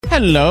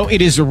Hello,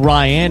 it is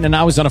Ryan, and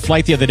I was on a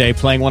flight the other day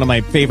playing one of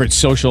my favorite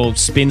social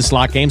spin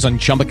slot games on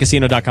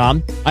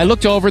ChumbaCasino.com. I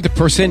looked over at the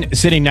person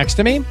sitting next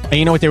to me, and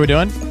you know what they were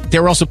doing? They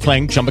were also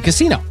playing Chumba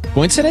Casino.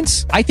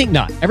 Coincidence? I think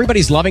not.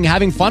 Everybody's loving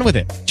having fun with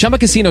it. Chumba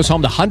Casino is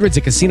home to hundreds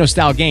of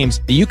casino-style games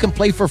that you can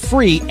play for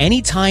free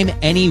anytime,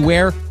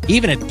 anywhere,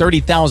 even at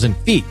 30,000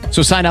 feet.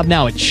 So sign up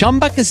now at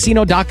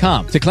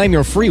ChumbaCasino.com to claim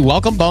your free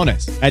welcome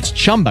bonus. That's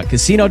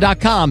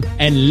ChumbaCasino.com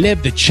and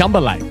live the Chumba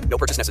life. No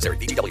purchase necessary.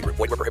 VGW. Void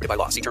where prohibited by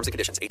law. See terms and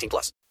conditions.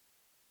 18+.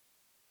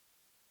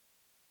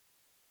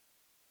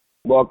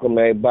 Welcome,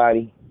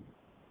 everybody,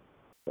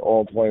 to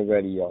On Point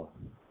Radio.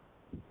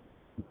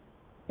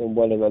 I'm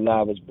one of the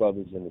loudest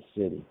brothers in the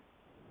city,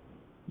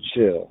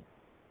 CHiLL.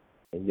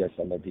 And yes,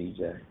 I'm a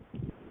DJ.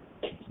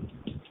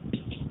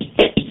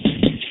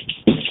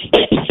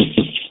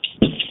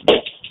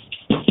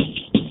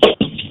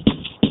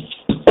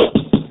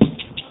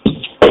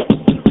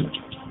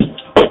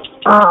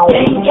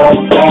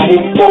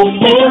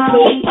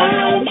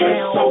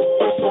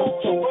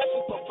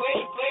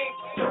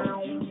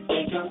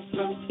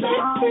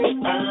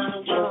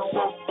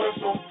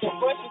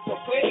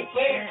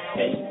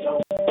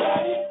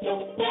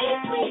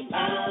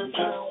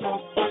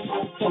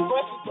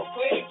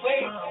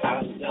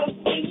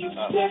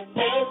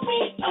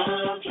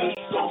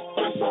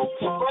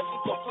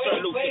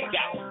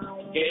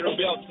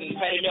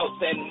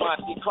 And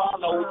Monte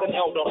Carlos and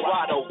El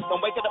Dorado. I'm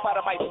waking up out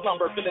of my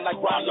slumber feeling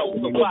like Rollo.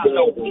 So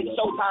follow. It's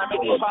showtime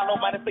at the Apollo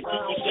minus the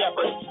Kiki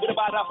Shepherd. With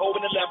about a hoe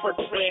and a leopard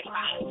spread.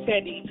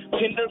 Teddy,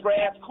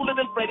 Pendergrass, cooler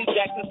than Freddie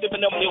Jackson, sipping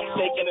a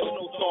milkshake in a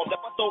snowstorm.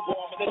 Left us so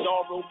warm in the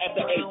dorm room at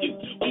the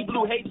AU. We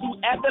blew hate to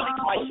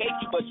athletes might shake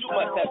you, but you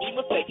must have been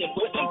mistaken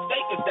with them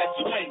stakers that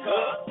you make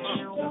up.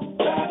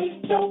 Somebody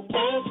don't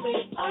dance me,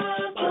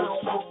 I'm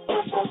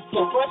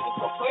so precious,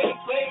 so pretty,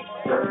 please.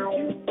 Girl,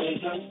 you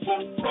think I'm so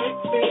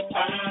sexy,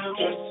 I'm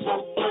just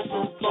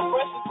so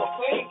precious, so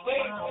pretty,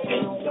 please.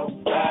 Ain't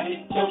nobody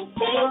don't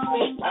dance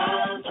me,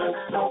 I'm just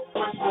so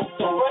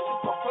precious,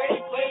 so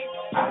pretty, please.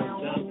 I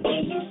love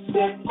when you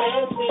sit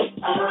dance me,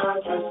 I'm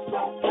just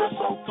so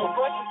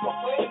precious, so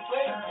pretty,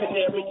 please.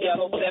 Canary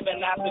yellow, 7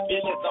 eyes of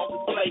visions on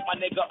display. My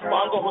nigga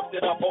Bongo hooked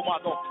it up, oh my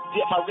god.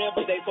 Get my rim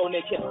today so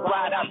they can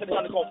ride out to the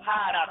go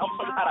hide out. I'm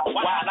showing how to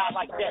wild out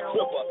like that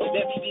tripper.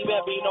 That BB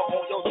Bambino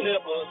on your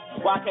slippers.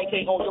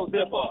 YKK on your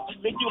zipper.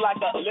 Think you like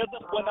a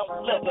lizard when I'm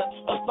slither.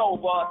 A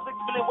sober. 6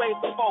 million ways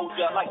to fold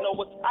ya. Like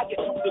Noah, I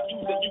get through the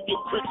views and you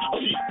get pretty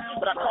cheap.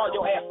 But I call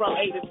your ass from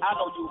 80s. I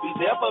know you be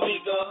there for me,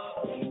 girl.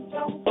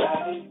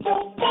 Nobody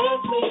don't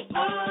dance me.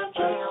 I'm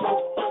just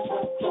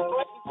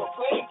so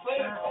pretty,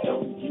 please.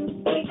 Don't you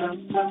think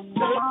I'm so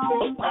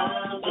sexy?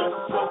 I'm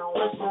just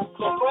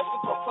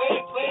so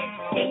pretty, please.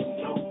 Ain't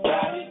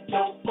nobody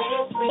don't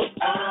dance me.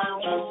 I'm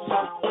just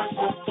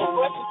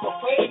so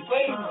pretty,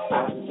 please.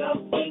 I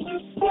love when you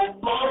sit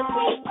on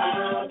me.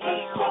 I'm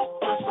just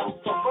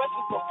so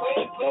pretty,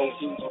 please. Those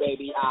huge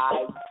baby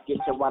eyes get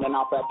you running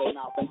off at their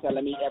mouth and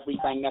telling me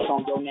everything that's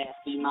on your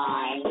nasty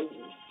mind.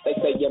 They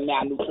say you're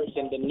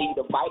malnutrition, the need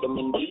of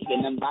vitamin D,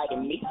 and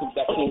inviting me to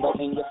that tingle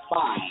in your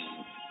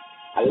spine.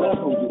 I love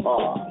who you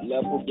are,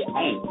 love who you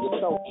ain't. You're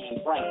so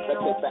ingrained, but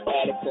it's an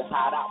addict to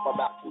hide out for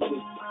about 2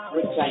 weeks.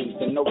 With chains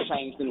and no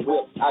chains and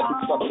whips. I do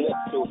some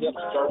lips to hip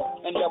skirt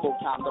and double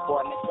time the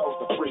boy next door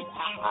to free.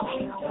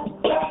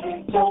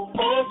 Nobody don't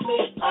dance me,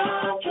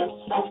 I'm just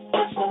so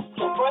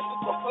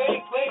precious, so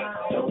pretty, please.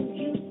 Don't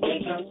you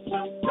think I'm so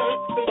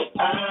sexy?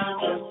 I'm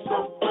just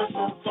so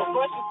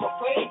precious, so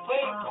pretty,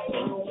 please.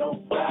 Ain't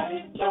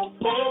nobody don't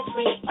dance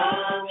me,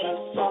 I'm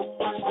just so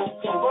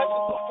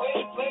precious, so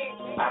pretty, please.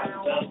 I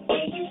love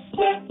when you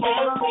sit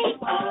on me,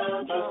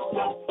 I'm just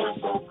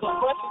so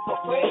precious, so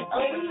pretty,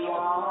 please.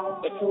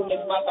 The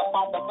coolest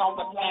motherfuckers on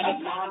the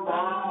planet.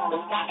 The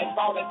sky is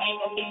falling,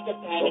 ain't no need to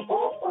panic.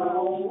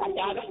 I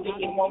got a stick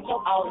and won't go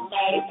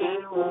automatic.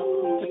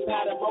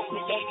 Compatible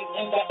created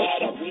in the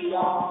attic. We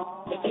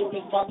are the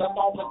coolest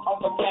motherfuckers on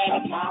the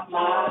planet. The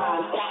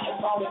sky is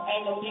falling,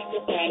 ain't no need to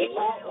panic.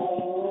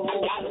 I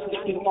got a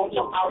stick and won't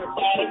go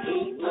automatic.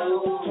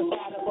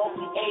 Compatible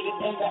created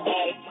in the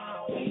attic.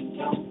 Ain't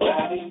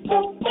nobody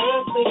don't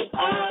dance me.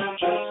 I'm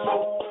just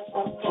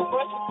so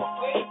precious, so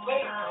pretty,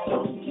 please.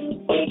 Don't you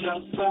think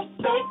I'm so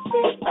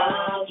sexy?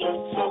 I'm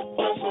just so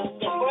precious,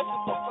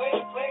 so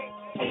pretty, please.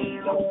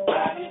 Ain't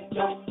nobody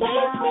don't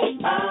dance me.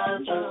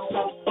 I'm just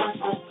so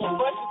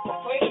precious, so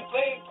pretty,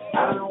 please. I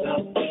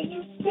love when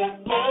you sit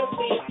dance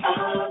me.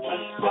 I'm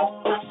just so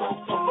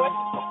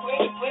precious, so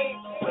pretty, please.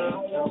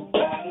 Ain't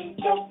nobody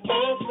don't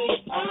dance me.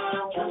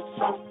 I'm just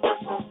so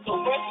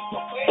precious, so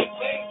pretty,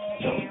 please.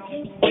 Don't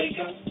you think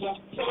I'm so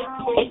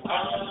sexy?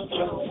 I'm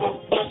just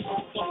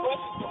so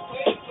precious, so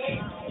pretty,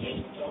 please.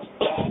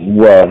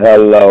 Well,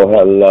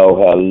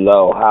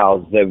 hello.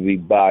 How's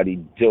everybody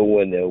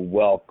doing? And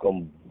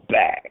welcome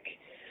back.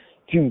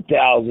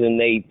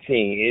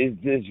 2018. Is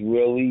this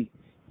really?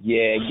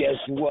 Yeah, guess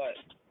what?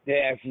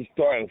 They're actually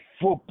starting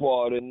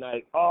football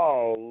tonight.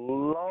 Oh,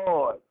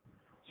 Lord.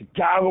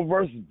 Chicago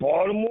versus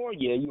Baltimore?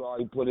 Yeah, you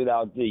already put it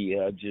out there.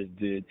 Yeah, I just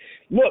did.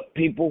 Look,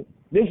 people,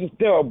 this is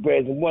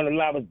THoRoughBred and one of the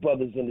loudest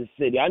brothers in the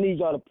city. I need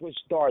y'all to push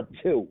star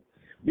 2.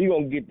 We're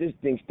going to get this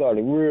thing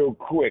started real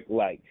quick,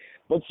 like.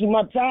 But see,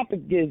 my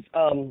topic is,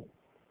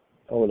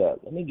 hold up.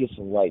 Let me get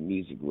some right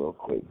music real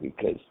quick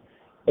because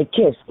I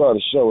can't start a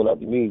show without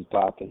the music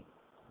popping.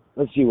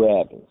 Let's see what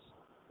happens.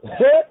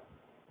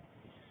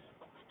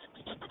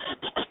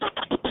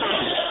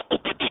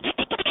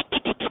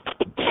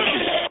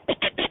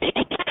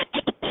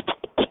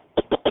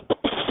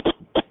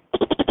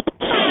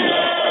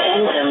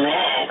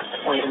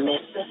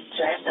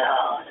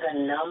 The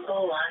number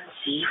one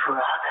chief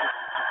rocker.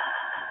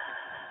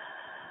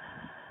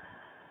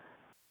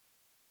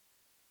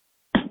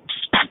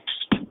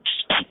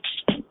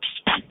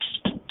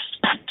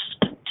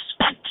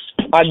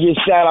 I give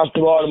shout out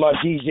to all of my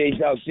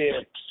DJs out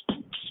there.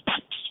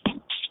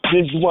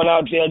 This is one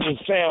out there I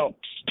just found.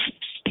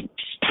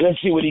 Let's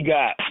see what he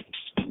got.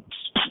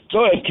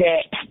 Go ahead,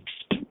 Cat.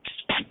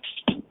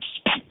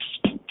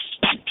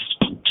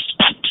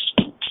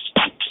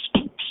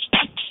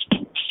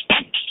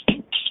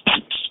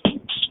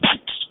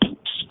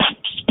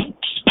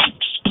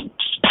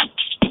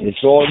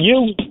 It's on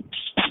you.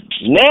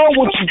 Now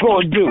what you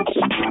gonna do?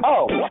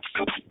 Oh.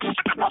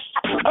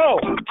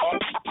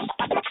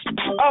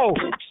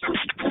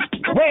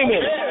 Wait a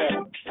minute.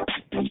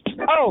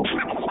 Oh.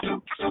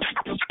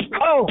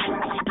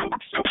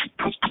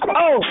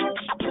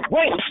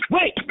 Wait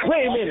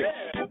a minute.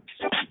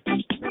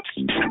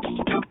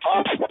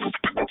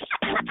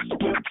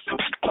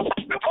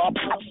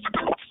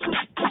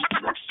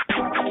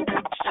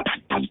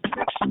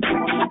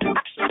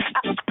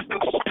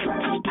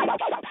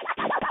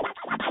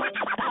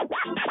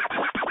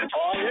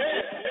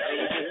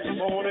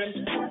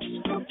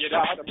 Get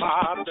out of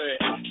my bed.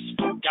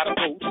 Gotta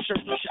go to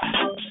church.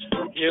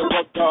 Hear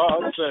what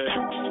God said.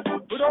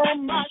 Put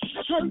on my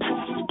shirt.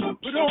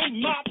 Put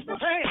on my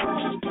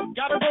pants.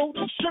 Gotta go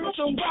to church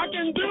so I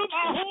can do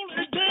my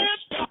holy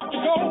dance. Gotta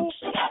go.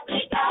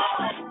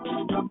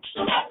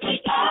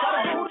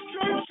 Gotta go to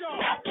church, y'all.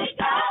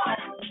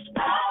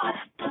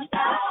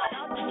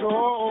 Go.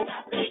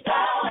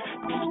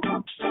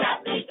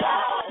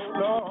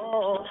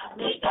 Lord.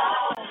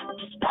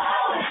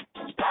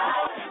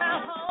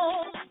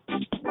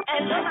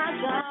 And for my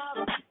job,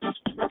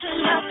 too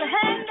much to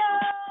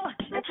handle,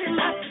 too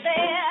much to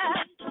bear.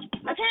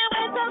 I can't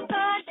wait till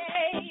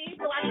Sunday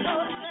so I can go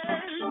to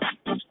church.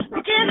 To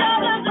give all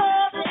the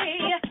glory,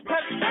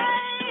 'cause it's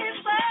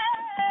favorite.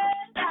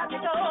 Got me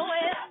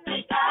going.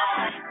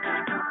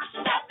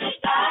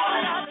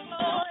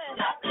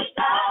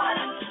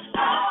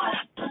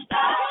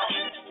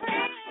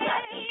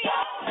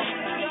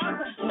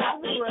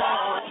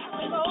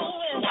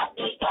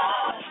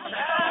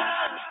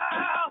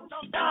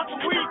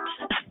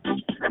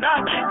 And I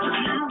get to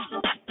you.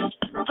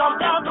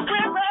 Sometimes the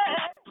women,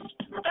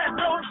 there's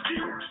no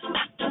excuse.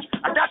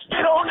 I got to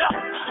get on up.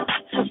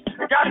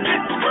 I got to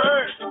get the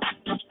word.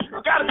 I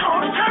got to go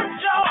to church,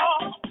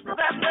 y'all.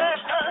 That man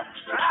hurt.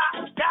 I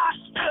got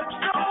to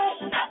go.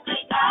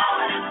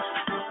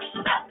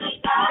 Got to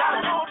go to church. Got to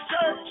go to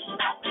church,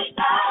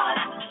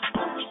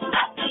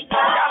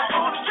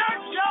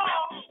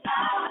 y'all. I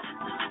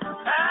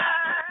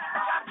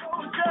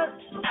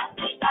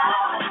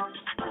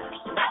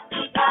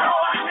got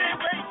to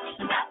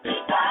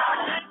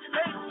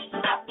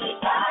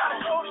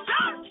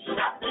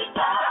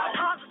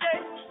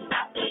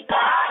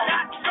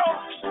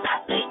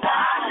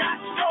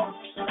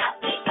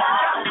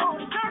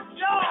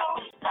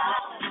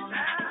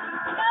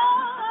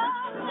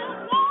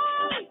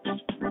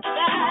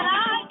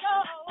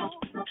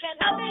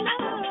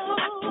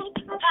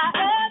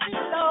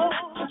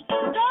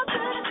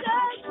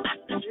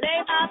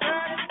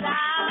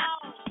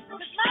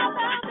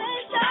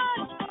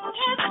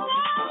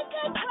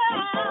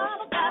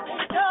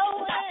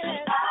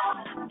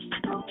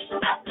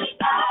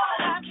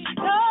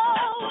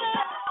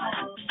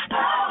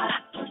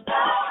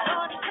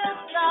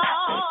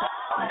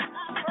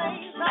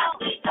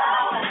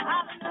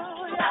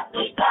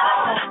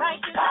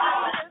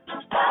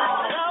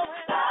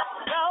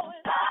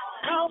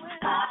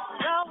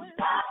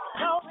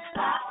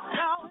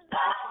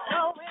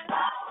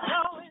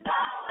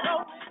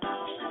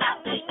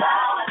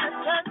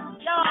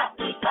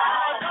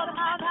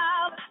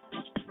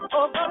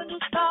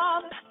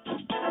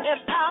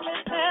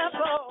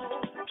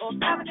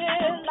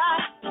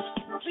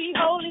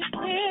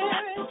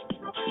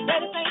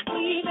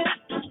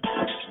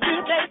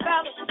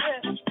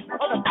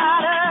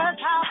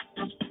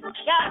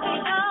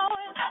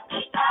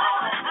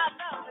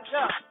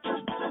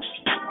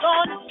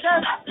go to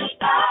church.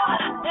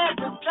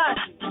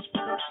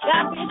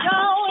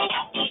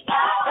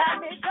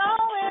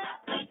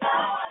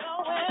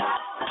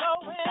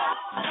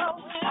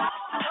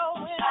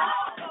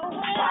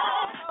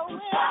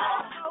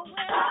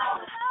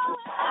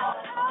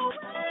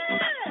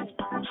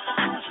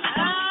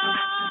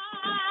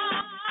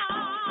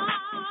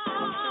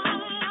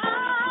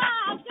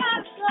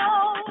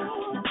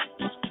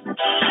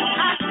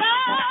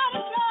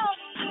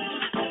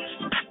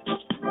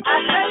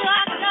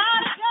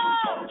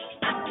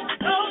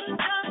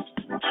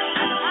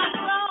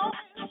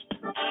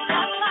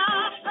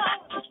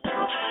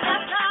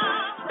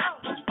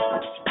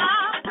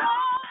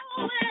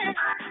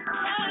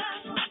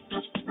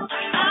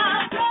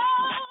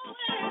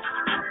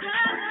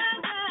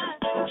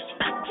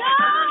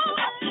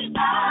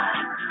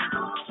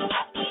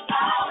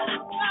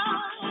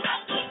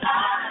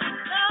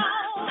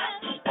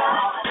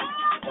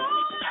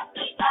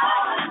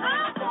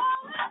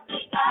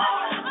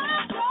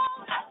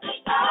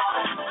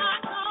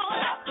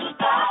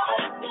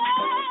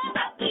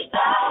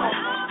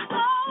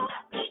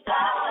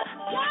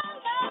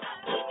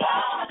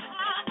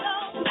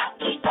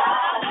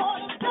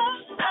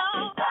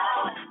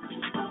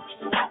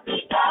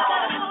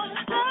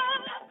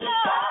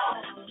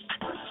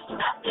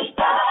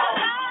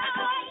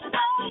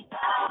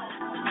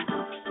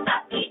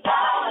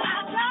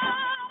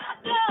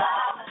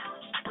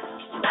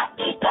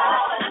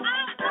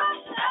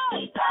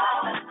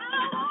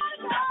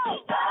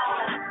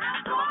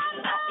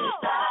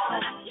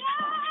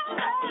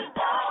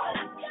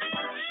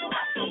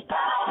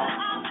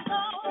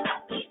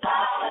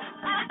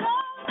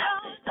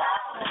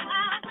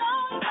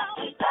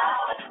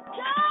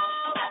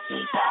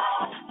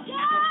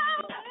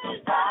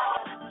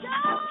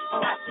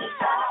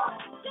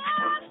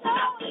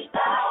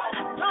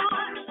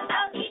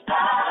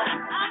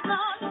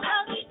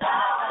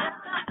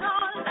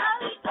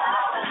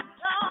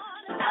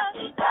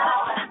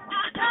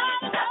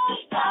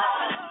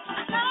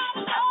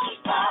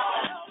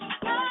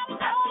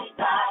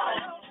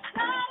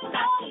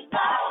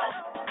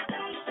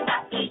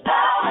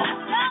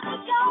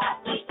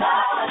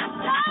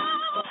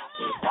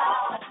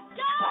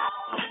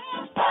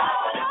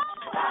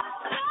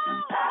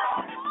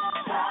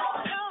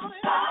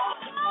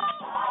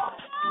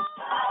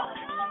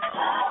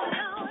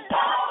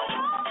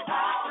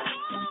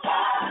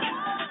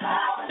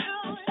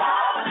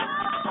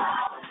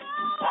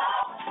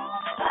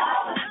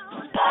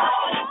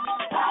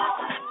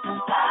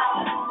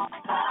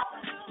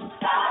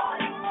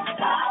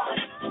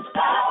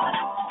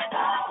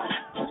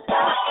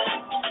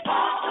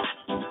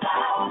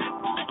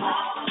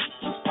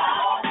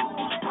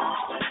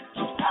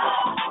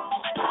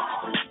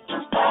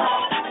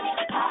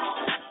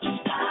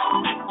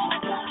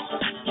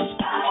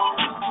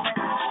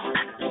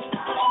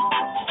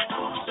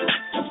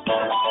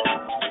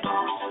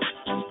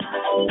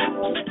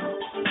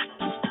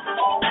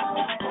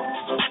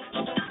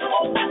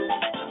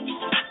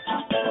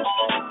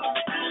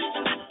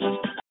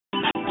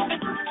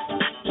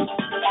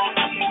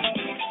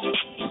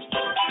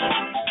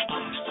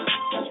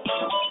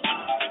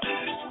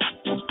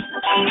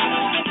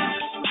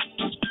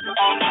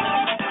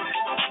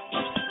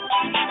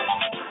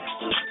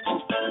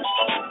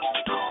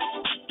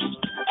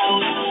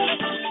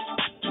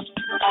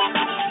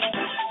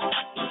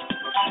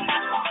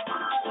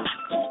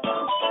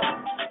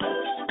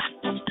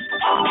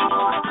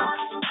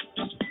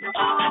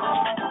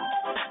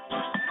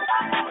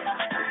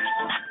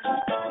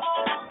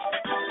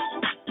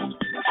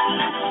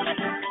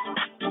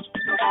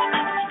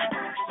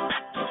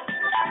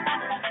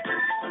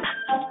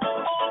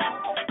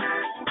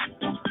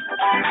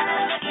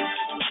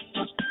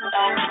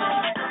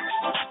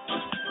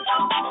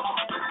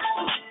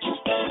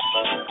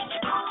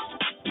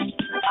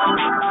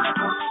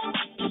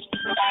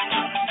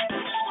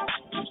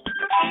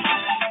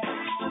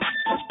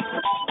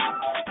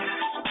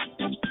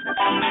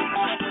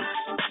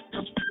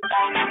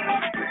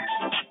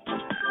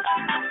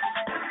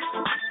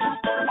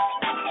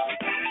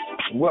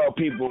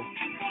 people.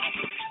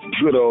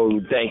 Good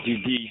old thank you,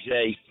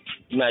 DJ.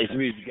 Nice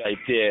music right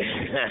there.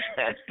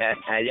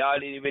 Y'all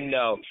didn't even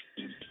know.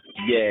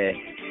 Yeah,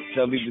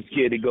 some people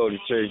scared to go to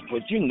church,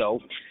 but you know,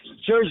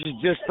 church is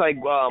just like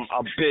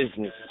a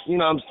business. You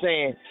know what I'm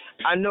saying?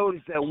 I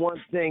noticed that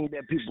one thing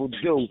that people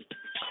do,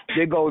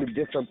 they go to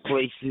different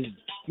places,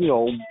 you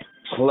know,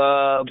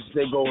 clubs,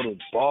 they go to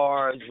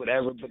bars,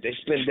 whatever, but they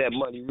spend that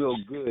money real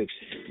good.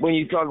 When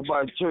you talk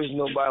about church,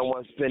 nobody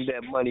wants to spend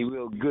that money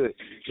real good.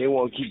 They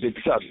want to keep it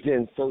tucked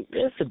in, so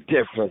that's a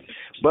difference.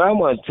 But I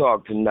want to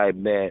talk tonight,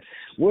 man.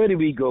 Where do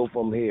we go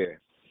from here?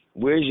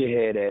 Where's your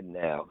head at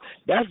now?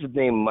 That's the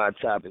name of my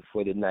topic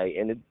for tonight.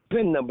 And the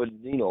PIN number,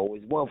 you know,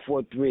 is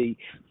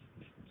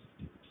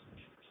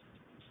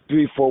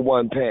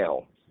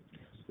 143-341-POUND.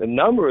 The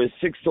number is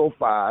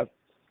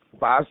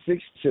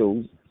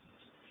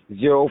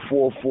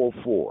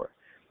 605-562-0444.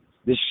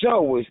 The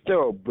show is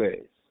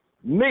THoRoughBred.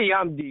 Me,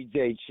 I'm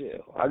DJ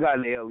CHiLL. I got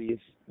an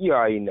alias. You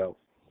already know.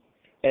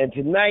 And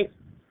tonight,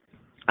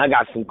 I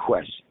got some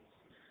questions.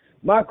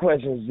 My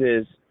questions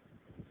is,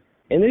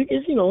 and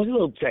it's, you know, it's a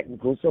little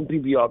technical. Some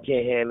people y'all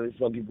can't handle it.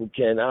 Some people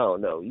can. I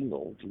don't know. You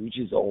know, to each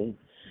his own.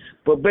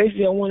 But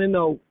basically, I want to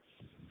know,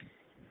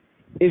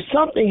 if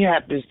something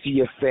happens to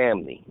your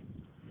family,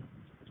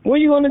 where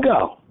you going to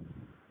go?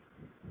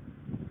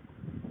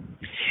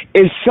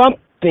 If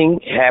something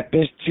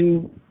happens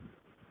to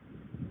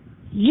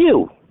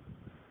you,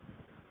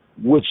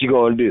 what you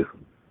going to do?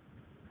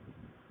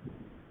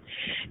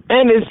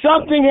 And if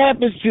something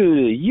happens to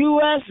the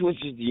U.S.,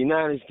 which is the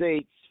United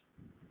States,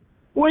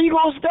 where you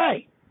going to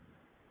stay?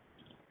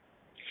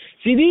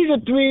 See, these are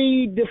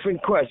three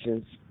different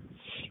questions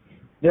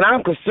that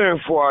I'm concerned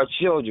for our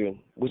children,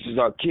 which is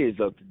our kids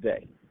of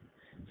today.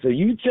 So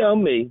you tell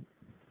me,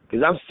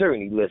 because I'm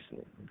certainly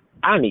listening.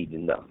 I need to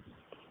know.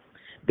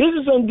 This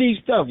is some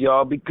deep stuff,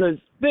 y'all, because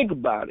think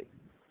about it.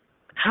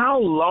 How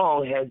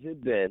long has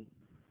it been?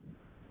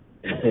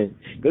 Because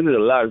there's a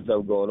lot of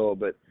stuff going on,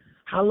 but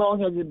how long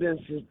has it been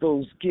since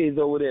those kids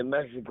over there in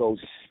Mexico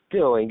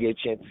still ain't get a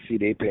chance to see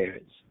their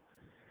parents?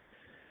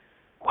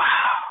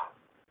 Wow.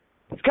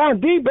 It's kind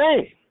of deep,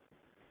 ain't it?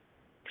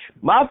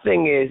 My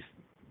thing is,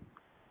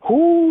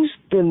 who's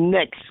the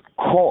next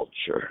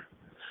culture?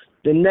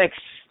 The next,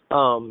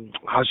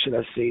 how should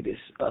I say this?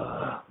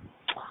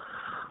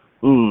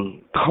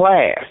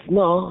 Class.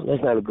 No,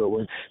 that's not a good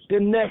one. The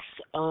next,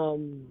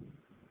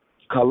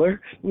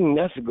 color.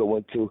 That's a good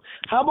one, too.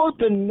 How about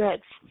the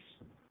next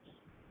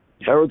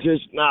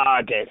heritage? Nah,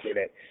 I can't say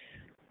that.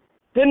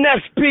 The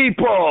next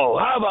people.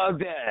 How about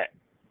that?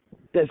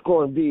 That's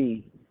going to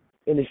be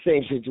in the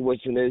same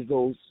situation as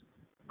those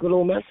good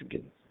old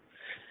Mexicans.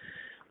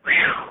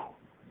 Whew.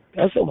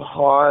 That's some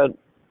hard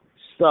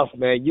stuff,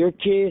 man. Your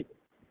kid,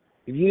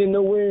 if you didn't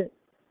know where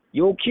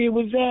your kid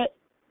was at,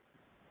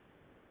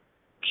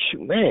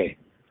 man,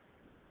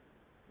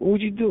 what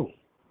would you do?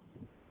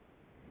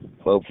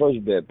 Well, first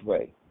you better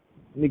pray.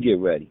 Let me get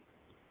ready.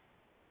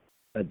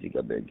 I think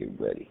I better get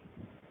ready.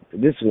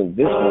 This one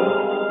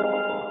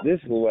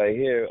right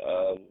here,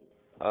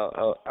 I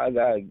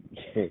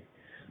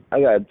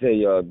gotta tell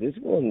y'all, this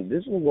one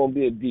gonna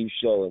be a deep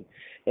show,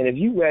 and if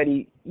you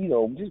ready, you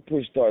know, just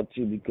push start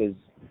too, because,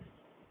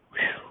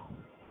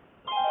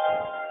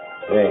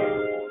 man,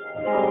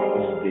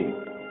 this is deep.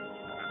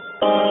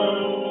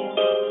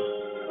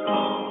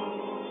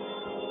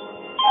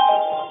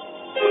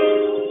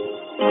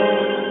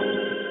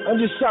 I'm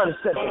just trying to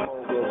set the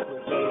mood real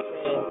quick.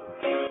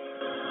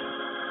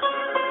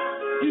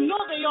 You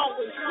know they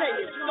always say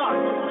it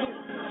starts with you.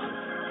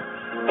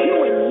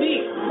 You and me.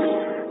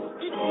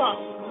 It starts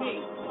with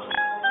me.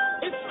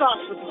 It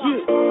starts with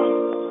you.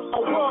 A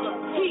world of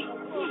peace.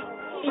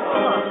 It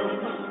starts with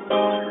you.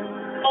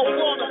 A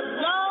world of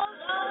love.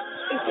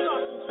 It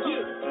starts with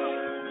you.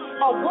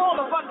 A world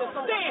of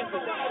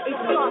understanding. It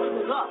starts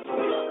with us.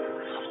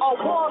 A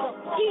world of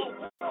peace.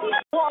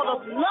 A world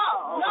of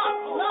love.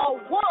 A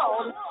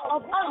world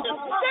of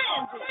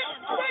understanding.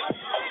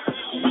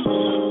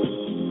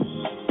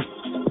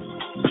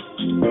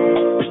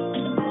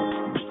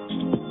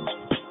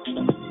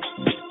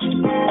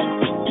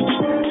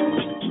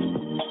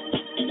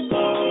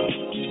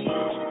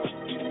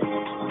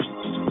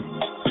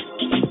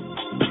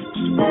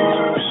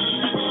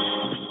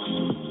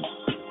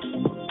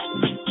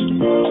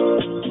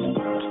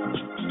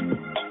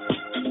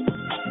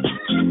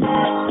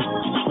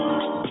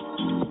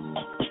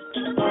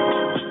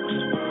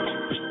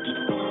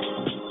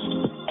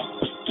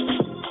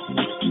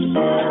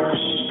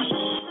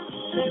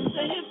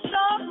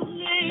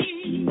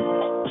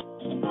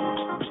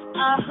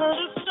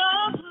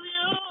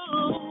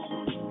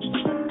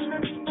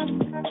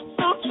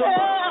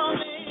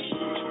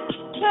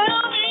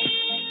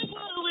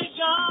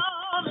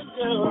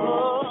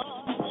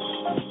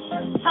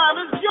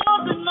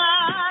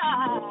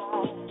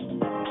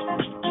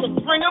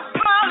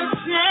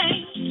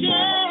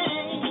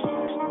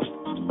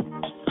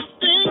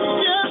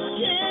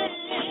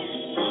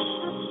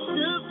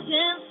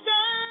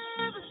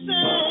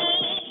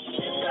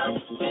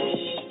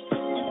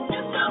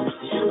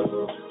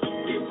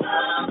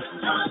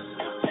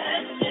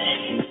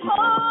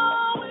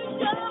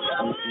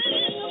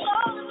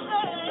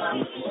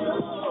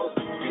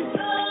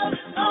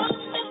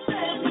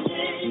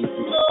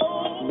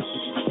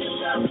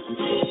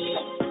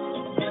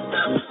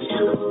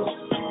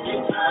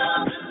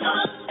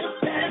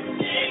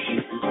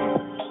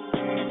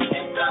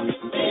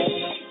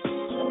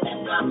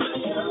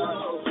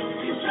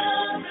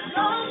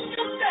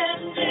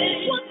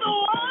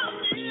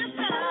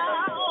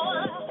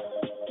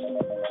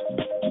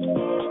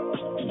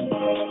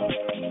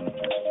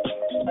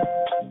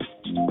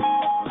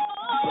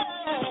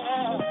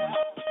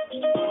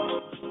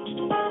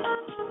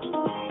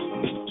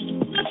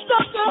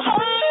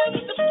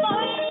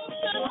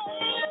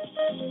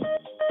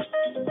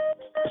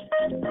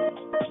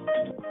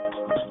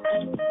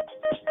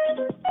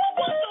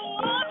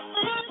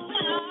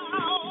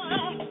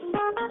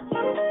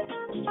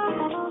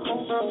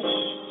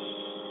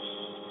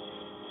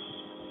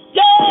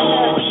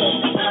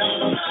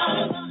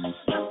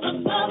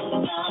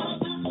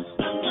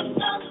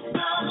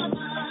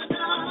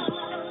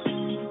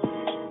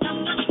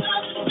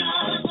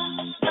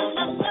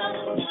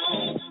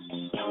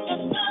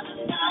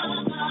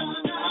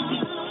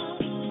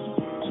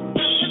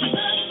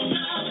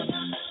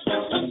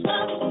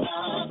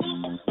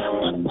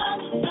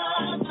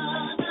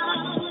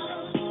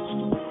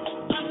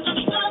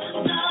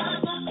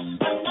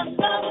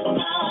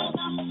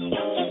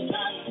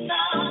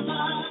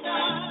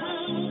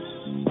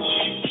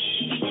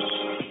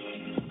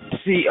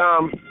 See,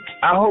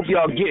 I hope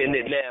y'all getting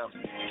it now.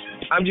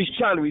 I'm just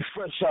trying to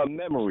refresh our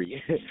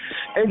memory.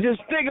 And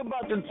just think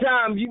about the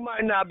times you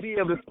might not be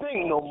able to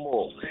think no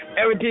more.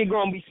 Everything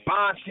gonna be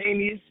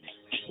spontaneous.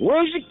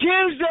 Where's the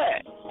kids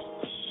at?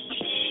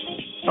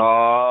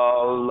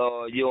 Oh,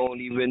 Lord, you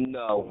don't even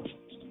know.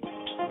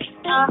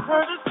 I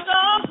heard a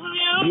song from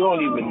you. You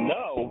don't even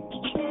know.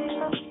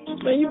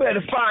 Man, you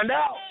better find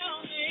out.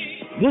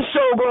 This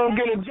show gonna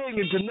get a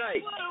digging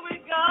tonight.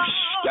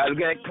 Gotta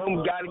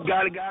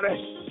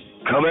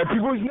come at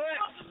people's necks.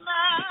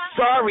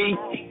 Sorry.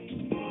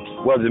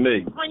 Wasn't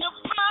me.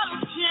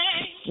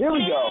 Here we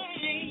go.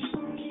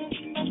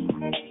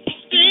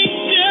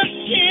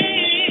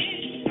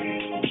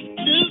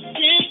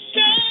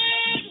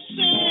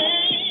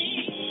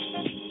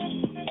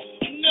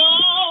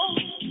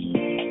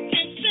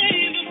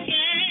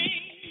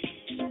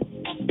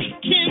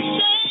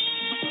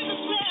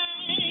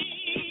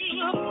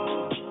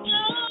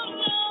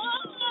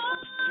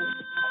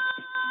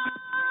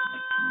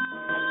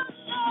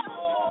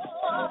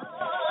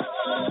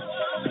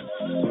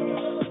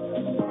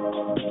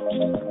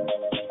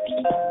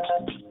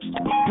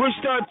 Push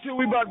start 2,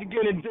 we about to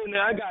get into it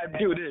now. I gotta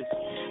do this.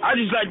 I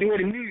just like to hear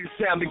the music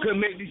sound because it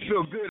makes me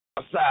feel good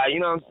outside, you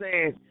know what I'm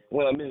saying?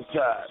 When I'm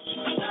inside.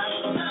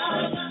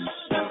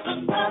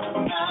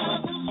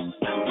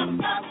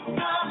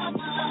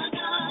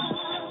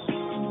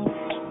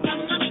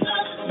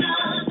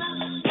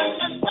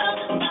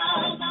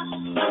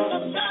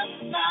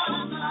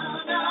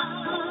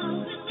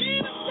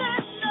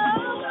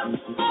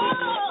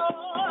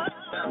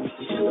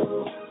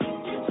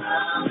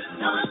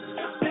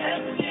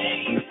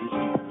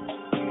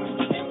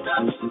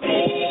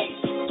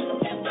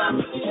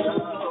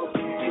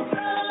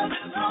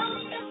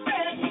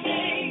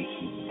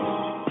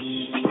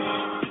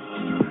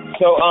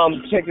 So,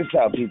 check this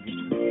out, people.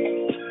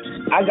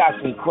 I got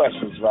some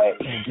questions, right?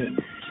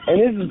 And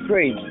this is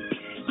crazy.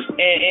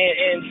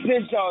 And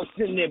since y'all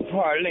sitting there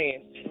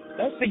parlaying,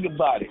 let's think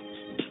about it.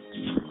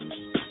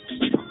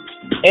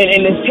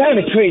 And it's kind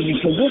of crazy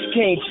because this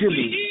came to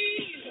me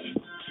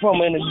from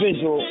an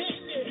individual,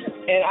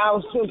 and I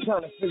was still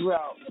trying to figure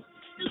out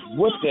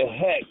what the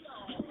heck.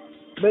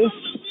 But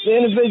the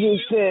individual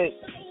said,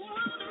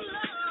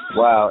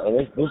 wow, and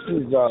this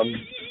is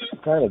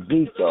kind of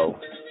deep, though.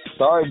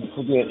 Sorry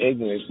for being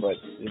ignorant, but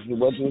if it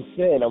wasn't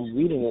said, I'm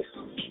reading it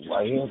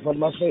right here in front of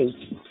my face.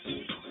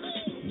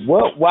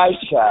 What white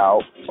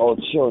child or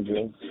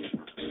children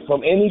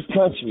from any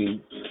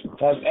country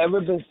have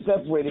ever been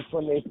separated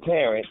from their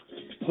parent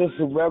since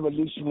the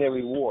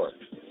Revolutionary War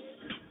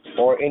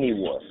or any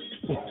war?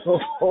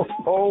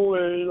 Oh,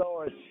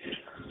 Lord.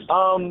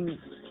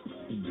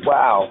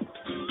 Wow.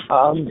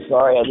 I'm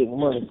sorry I didn't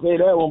want to say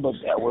that one, but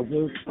that was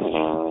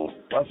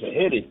that's a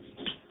hit it.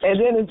 And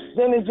then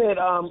it said,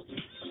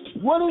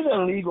 what is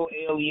an illegal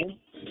alien?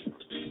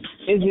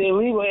 Is an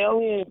illegal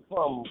alien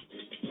from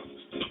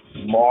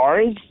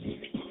Mars,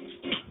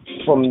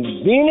 from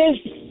Venus,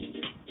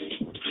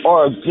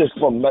 or just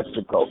from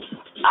Mexico?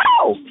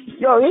 Ow!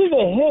 Yo, these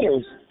are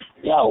hitters.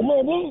 Yo,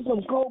 man, this is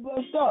some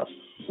cold-blooded stuff.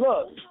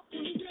 Look.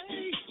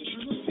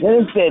 Then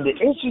it said, the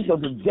issues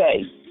of the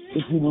day,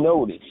 if you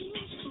notice,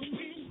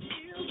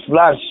 a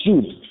lot of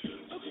shooting.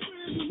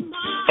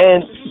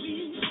 And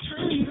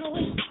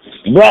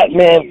black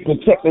men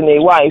protecting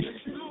their wife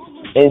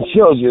and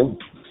children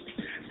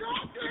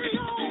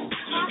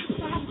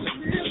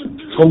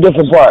from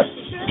different parts.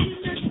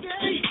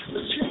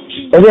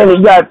 And then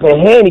you got the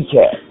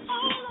handicap.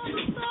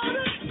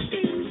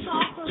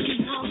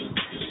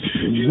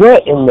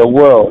 What in the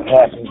world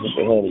happens with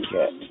the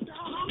handicap?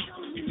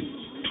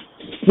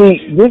 See,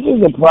 this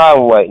is a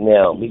problem right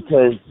now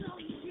because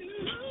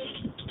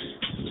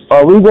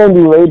are we going to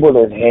be labeled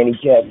as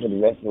handicapped for the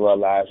rest of our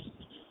lives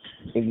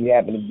if you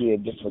happen to be a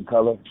different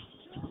color?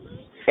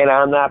 And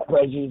I'm not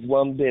prejudiced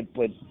one bit,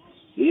 but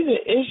these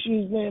are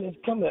issues, man, that's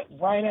coming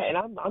right at, and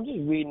I'm just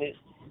reading it,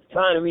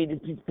 trying to read this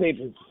piece of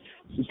paper,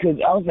 because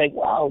I was like,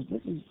 wow,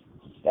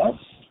 that's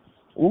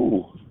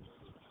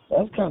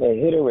kind of a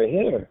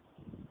hitter.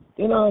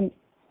 Then,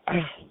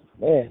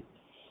 man,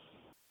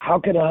 how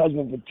can a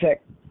husband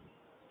protect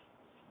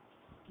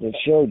their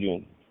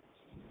children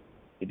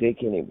if they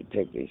can't even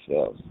protect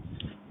themselves?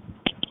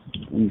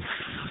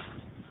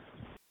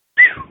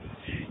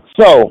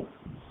 So,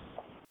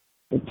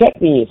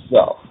 protecting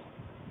yourself,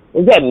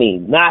 what does that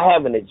mean? Not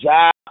having a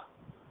job?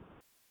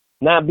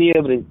 Not be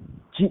able to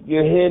keep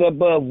your head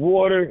above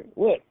water?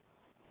 What?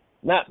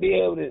 Not be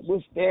able to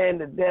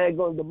withstand the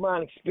daggone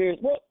demonic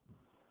spirits? What?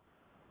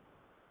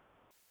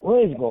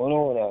 What is going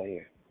on out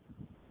here?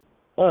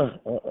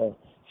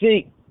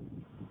 See,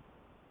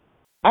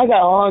 I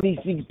got all these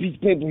pieces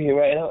of paper here,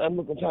 right? I'm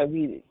looking, trying to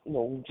read it. You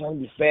know, I'm trying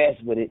to be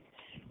fast with it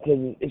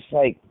because it's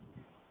like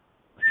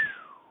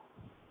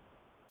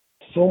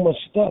so much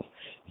stuff.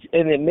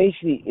 And it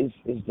basically is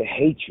the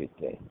hatred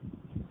thing.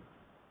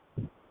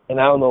 And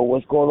I don't know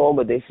what's going on,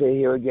 but they say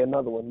here again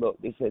another one. Look,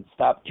 they said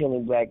stop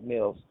killing black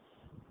males.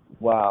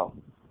 Wow.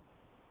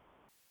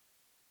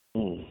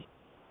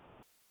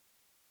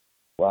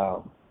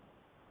 Wow.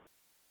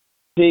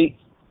 See,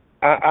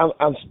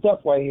 I'm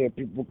stuck right here,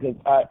 people, because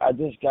I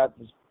just got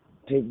this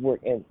paperwork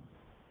and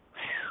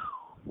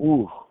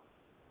ooh,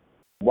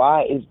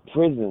 why is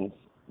prisons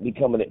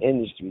becoming an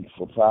industry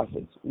for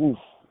profits? Oof,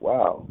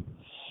 wow.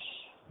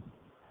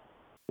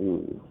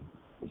 Ooh,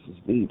 this is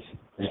deep.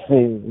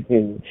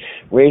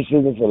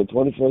 Racism for the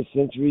 21st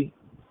century.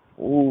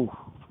 Ooh,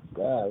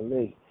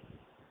 golly.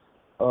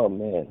 Oh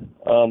man.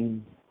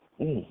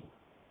 Mm.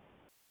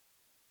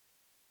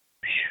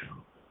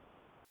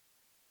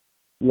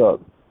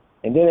 Look,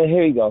 and then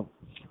here you go.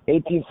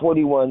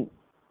 1841.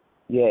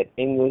 You had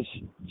English,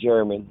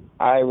 German,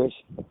 Irish,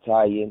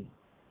 Italian.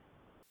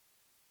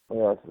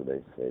 What else did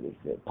they say? They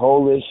said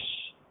Polish,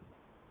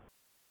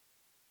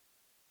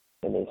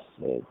 and they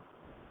said,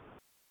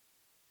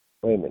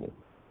 wait a minute.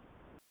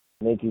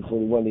 In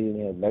 1841, they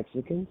didn't have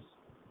Mexicans.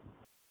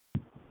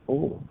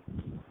 Oh,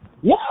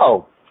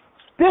 yo,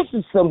 this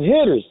is some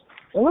hitters.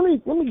 And let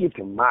me get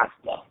to my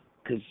stuff,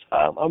 because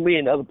I'm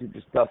reading other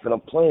people's stuff and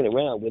I'm playing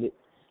around with it,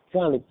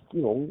 trying to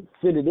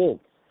fit it in.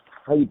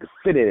 How you can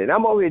fit it in.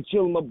 I'm over here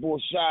chilling, my boy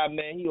Shy,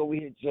 man. He over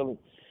here chilling,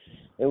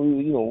 and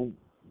we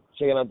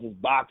checking out this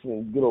boxing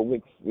and good old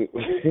Rick.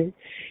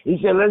 He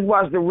said, let's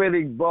watch the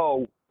Riddick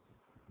Bowe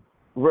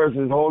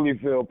versus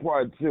Holyfield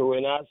Part 2.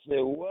 And I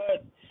said,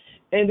 what?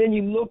 And then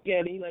you look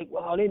at it, you're like,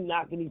 wow, they're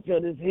knocking each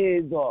other's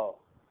heads off.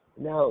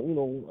 Now,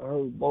 I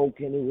heard Bowe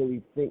can't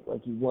really think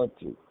like he wants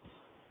to.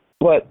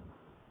 But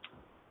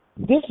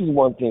this is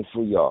one thing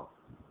for y'all.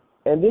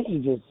 And this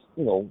is just,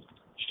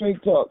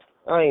 straight talk.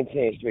 I ain't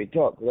saying straight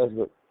talk, because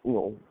that's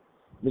what,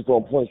 Mr.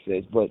 On Point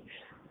says. But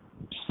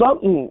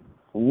something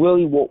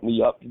really woke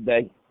me up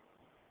today.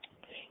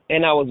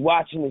 And I was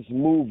watching this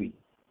movie.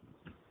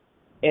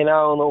 And I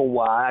don't know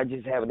why. I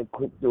just happened to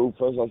click through.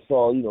 First I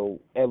saw,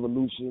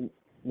 Evolution.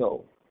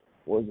 No.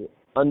 What was it?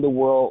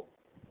 Underworld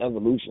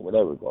Evolution,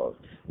 whatever it was.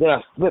 Then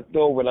I flipped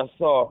over and I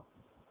saw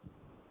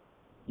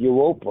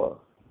Europa.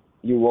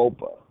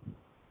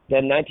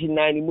 That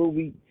 1990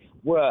 movie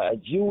where a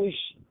Jewish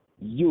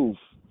youth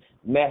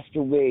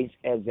masquerades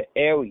as an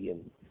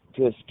Aryan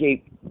to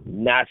escape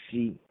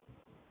Nazi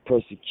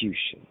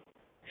persecution.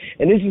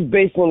 And this is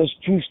based on this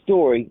true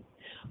story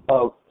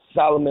of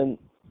Solomon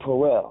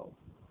Perel.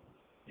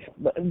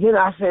 But then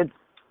I said,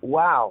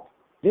 wow,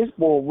 this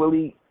boy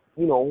really,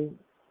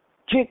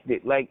 kicked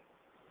it. Like,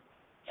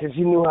 since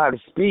he knew how to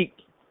speak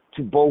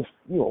to both,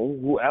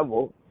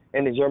 whoever,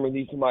 and the Germans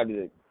need somebody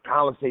to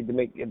compensate to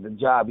make the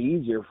job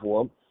easier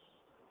for him,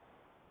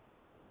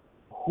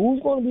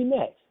 who's going to be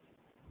next?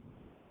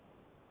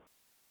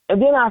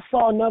 And then I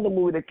saw another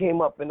movie that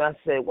came up, and I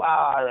said,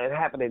 wow, it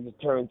happened to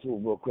just turn to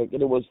it real quick,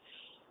 and it was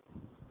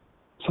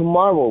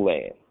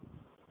Tomorrowland.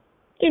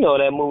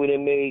 That movie they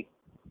made.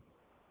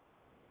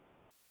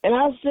 And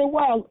I said,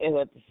 wow, and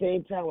at the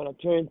same time when I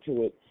turned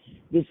to it,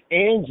 this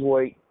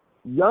android,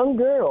 young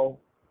girl,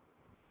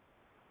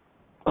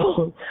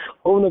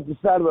 opened up the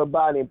side of her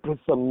body and put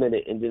something in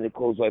it, and then it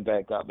closed right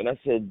back up. And I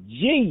said,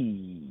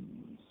 geez.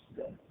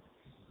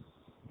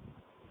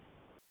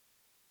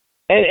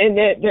 And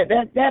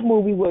that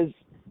movie was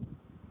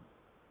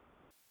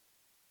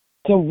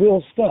some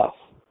real stuff.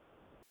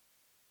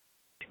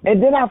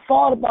 And then I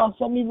thought about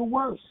something even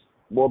worse,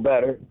 more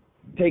better.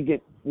 Take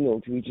it,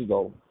 to each his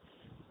own.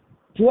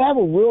 To have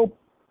a real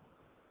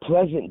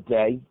pleasant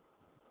day,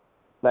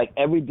 like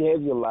every day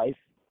of your life,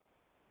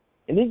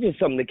 and this is just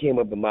something that came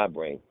up in my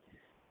brain,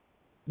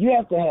 you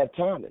have to have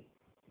timing.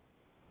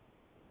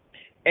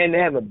 And to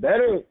have a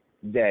better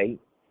day,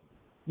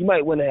 you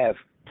might want to have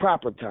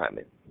proper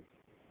timing.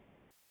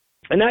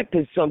 And that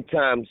could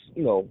sometimes,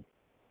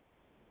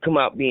 come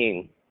out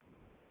being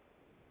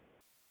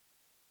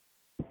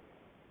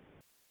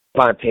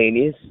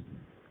spontaneous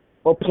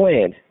or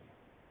planned.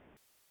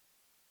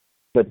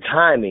 But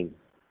timing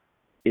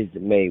is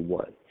the main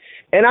one.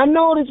 And I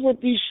notice with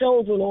these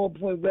shows on All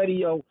Point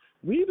Radio,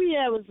 we be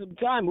having some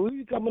time. We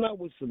be coming up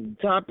with some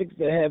topics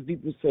that have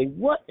people say,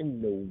 what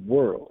in the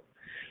world?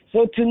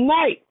 So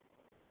tonight,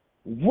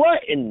 what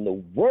in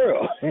the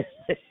world?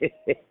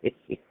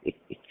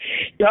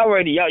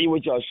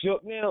 Y'all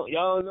shook now?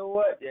 Y'all don't know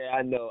what? Yeah,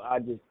 I know. I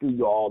just threw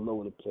you all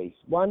over the place.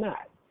 Why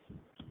not?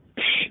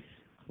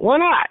 Why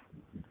not?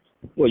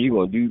 What you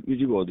gonna do? What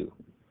you gonna do?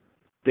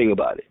 Think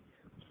about it.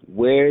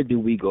 Where do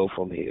we go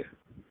from here?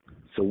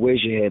 So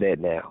where's your head at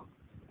now?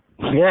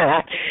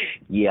 Yeah,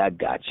 I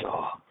got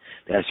y'all.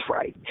 That's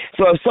right.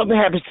 So if something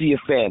happens to your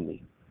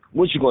family,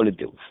 what you gonna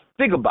do?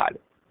 Think about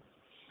it.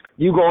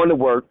 You going to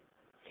work,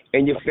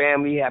 and your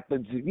family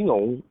happens to,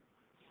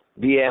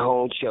 be at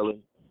home chilling.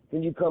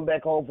 Then you come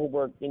back home from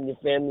work, and your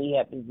family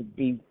happens to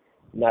be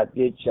not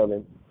there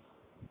chilling.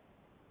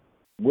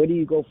 Where do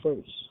you go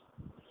first?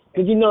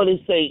 Because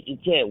they say you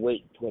can't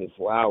wait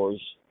 24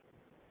 hours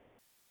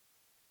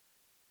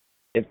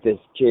if this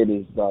kid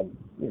is,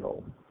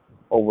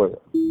 over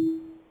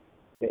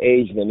the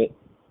age limit.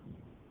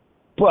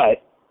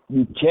 But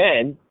you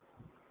can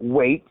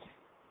wait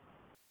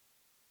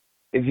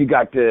if you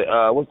got the,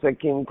 what's that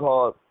game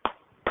called?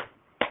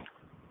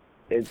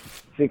 It's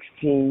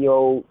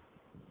 16-year-old,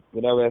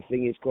 whatever that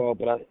thing is called.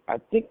 But I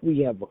think we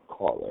have a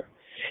caller.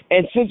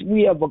 And since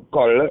we have a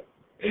caller,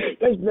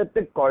 let's let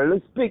the caller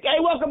speak. Hey,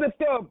 welcome to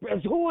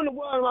THoRoughBred. Who in the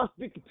world am I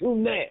speaking to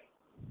now?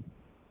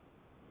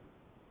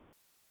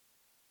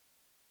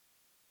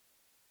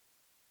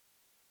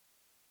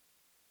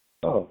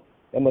 Oh,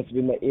 that must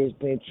be my ears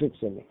playing tricks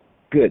on me.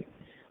 Good.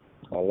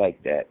 I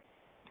like that.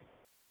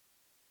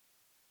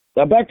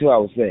 Now back to what I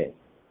was saying.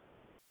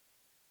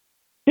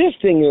 This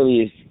thing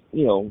really is,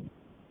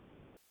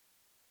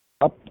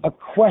 a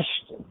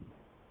question.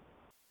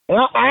 And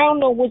I don't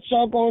know what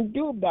y'all gonna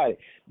do about it.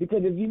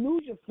 Because if you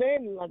lose your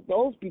family like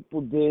those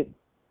people did,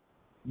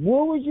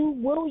 where would you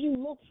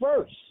look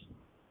first?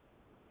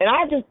 And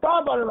I just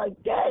thought about it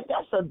like, Dad,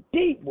 that's a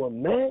deep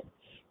one, man.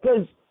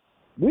 Because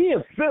we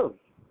in Philly.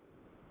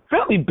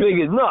 Philly big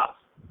enough.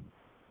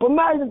 But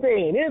imagine if they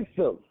ain't in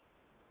Philly.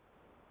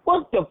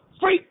 What the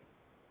freak?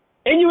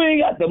 And you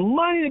ain't got the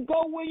money to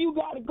go where you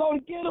got to go to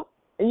get them,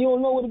 and you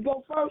don't know where to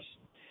go first?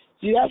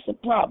 See, that's the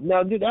problem.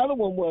 Now, the other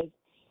one was,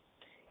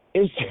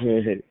 if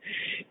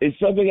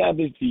something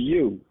happens to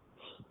you,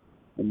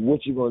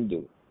 what you going to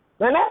do?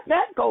 Now,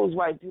 that goes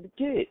right to the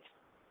kids.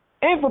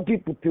 And for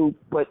people too,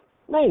 but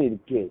mainly the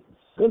kids.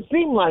 Because it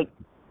seems like,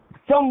 for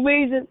some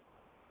reason,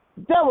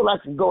 the devil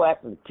likes to go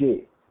after the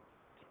kids.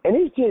 And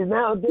these kids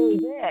nowadays,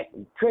 they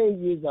acting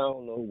crazy as I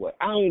don't know what.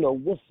 I don't even know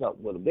what's up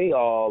with them. They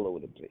all over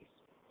the place.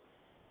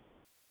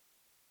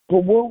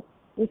 But what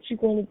you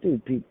gonna do,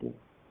 people?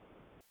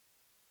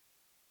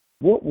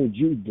 What would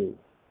you do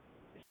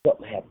if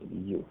something happened to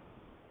you?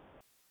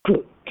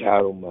 Good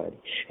God Almighty!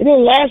 And then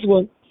the last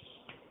one,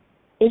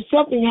 if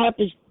something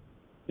happens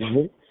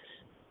to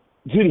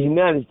the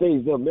United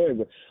States of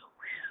America,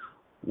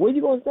 what are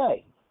you gonna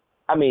say?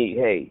 I mean,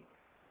 hey,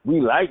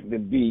 we like to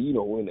be, in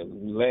the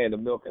land of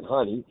milk and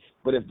honey,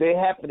 but if they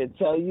happen to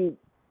tell you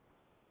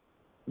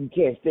you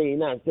can't stay in the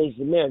United States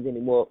of America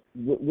anymore,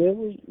 where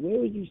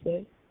would you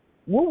stay?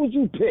 What would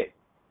you pick?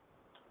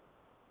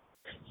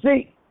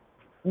 See,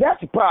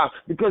 that's the problem,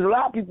 because a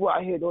lot of people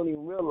out here don't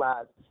even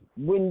realize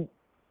when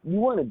you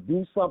want to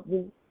do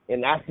something,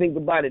 and I think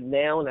about it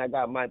now, and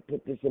might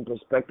put this in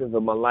perspective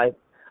of my life,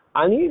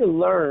 I need to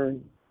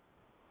learn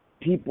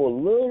people a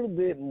little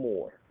bit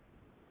more,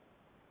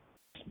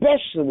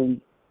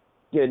 especially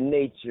their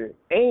nature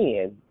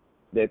and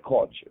their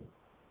culture.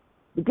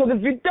 Because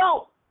if you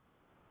don't,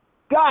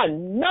 God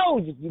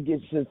knows if you get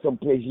sent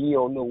someplace you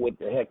don't know what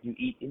the heck you're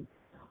eating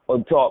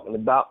or talking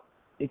about,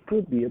 it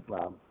could be a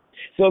problem.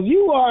 So if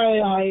you are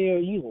out here,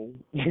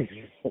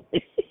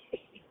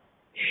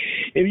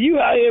 if you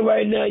out here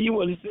right now, you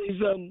want to say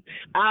something,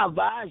 I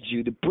advise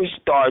you to push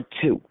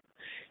 *2.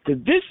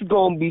 Because this is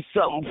going to be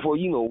something for,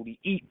 to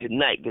eat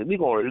tonight, because we're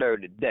going to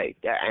learn today.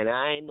 And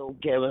I ain't no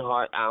Kevin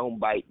Hart, I don't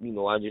bite,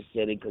 I just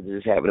said it because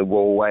it's happening to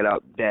roll right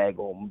out,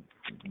 daggone,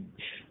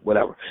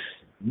 whatever.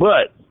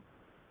 But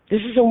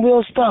this is some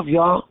real stuff,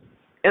 y'all.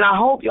 And I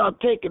hope y'all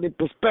take it in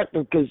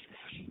perspective, because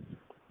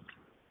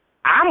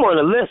I'm going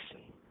to listen.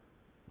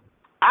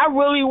 I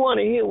really want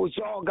to hear what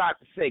y'all got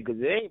to say,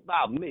 because it ain't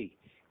about me.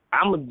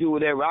 I'm going to do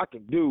whatever I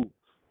can do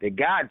that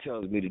God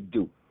tells me to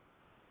do.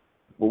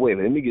 But wait a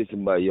minute, let me get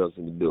somebody else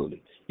in the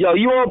building. Yo,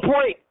 you on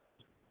point?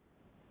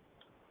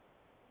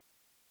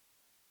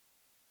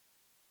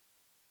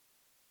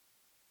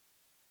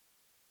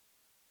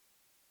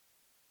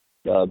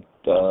 That's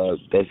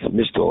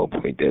Mr. On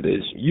Point, that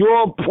is. You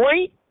on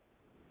point?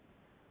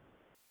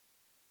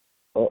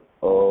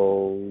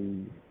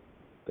 Uh-oh.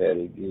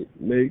 Better get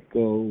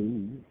Mako.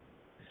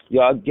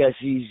 Yo, I guess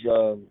he's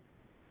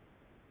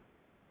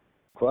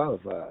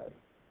qualified.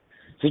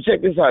 So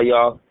check this out,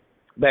 y'all.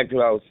 Back to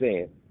what I was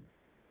saying.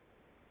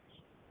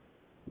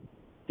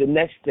 The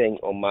next thing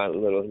on my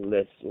little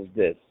list is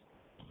this.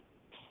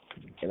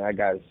 And I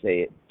got to say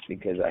it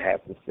because I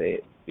have to say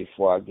it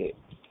before I get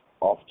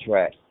off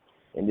track.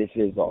 And this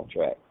is off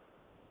track.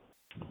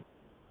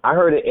 I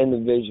heard an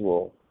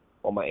individual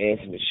on my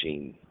answer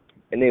machine,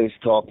 and they was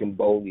talking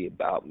boldly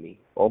about me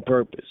on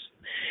purpose.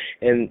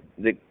 And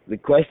the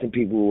question,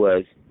 people,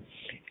 was,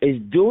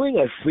 is doing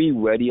a free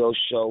radio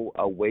show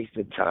a waste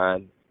of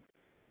time?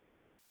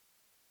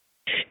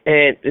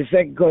 And the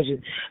second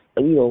question,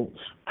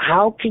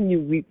 how can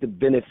you reap the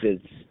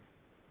benefits,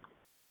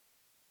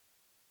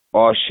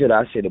 or should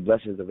I say the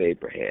blessings of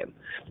Abraham,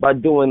 by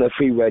doing a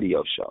free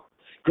radio show?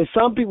 Because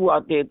some people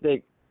out there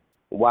think,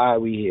 why are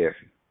we here?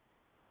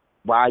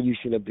 Why are you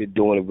sitting up there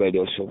doing a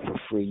radio show for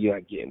free? You're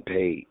not getting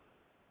paid.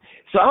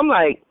 So I'm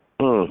like,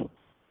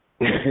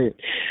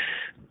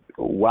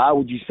 why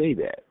would you say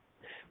that?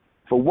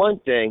 For one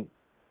thing,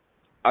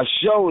 a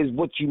show is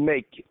what you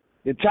make it.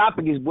 The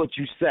topic is what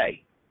you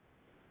say.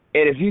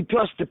 And if you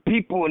touch the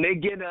people and they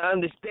get an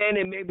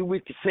understanding, maybe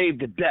we can save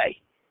the day.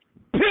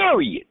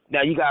 Period.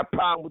 Now, you got a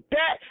problem with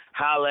that?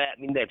 Holler at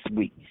me next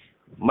week.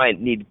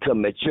 Might need to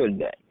come at your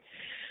neck.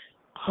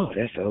 Oh,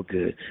 that's so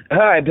good. All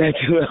right, back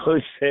to what I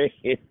was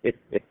saying.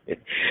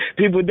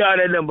 People dial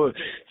that number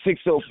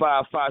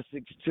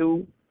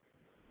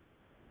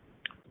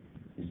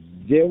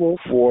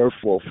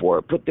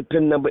 605-562-0444. Put the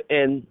PIN number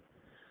in.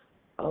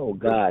 Oh,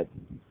 God.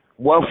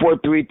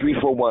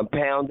 143341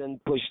 pound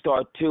and push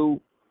 *2.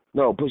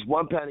 No, push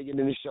 1 pound to get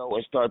in the show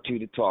and start 2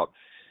 to talk.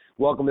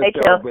 Welcome to Hey,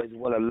 THoRoughBred,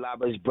 one of the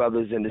loudest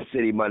brothers in the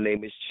city. My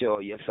name is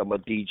CHiLL. Yes, I'm a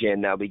DJ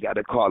now. We got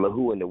a caller.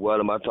 Who in the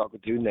world am I talking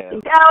to now?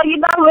 Oh, you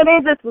know what it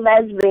is? It's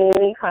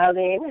Leslie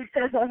calling.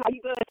 How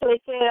you doing,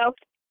 CHiLL?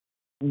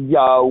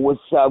 Yo, what's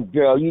up,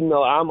 girl? You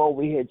know, I'm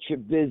over here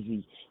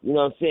busy. You know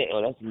what I'm saying?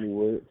 Oh, that's a new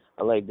word.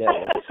 I like that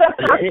one.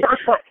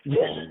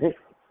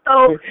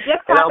 So, this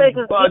and topic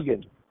I'm is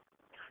bugging.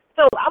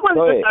 So I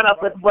wanted to Go start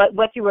off with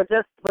what you were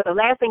just, with the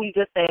last thing you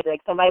just said.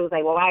 Like somebody was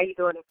like, well, why are you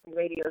doing a free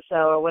radio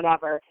show or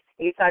whatever?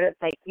 And you started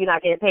like, you're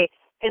not getting paid.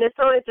 And it's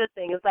so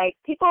interesting. It's like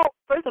people,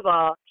 first of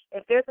all,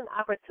 if there's an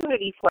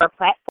opportunity for a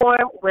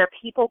platform where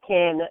people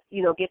can,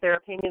 you know, get their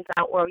opinions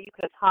out or you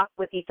can talk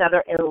with each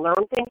other and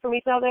learn things from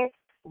each other,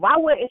 why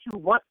wouldn't you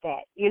want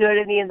that? You know what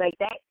I mean? Like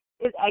that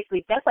is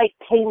actually, that's like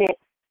payment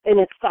in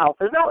itself.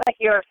 It's not like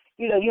you're,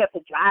 you know, you have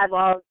to drive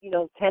all,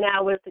 10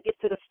 hours to get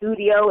to the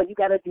studio and you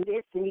got to do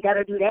this and you got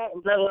to do that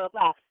and blah, blah,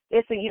 blah.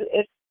 It's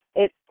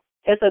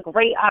a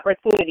great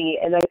opportunity.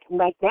 And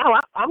like now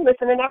I'm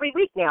listening every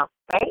week now,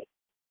 right?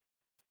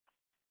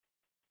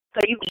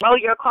 So you grow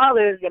your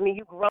callers. I mean,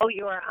 you grow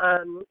your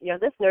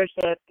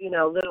listenership,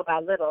 little by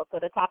little. So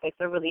the topics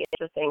are really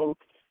interesting. And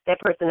that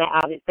person,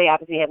 they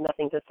obviously have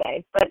nothing to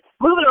say. But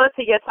moving on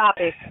to your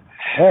topic.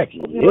 Heck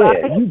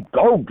yeah, you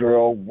go,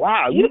 girl.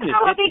 Wow, you just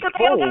know, I think I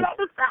don't have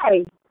to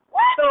say.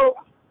 So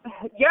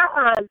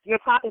your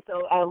topic.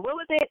 So what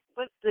was it?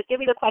 Give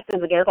me the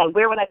questions again. It's like,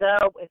 where would I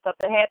go if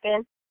something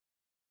happened?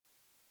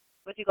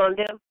 What you gonna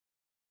do?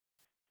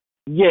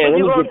 Yeah, let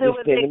me get this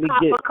thing.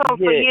 Let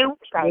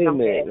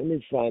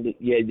me find it.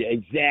 Yeah,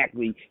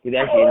 exactly.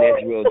 That's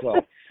real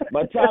talk.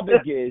 My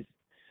topic is,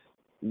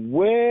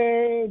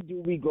 where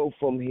do we go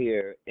from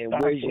here, and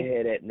where's your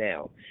head at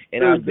now?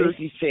 And I'm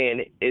basically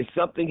saying, if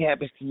something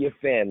happens to your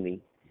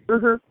family,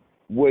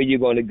 where you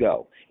going to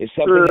go? If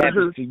something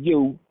happens to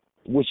you,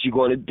 what you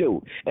going to do?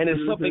 And if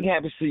something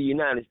happens to the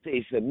United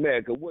States of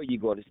America, where you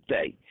going to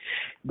stay?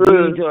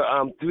 These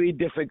are 3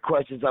 different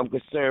questions I'm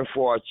concerned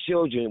for our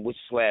children,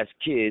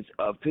 /kids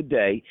of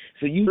today.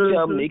 So you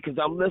tell me, because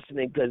I'm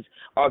listening, because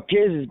our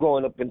kids is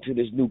going up into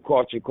this new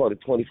culture called the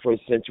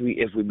 21st century,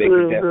 if we make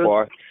it that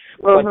far.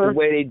 But the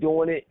way they're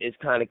doing it is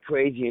kind of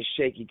crazy and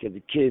shaky because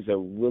the kids are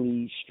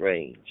really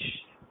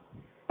strange.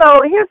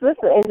 So here's this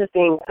an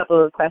interesting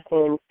couple of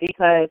questions,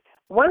 because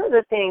one of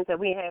the things that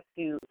we have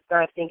to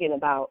start thinking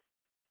about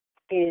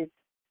is,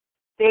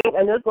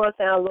 and this is going to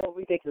sound a little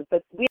ridiculous,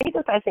 but we need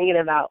to start thinking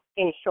about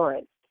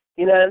insurance.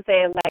 You know what I'm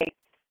saying? Like,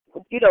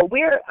 I'm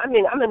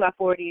in my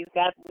 40s.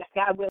 God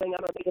willing,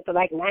 I'm going to make it to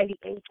like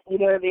 98. You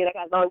know what I mean? I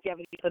got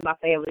longevity with my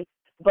family.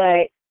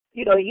 But,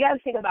 you got to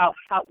think about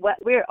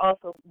what we're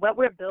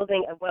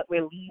building and what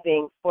we're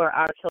leaving for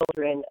our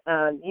children,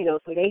 so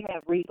they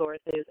have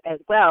resources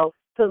as well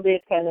to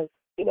live kind of,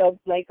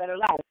 like better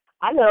lives.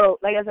 I know,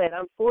 like I said,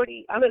 I'm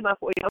 40. I'm in my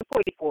 40s. I'm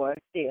 44.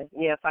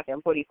 Yeah, fuck it,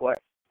 I'm 44.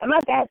 And my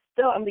dad's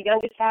I'm the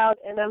youngest child,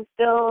 and I'm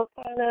still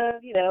kind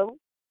of,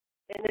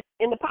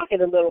 in the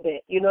pocket a little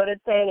bit. You know what I'm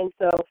saying? And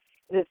so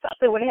if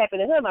something would happen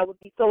to him, I would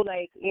be so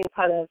I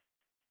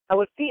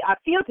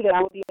feel that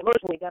I would be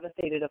emotionally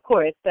devastated, of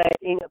course, but,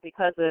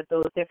 because of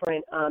those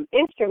different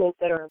instruments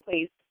that are in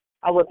place,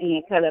 I would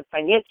be kind of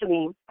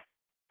financially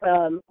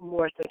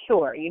more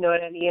secure. You know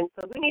what I mean?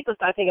 So we need to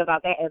start thinking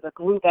about that as a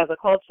group, as a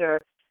culture.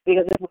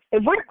 Because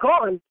if we're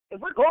gone,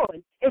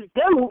 it's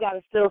them who got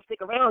to still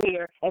stick around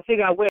here and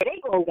figure out where they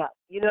going to go.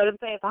 You know what I'm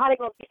saying? So how they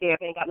going to get there if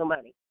they ain't got no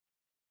money?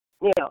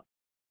 The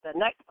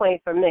next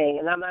point for me,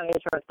 and I'm not an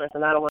insurance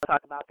person, I don't want to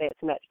talk about that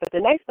too much, but the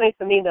next point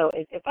for me, though,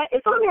 is if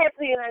something happens to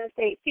the United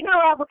States, you know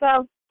where I would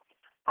go?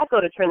 I'd go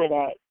to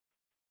Trinidad.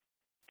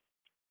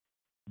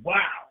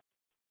 Wow.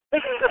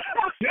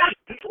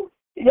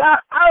 Yeah,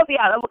 I'll be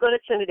out. I'm going to go to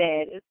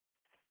Trinidad. It's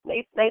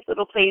nice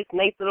little place,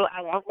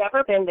 I've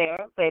never been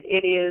there, but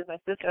it is. My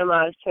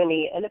sister-in-law is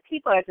Trini, and the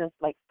people are just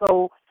like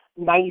so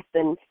nice,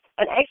 and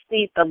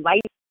actually the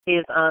life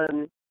is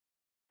a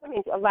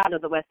lot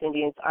of the West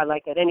Indians are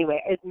like that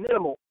anyway. It's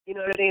minimal, you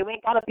know what I mean? We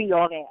ain't gotta be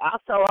all that.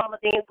 I'll sell all my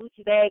damn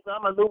Gucci bags,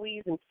 all my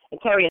Louis, and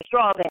carry a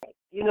straw bag.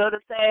 You know what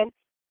I'm saying?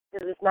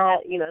 Because it's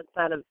not,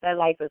 that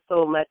life is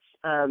so much,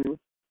 kind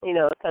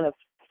of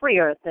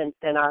freer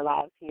than our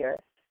lives here,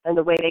 and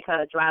the way they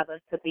kind of drive us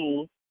to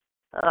be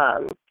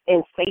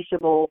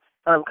insatiable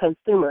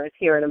consumers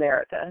here in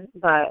America.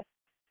 But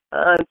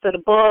to the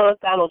bull,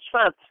 Donald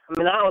Trump,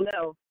 I don't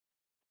know.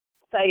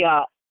 Tell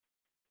y'all,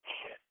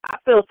 I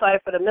feel sorry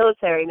for the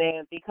military,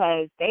 man,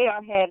 because they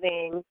are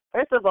having,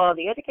 first of all,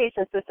 the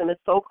education system is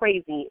so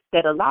crazy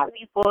that a lot of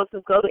these boys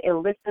who go to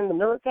enlist in the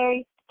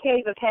military can't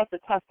even pass the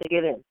test to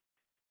get in.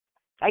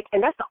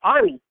 And that's the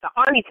Army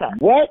test.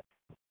 What?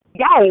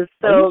 Yes,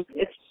 so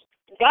it's,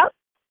 yep.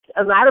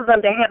 A lot of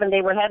them,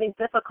 they were having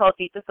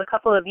difficulty just a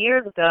couple of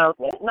years ago,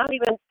 not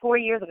even 4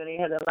 years ago. They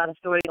had a lot of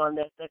stories on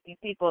this, that these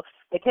people,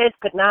 the kids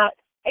could not,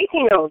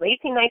 18-year-olds,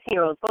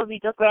 19-year-olds, supposedly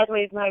just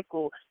graduated from high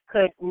school,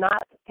 could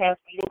not pass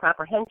reading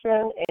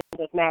comprehension and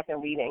just math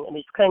and reading. And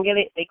they just couldn't get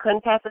it. They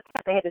couldn't pass the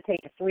test. They had to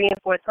take it 3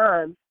 and 4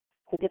 times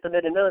to get them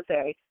in the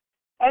military.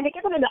 And they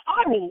get them in the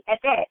Army at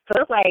that.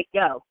 So it's like,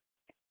 yo,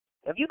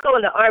 if you go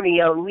in the Army,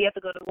 yo, and we have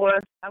to go to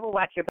war, I will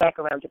watch your back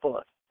around your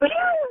boss.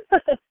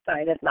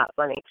 Sorry, that's not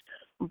funny.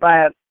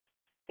 But,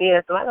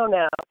 yeah, so I don't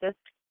know.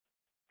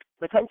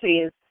 The country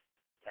is,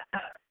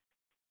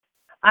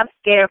 I'm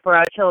scared for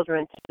our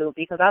children, too,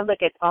 because I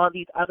look at all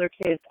these other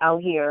kids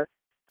out here,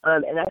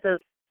 and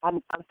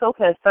I'm so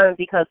concerned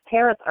because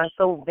parents are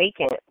so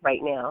vacant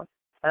right now.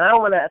 And I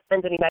don't want to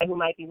offend anybody who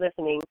might be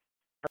listening,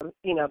 because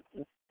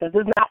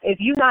if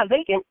you're not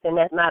vacant, then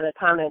that's not a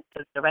comment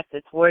that's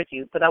directed towards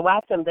you. But I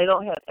watch them; they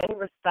don't have any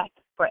respect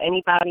for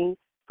anybody,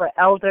 for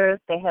elders.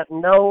 They have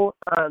no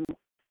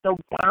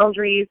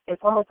boundaries.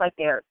 It's almost like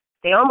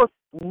they almost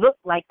look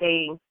like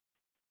they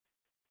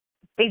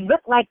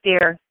look like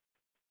they're.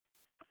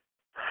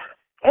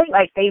 It's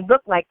like they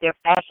look like their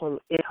fashion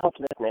is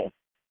hopelessness.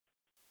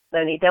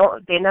 And they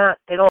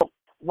don't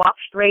walk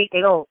straight.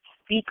 They don't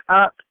speak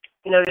up.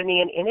 You know what I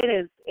mean? And it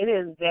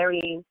is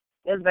very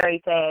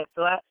sad.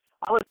 So I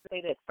would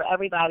say that for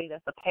everybody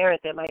that's a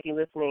parent that might be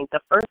listening, the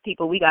first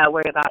people we got to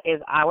worry about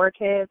is our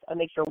kids and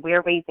make sure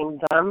we're raising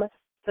them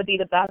to be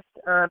the best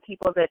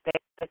people that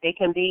they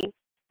can be.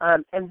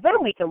 And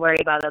then we can worry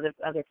about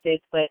other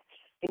kids. But,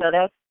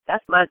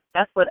 that's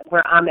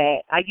where I'm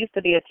at. I used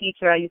to be a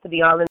teacher. I used to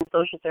be all in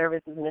social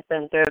services in the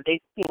center.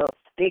 They,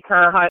 big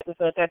kind hearts and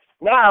stuff.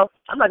 Now,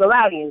 I'm not going to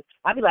lie to you.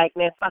 I'd be like,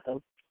 man, fuck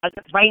them.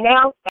 Right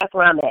now, that's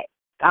where I'm at.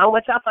 I don't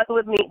want y'all fucking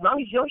with me. As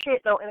long as your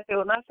shit don't interfere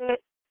with my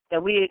shit,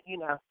 then we,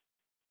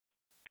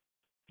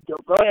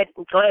 go ahead,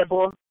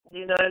 boy.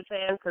 You know what I'm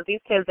saying? Because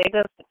these kids,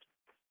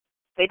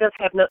 they just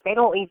have no, they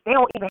don't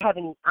even have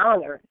any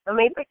honor. I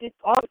mean, it's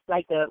all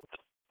like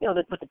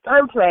with the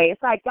gunplay.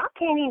 It's like y'all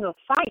can't even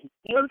fight.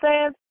 You know what I'm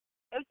saying?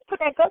 If you put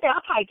that gun there,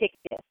 I'll probably take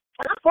it.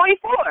 And I'm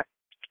 44.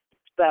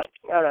 But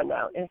I don't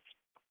know.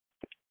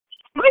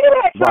 Look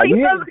at that.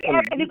 You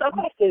asking these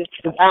questions.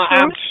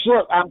 I'm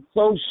shook. I'm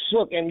so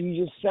shook, and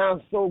you just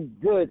sound so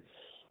good.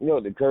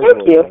 The curse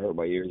words hurt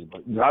my ears,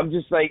 but I'm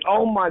just like,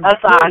 oh my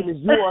goodness,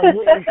 you are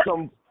hitting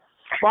some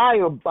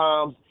fire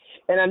bombs.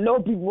 And I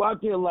know people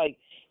out there like,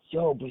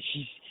 yo, but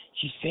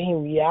she's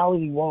saying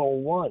reality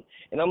 101,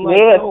 and I'm like,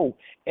 no.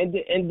 And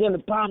then the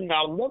problem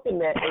I'm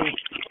looking at is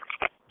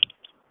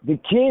the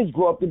kids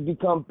grow up to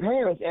become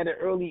parents at an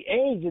early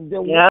age, and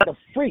then what the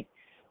freak?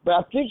 But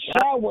I think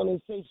Shy want to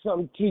say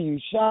something to you,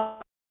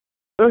 Shy.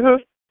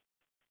 Mhm.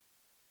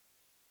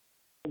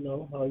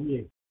 Hello, how are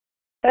you?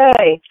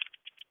 Hey.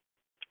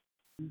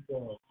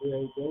 That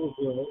was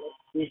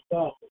a good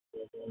topic.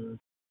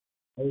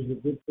 That was a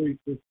good place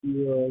that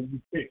you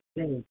picked.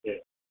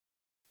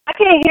 I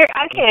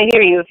can't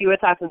hear you if you were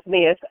talking to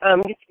me. It's,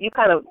 you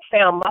kind of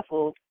sound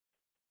muffled.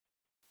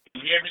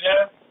 You hear me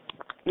now?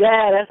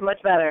 Yeah, that's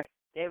much better.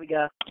 There we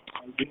go.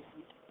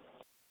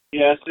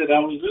 Yeah, I said I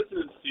was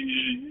listening to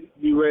you.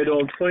 You right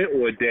on point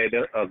with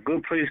that. A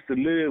good place to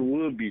live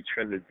would be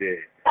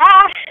Trinidad.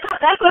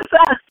 That's what's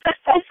up.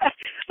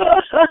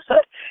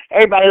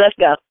 Everybody, let's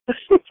go.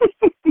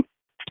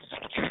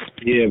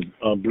 Yeah,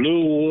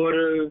 blue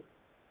water.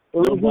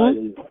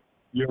 Mm-hmm.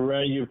 You're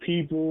around your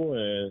people,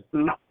 and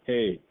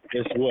hey,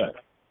 guess what?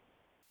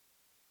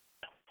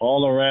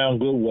 All around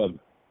good weather.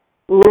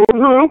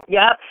 Mm-hmm.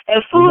 Yep.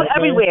 And food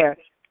everywhere.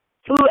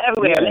 Food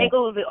everywhere. Yeah.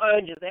 Mangoes and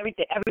oranges,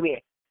 everything,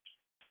 everywhere.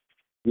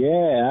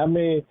 Yeah, I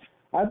mean,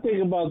 I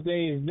think about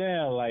things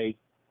now, like,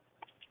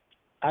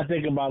 I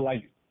think about,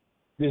 like,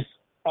 this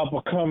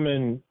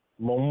up-and-coming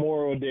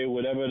Memorial Day,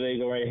 whatever they're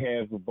going to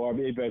have for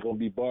barbecue, they're going to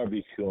be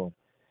barbecuing.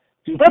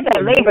 What's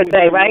that, Labor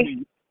Day, right?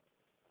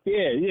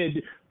 Yeah.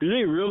 Do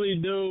they really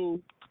know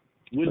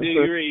what they're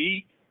going to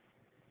eat?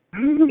 You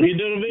know what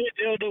I mean?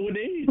 They don't know what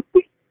they eat.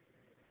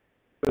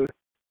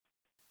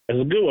 That's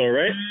a good one,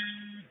 right?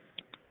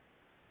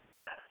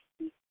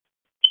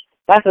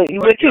 That's what you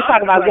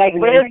talking about, like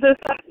ribs and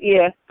stuff?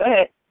 Yeah, go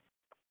ahead.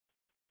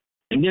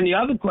 And then the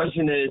other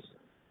question is,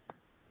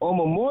 on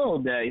Memorial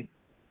Day,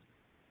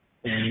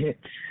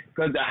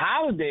 because the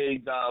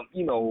holidays,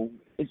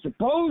 it's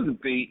supposed to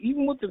be,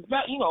 even with the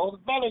feathers and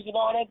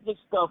all that good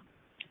stuff,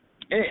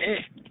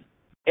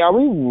 are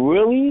we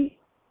really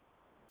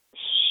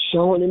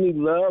showing any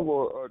love,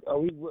 or are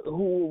we?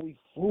 Who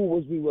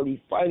was we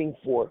really fighting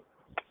for?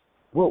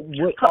 What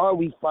are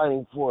we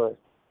fighting for?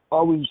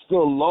 Are we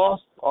still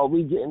lost? Are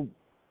we getting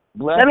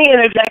blessed? Let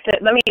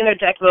me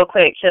interject real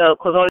quick, Chill,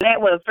 because on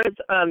that one,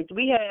 first,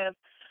 we have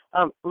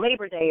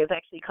Labor Day is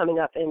actually coming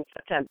up in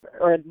September,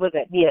 or was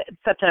it? Yeah,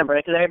 September,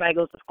 because everybody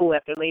goes to school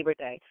after Labor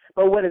Day.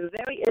 But what is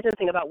very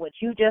interesting about what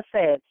you just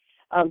said,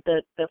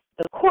 the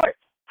courts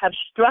have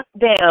struck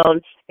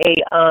down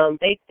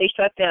they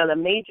struck down a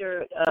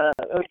major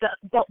or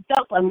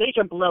dealt a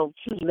major blow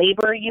to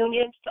labor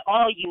unions, to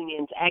all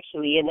unions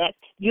actually, and that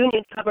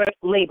unions cover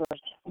labor,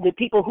 the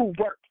people who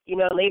work.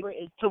 Labor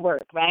is to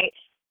work, right?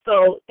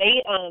 So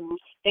they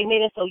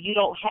made it so you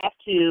don't have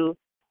to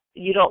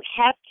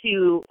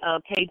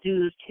pay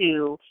dues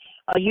to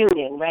a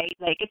union, right?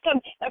 Like if some,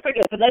 I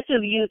forget, but let's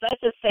just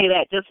say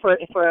that just for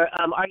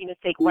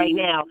argument's sake right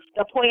now.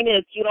 The point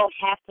is you don't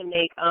have to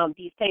make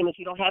these payments.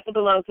 You don't have to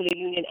belong to the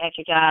union at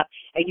your job,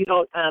 and you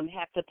don't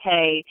have to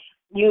pay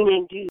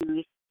union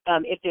dues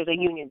if there's a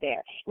union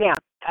there. Now,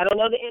 I don't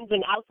know the ins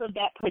and outs of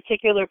that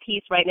particular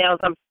piece right now as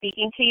I'm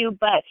speaking to you,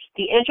 but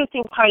the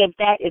interesting part of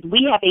that is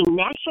we have a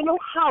national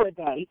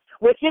holiday,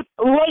 which is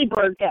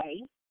Labor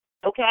Day,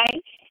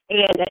 okay?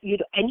 And you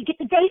get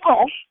the day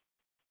off.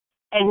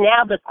 And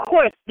now the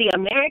courts, the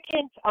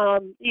American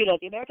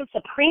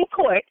Supreme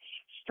Court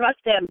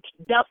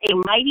dealt a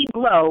mighty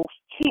blow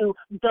to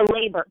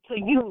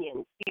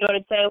unions, you know what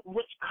I'm saying,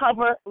 which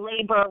cover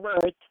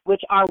laborers,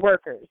 which are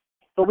workers.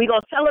 But we're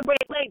going to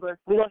celebrate labor.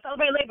 We're going to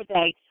celebrate Labor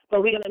Day,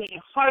 but we're going to make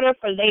it harder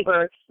for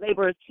laborers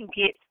to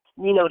get,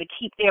 to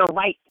keep their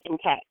rights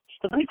intact.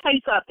 So let me tell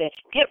you something.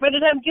 Get rid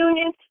of them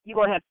unions. You're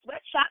going to have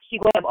sweatshops.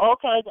 You're going to have all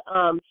kinds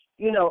of,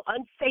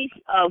 unsafe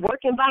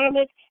work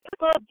environments.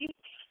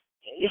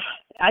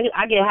 I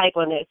get hype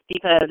on this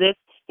because it's,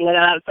 I got a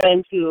lot of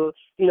friends who,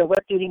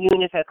 work through the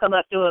unions, have come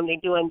up through them. They're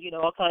doing,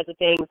 all kinds of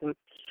things.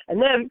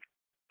 And then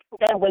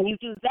when you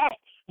do that,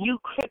 you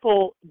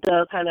cripple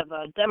the kind of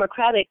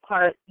democratic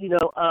part,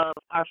 of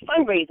our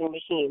fundraising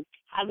machine.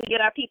 How do we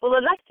get our people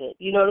elected?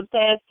 You know what I'm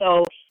saying?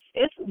 So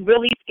it's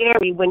really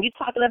scary when you're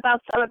talking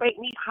about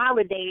celebrating these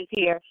holidays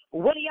here.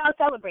 What are y'all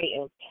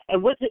celebrating?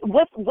 And what's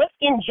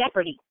in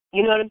jeopardy?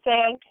 You know what I'm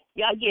saying?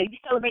 Yeah, you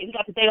celebrate. We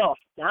got the day off.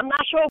 Now, I'm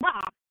not sure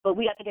why, but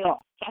we got the day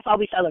off. That's all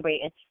we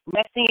celebrating.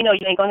 Next thing you know,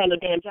 you ain't gonna have no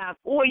damn job,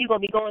 or you're gonna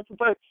be going to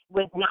work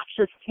with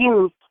noxious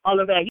fumes all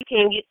around.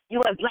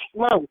 You have black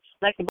lung,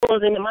 like the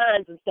bulls in the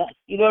mines and stuff.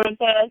 You know what I'm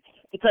saying?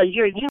 Because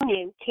your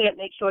union can't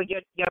make sure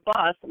your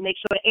boss makes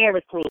sure the air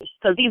is clean.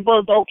 Because these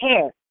bulls don't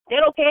care. They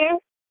don't care.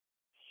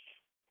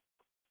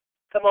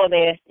 Come on,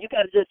 man. You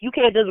can't just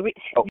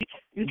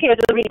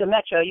read the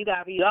Metro. You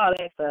gotta read all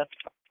that stuff.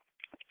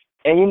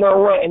 And you know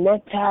what? And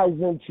that ties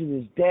into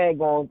this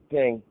daggone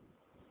thing.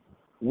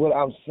 What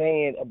I'm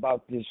saying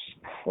about this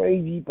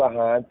crazy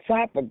behind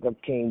topic I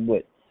came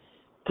with.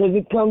 Because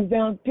it comes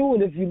down to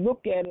it. If you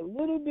look at it a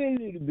little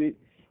bit,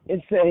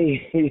 and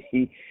say,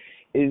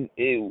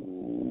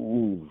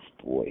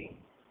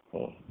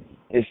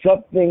 if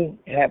something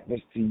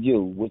happens to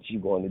you, what you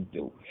going to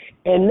do?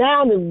 And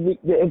now,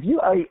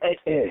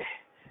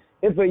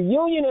 if a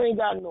union ain't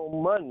got no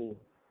money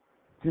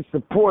to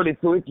support it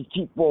so it can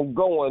keep on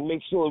going,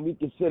 make sure we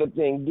can sit up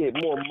there and get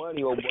more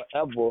money or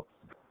whatever,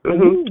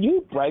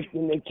 you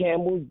breaking the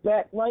camel's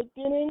back right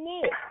then and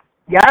there.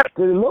 Yeah.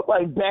 Because it looked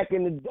like back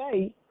in the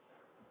day,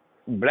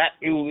 we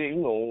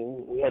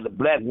had the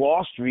Black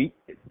Wall Street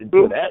to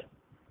do that.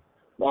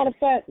 Matter of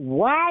fact,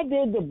 why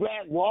did the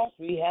Black Wall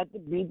Street have to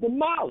be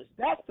demolished?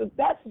 That's the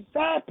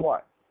sad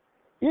part.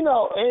 And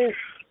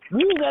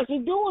we was actually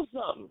doing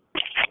something.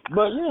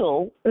 But,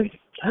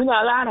 you're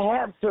not allowed to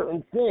have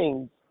certain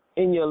things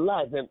in your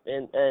life, and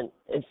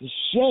it's a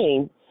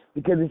shame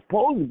because it's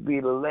supposed to be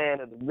the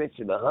land of the rich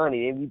and the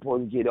honey, and you're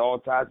supposed to get all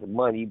types of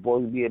money. You're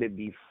supposed to be able to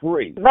be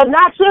free. But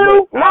not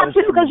you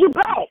because you're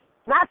black.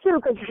 Not you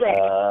because you're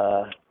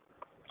black.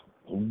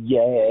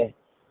 Yeah.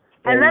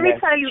 And let me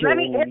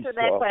answer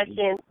that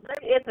question.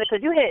 Let me answer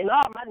because you're hitting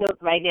all my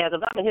notes right now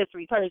because I'm a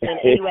history person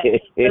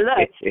anyway. But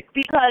look,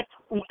 because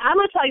I'm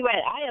going to tell you what,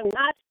 I am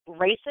not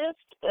racist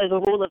as a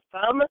rule of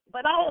thumb,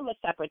 but I am a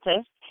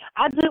separatist.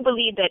 I do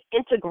believe that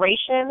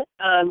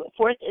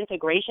forced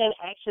integration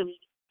actually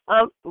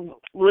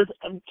was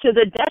to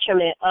the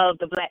detriment of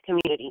the black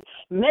community.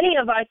 Many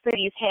of our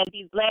cities had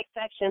these black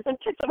sections, and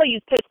I'm going to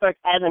use Pittsburgh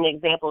as an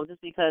example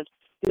just because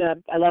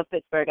I love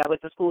Pittsburgh. I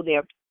went to school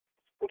there.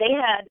 They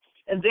had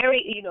a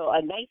very,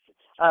 a nice,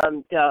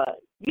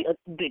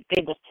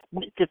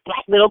 this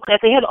black middle class.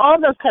 They had all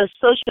those kind of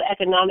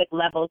socioeconomic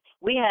levels.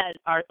 We had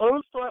our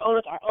own store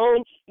owners, our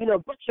own,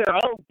 butcher,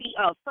 our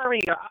own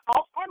furrier,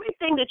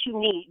 everything that you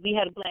need. We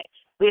had black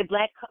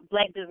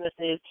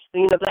businesses,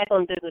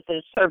 black-owned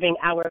businesses serving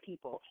our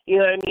people. You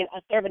know what I mean?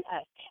 Serving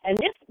us. And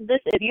this,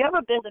 if you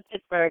ever been to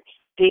Pittsburgh,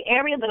 the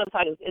area that I'm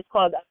talking about is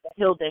called the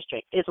Hill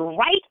District. It's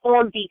right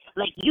on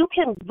you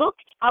can look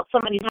out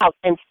somebody's house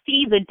and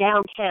see the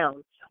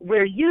downtown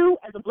where you,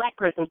 as a black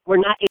person, were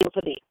not able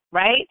to be,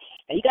 right?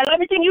 And you got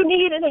everything you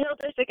need in the Hill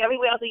District,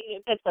 everywhere else you need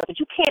in Pittsburgh, but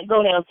you can't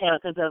go downtown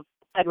because of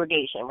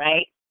segregation,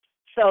 right?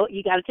 So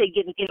you got to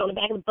get on the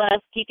back of the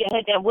bus, keep your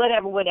head down,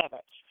 whatever.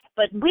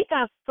 But we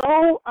got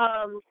so,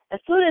 as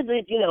soon as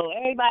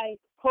everybody,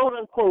 quote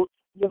unquote,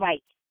 your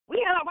rights.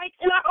 We have our rights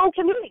in our own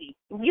community.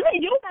 You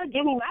don't got to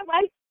give me my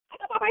rights. I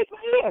got my rights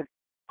right here.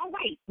 All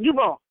right, you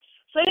wrong.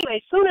 So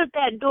anyway, as soon as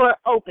that door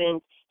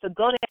opens to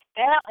go to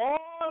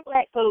all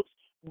black folks,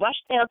 rush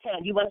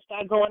downtown. You want to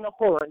start going to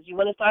Horns. You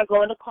want to start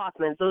going to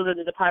Kaufman's. Those are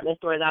the department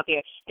stores out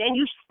there. Then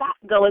you stop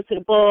going to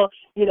the Bull,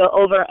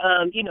 over,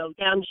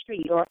 down the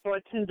street or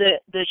to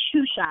the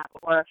shoe shop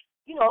or,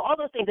 all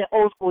those things that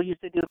old school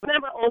used to do.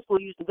 Remember, old school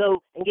used to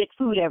go and get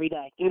food every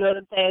day. You know what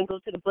I'm saying? Go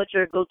to the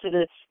butcher, go to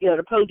the,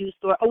 the produce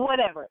store or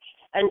whatever.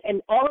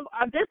 And all of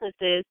our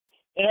businesses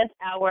and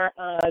our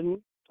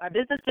Our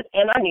businesses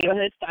in our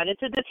neighborhood started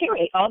to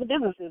deteriorate. All the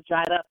businesses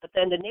dried up, but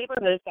then the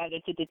neighborhood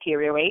started to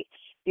deteriorate.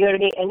 You know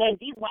what I mean? And then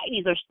these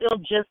whiteys are still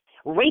just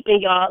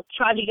raping y'all,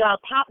 charging y'all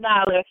top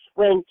dollar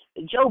when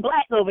Joe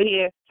Black over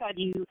here charged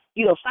you,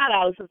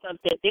 $5 for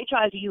something. They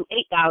charge you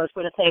 $8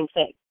 for the same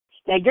thing.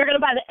 Now you're gonna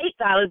buy the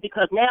 $8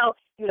 because now,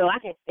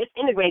 it's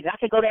integrated. I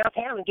can go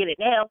downtown and get it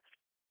now.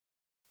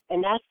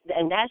 And that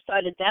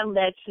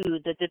led to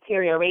the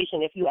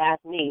deterioration, if you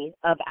ask me,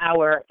 of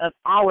our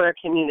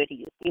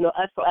communities.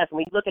 Us for us. When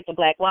we look at the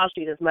Black Wall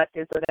Street, as much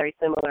as a very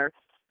similar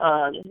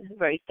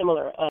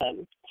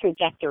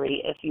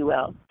trajectory, if you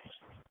will.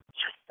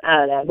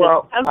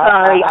 Well, I'm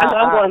sorry. I'm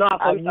going off.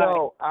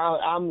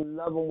 I'm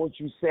loving what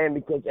you're saying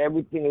because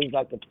everything is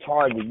like a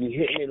target. You're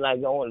hitting it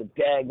like on the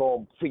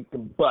daggone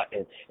freaking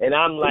button. And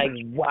I'm like,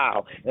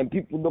 wow. And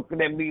people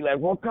looking at me like,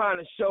 what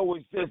kind of show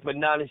is this? But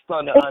now they're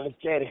starting to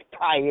understand it's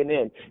tying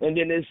in. And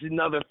then there's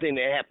another thing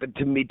that happened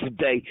to me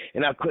today,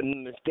 and I couldn't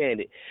understand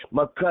it.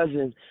 My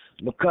cousin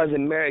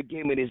Mary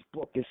gave me this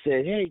book and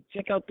said, hey,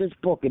 check out this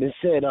book. And it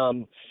said,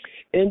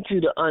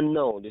 Into the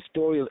Unknown, the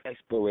story of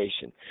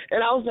exploration.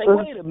 And I was like,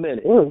 wait a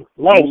minute.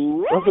 Nice.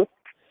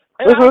 And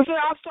I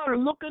started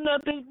looking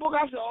at this book.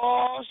 I said,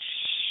 oh,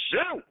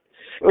 shoot.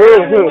 I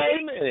said,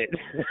 wait a minute.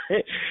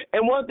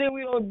 And one thing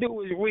we don't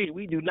do is read.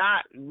 We do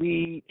not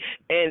read.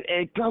 And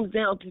it comes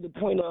down to the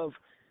point of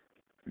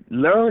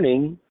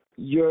learning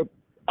your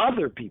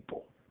other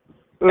people.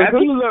 After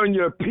you learn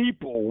your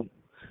people,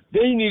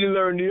 then you need to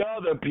learn the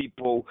other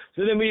people,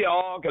 so then we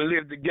all can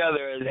live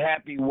together as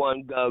happy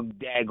one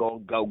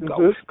daggone go.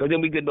 Because then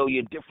we can know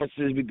your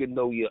differences, we can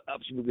know your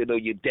ups, we can know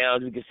your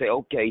downs. We can say,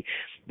 okay,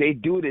 they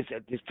do this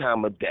at this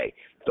time of day.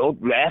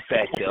 Don't laugh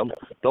at them.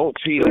 Don't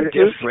treat them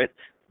different.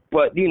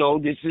 But,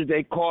 this is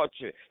their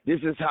culture.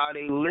 This is how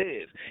they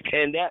live.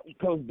 And that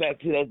comes back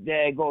to that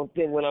daggone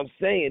thing when I'm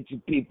saying to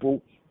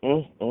people,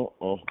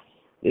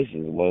 this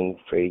is one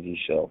crazy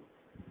show.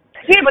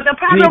 Yeah, but the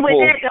problem with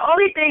that, the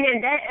only thing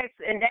in that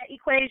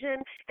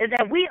equation is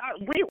that why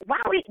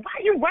are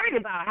you worried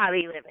about how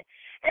they living?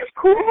 It's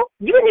cool.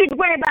 You need to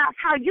worry about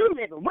how you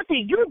living. What do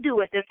you do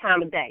at this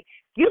time of day?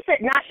 You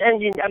said not. I'm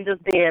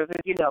just there.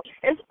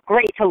 It's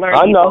great to learn.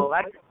 I know.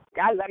 I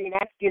mean,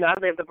 that's I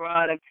lived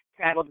abroad. I've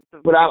traveled.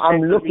 But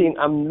I'm looking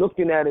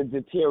at a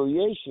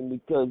deterioration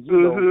because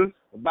the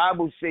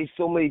Bible says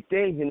so many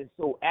things and it's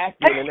so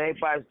accurate, and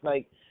everybody's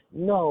like,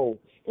 no.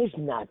 It's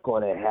not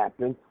going to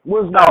happen.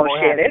 What's not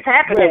going to happen? It's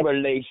happening.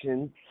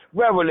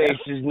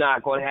 Revelation's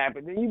not going to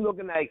happen. Then you're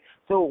looking like,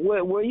 so where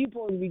are you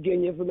supposed to be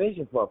getting your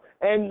information from?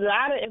 And a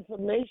lot of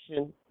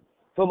information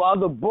from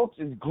other books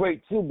is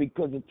great, too,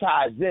 because it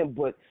ties in.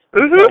 But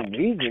for some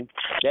reason,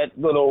 that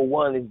little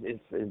one is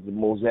the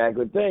most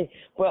accurate thing.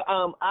 But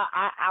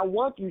I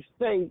want you to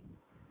stay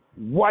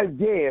right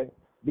there,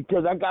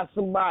 because I got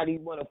somebody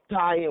who want to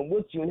tie in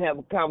with you and have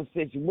a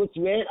conversation with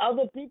you and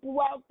other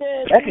people out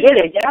there. Let's get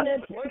it,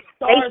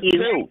 Thank you.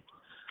 Too.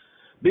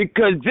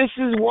 Because this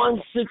is one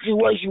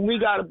situation we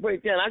got to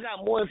break down. I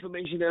got more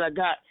information than I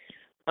got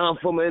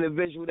from an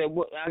individual that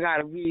I got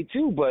to read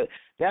too, but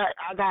that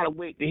I got to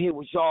wait to hear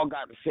what y'all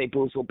got to say.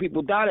 So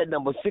people dial at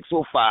number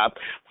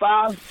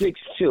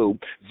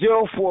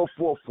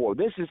 605-562-0444.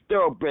 This is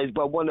THoRoughBred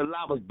by one of the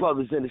loudest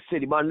brothers in the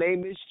city. My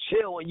name is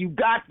CHiLL, and you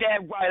got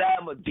that right.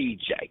 I'm a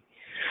DJ.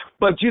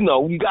 But, you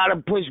got to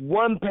push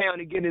 1 pound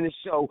to get in the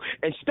show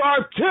and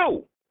start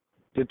 2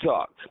 to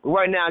talk. But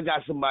right now, I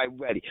got somebody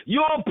ready. You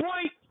on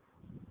point?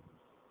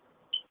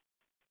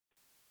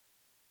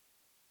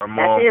 I'm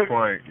on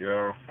point,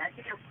 yo.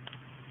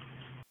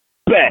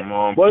 Bet. I'm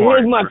on well, point.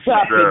 Here's my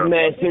topic,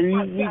 man, so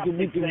we can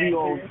be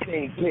on the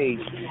same page.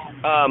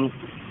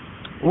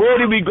 Where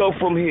do we go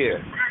from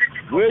here?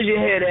 Where's your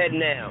head at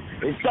now?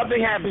 If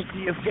something happens to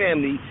your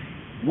family,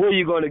 where are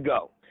you going to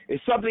go? If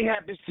something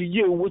happens to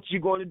you, what you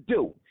going to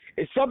do?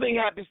 If something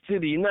happens to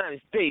the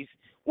United States,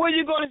 where are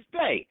you going to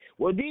stay?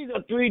 Well, these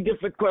are 3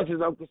 different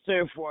questions I'm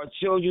concerned for our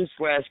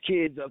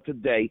children/kids of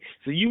today.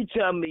 So you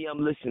tell me,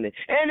 I'm listening.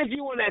 And if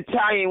you want to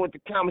tie in with the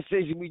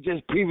conversation we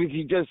just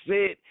previously just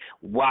said,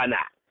 why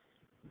not?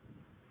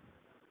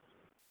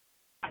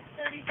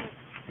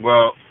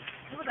 Well,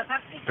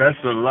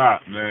 that's a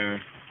lot,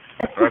 man.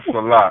 That's a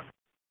lot.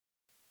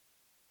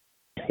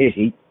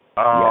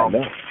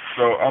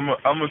 So I'm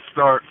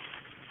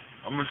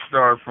gonna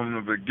start from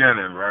the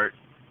beginning, right?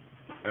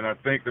 And I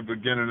think the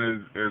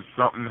beginning is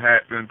something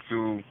happened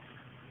to.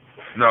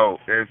 No,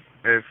 if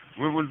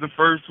what was the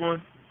first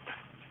one?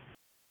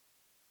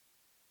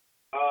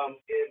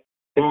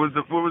 What was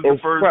the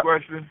first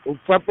question? If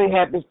something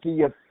happens to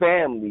your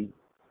family,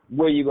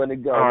 where you gonna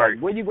go? All right.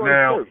 Where you going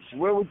to search?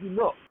 Where would you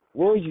look?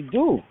 What would you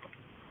do?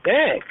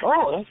 Dang!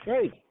 Oh, that's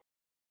great.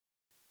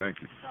 Thank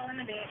you.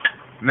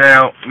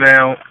 Now,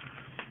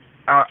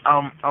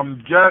 I'm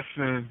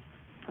guessing.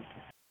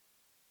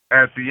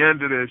 At the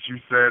end of this,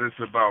 you said it's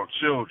about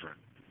children,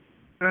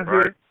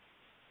 right?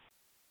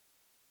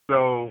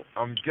 So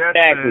I'm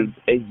guessing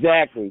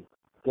exactly,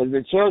 because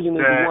the children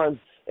are the ones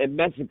in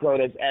Mexico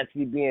that's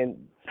actually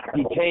being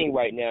detained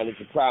right now.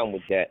 There's a problem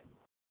with that.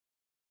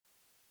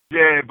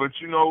 Yeah, but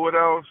you know what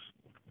else?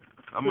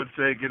 I'm gonna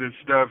take it a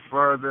step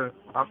further.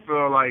 I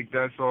feel like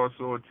that's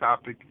also a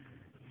topic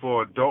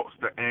for adults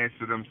to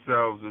answer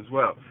themselves as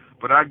well.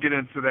 But I'll get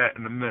into that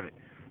in a minute.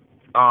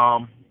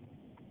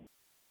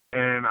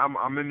 And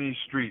I'm in these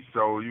streets,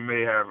 so you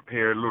may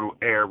hear a little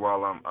air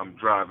while I'm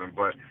driving.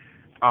 But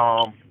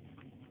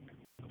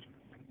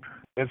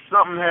if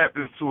something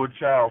happens to a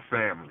child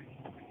family,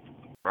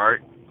 right?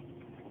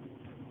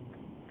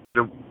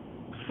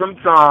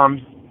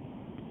 Sometimes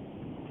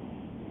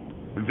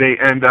they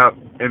end up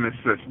in the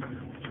system.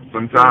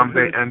 Sometimes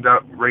they end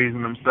up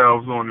raising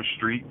themselves on the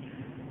street.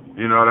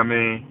 You know what I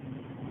mean?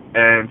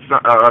 And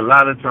a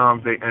lot of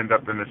times they end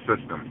up in the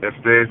system. If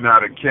there's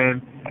not a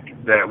kin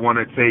that want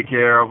to take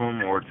care of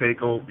them or take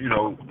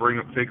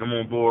them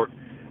on board,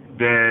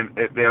 then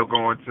they'll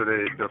go into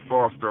the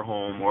foster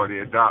home or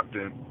the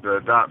adoption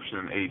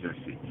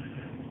agency.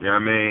 You know what I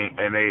mean?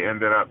 And they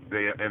end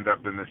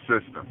up in the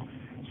system.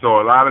 So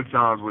a lot of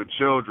times with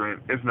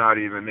children, it's not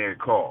even their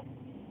call.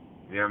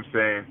 You know what I'm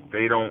saying?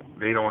 They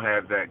don't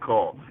have that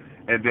call.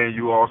 And then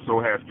you also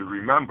have to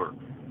remember,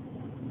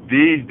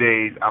 these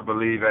days, I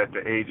believe at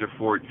the age of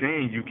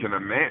 14, you can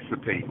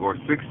emancipate, or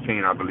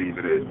 16, I believe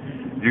it is.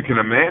 You can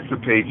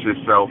emancipate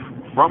yourself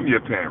from your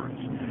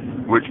parents,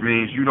 which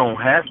means you don't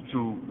have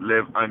to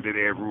live under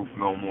their roof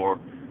no more,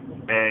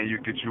 and you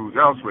can choose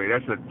elsewhere.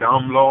 That's a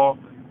dumb law.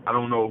 I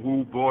don't know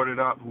who brought it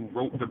up, who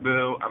wrote the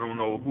bill. I don't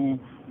know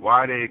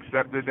why they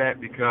accepted that,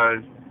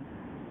 because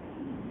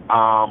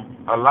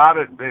a lot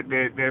of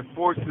they're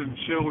forcing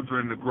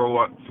children to grow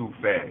up too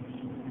fast.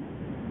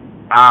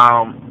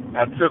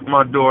 I took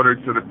my daughter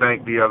to the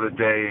bank the other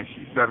day, and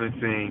she's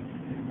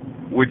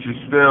 17, which is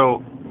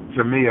still,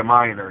 to me, a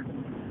minor.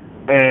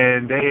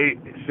 And they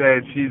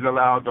said she's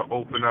allowed to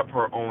open up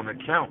her own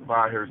account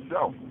by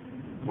herself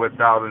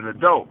without an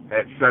adult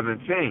at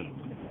 17.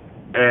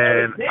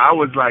 And I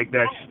was like,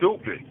 that's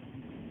stupid.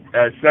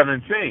 At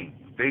 17.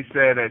 They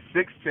said at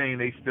 16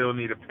 they still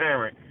need a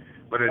parent,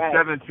 but at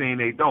 17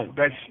 they don't.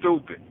 That's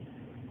stupid.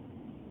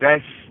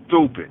 That's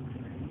stupid.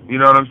 You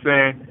know what I'm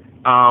saying?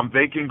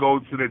 They can go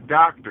to the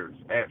doctors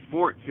at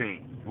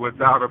 14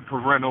 without a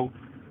parental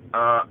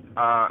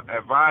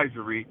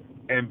advisory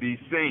and be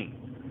seen.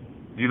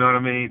 You know what I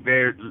mean?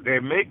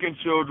 They're making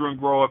children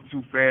grow up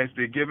too fast.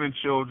 They're giving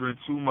children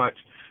too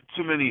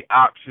many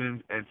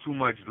options and too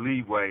much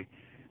leeway.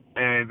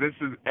 And this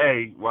is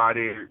why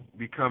they're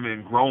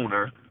becoming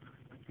growner,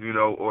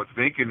 or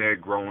thinking they're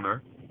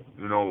growner,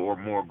 or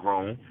more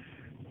grown.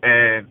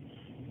 And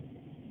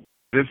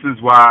this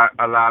is why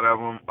a lot of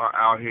them are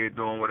out here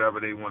doing whatever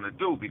they want to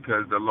do,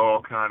 because the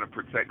law kind of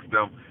protects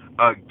them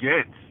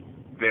against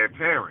their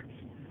parents.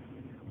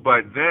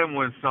 But then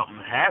when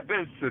something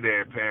happens to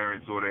their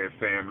parents or their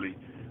family,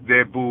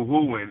 they're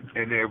boo-hooing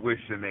and they're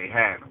wishing they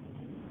had them.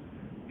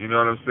 You know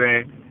what I'm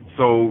saying?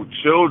 So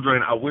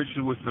children, I wish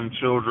there was some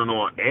children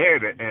on air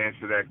to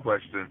answer that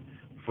question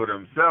for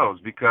themselves,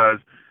 because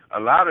a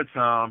lot of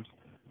times,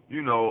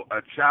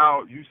 a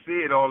child, you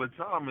see it all the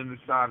time in the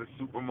side of the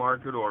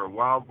supermarket or the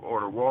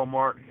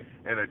Walmart,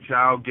 and a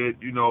child get,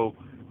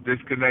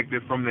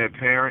 disconnected from their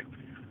parent,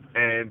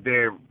 and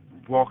they're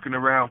walking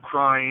around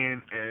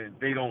crying, and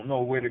they don't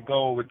know where to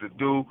go, what to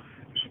do,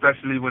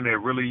 especially when they're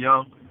really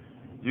young,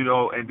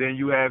 and then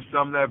you have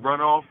some that run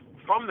off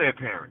from their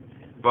parent.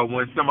 But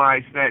when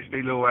somebody snatch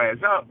their little ass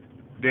up,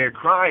 they're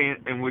crying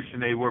and wishing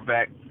they were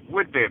back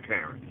with their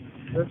parents.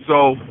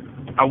 So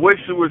I wish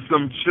there was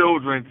some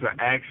children to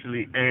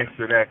actually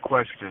answer that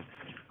question.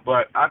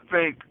 But I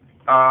think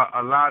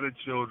a lot of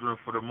children,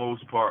 for the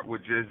most part,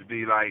 would just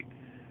be like,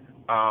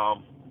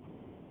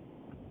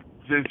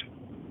 just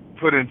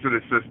put into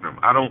the system.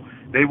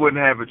 They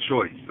wouldn't have a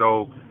choice.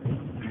 So,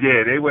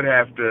 yeah, they would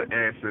have to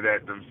answer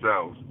that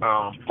themselves.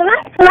 Can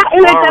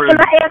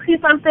I ask you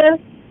something?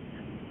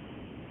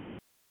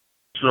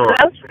 Sure.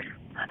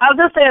 I was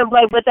just saying,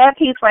 like, with that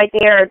piece right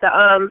there,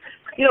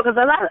 because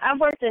I've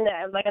worked in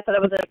that, like I said, I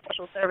was in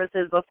special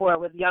services before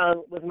with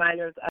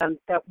minors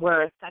that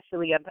were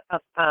sexually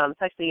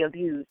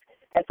abused.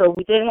 And so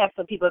we did have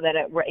some people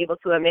that were able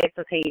to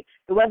emancipate.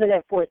 It wasn't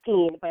at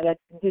 14, but I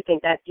do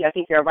think I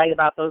think you're right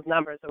about those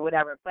numbers or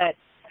whatever. But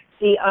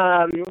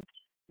I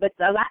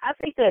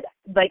think that,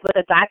 like, with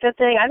the doctor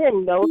thing, I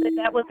didn't know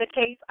that was the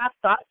case. I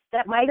thought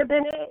that might have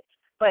been it.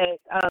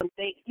 But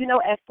they,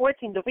 at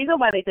 14, the reason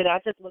why they did it, I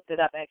just looked it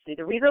up actually.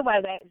 The reason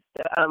why that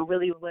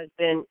really has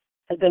been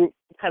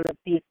kind of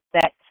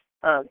that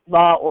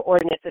law or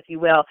ordinance, if you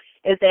will,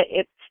 is that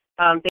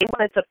they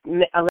wanted to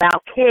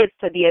allow kids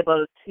to be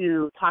able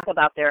to talk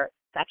about their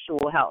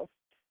sexual health.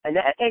 And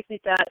that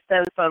actually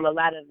stems from a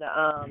lot of the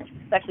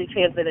sexually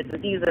transmitted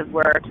diseases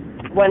were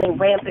running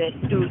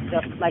rampant through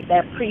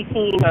that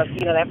preteen or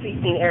that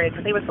preteen area,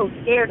 because they were so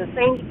scared to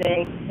say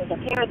anything that the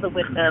parents were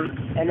with them,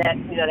 and that's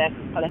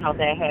kind of how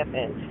that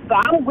happened. So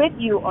I'm with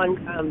you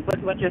on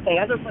what you're saying.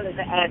 I just wanted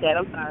to add that.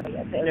 I'm sorry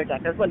to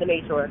interject. I just wanted to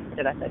make sure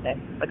that I said that.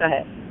 But go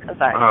ahead. I'm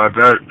sorry.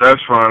 That's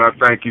fine. I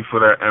thank you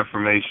for that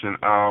information.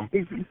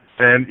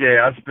 And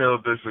yeah, I still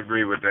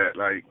disagree with that.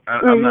 Like,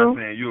 I'm not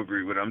saying you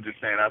agree with it. I'm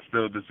just saying I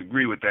still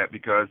disagree with that,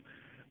 because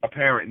a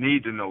parent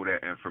needs to know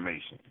that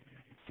information.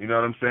 You know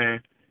what I'm saying?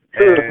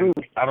 And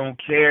I don't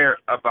care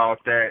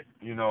about that,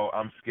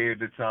 I'm scared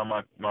to tell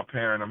my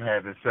parent I'm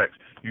having sex.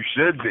 You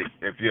should be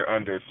if you're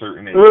under a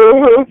certain age.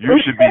 You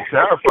should be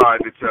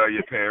terrified to tell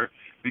your parent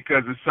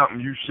because it's something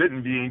you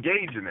shouldn't be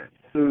engaging in.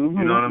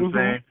 You know what I'm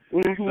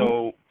saying?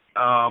 So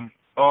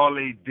all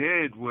they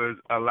did was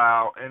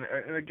allow,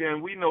 and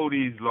again, we know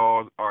these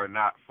laws are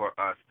not for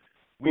us.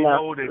 We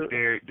know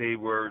that they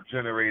were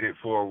generated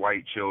for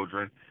white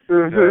children.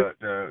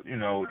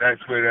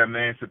 That's where the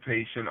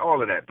emancipation,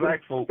 all of that.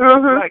 Black folks,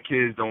 black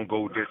kids don't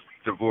go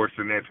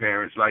divorcing their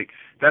parents. Like,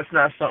 that's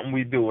not something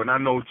we do. And I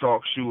know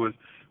Talk Shoe is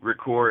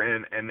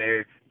recording and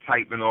they're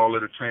typing all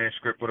of the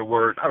transcript of the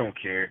words. I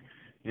don't care.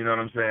 You know what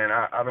I'm saying?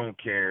 I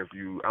don't care if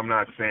I'm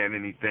not saying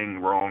anything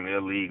wrong,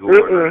 illegal,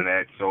 or none of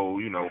that. So,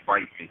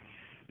 fight me.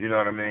 You know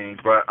what I mean?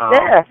 But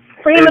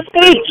freedom of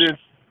speech.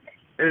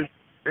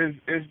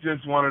 It's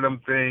just one of them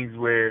things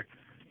where,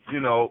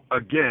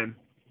 again,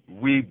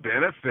 we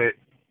benefit,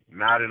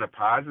 not in a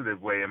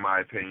positive way, in my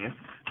opinion,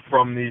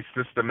 from these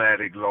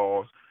systematic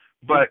laws,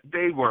 but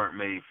they weren't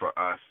made for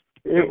us.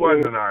 It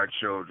wasn't our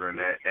children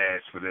that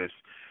asked for this.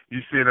 You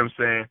see what I'm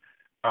saying?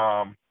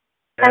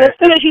 And as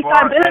soon as you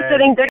start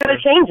benefiting, they're going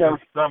to change them.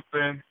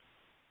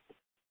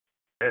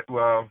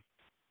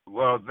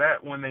 Well,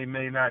 that one they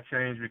may not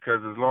change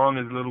because as long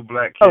as little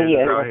black kids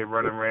are out here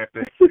running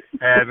rampant,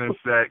 having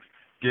sex,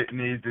 getting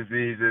these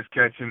diseases,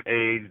 catching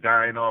AIDS,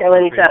 dying off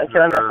the face of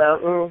the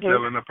earth,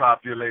 killing the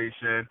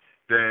population,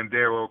 then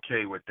they're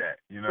okay with that.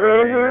 You know what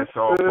I mean? That's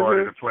all part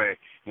of the plan.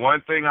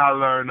 One thing I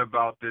learned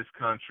about this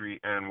country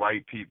and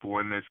white people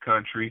in this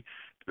country,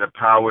 the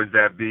powers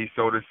that be,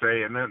 so to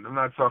say, and I'm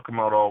not talking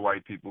about all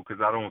white people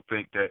because I don't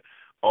think that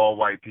all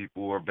white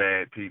people are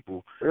bad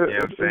people, you know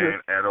what I'm saying,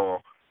 at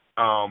all.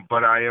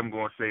 But I am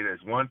going to say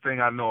this. One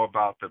thing I know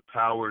about the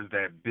powers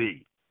that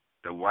be,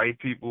 the white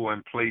people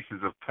in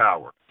places of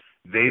power,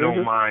 they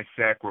don't mind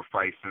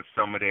sacrificing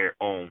some of their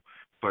own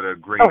for the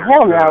greater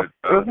good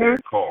of their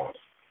cause.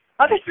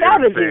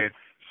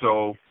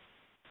 So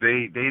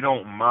they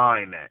don't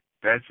mind that.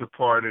 That's a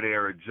part of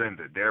their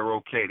agenda. They're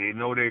okay. They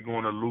know they're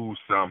going to lose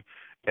some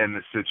in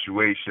the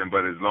situation,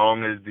 but as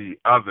long as the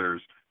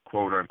others,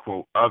 quote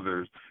unquote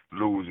others,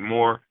 lose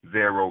more,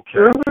 they're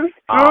okay.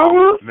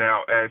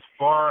 Now, as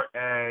far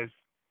as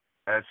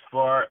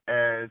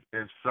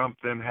if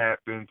something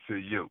happened to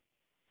you,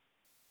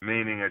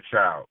 meaning a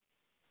child,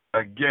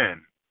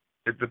 again,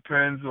 it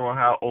depends on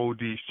how old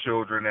these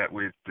children that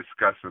we're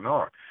discussing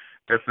are.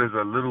 If there's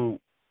a little,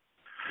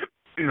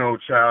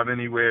 child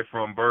anywhere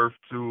from birth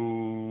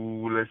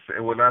to, let's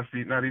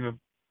say, not even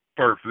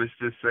birth, let's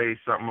just say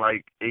something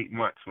like 8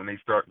 months when they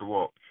start to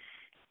walk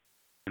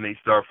and they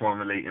start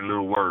formulating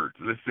little words.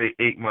 Let's say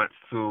 8 months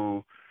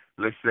to,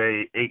 let's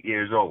say 8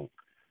 years old.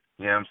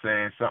 You know what I'm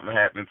saying? Something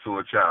happened to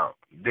a child.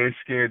 They're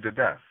scared to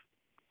death.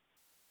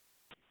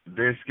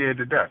 They're scared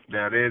to death.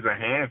 Now, there's a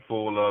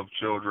handful of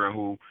children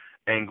who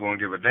ain't going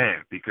to give a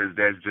damn because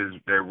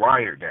they're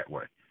wired that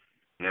way.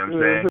 You know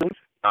what I'm saying?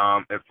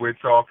 If we're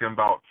talking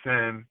about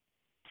 10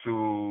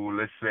 to,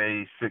 let's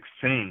say,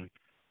 16,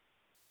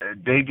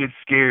 they get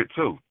scared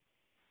too.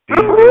 These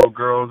little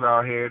girls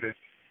out here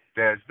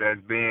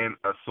that's being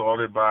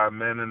assaulted by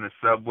men in the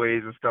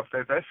subways and stuff,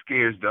 that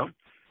scares them.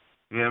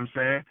 You know what I'm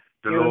saying?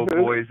 The little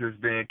boys that's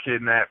being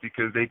kidnapped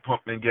because they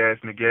pumping gas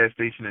in the gas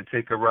station and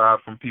take a ride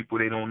from people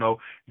they don't know.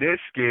 They're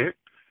scared.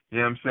 You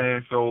know what I'm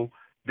saying? So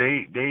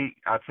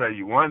I'll tell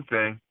you one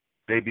thing,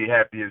 they be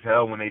happy as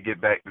hell when they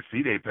get back to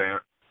see their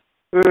parents.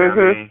 You know what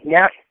I mean?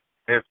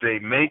 If they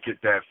make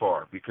it that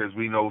far, because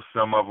we know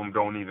some of them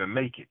don't even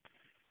make it.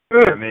 You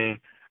know what I mean?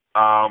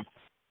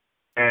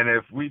 And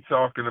if we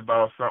talking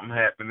about something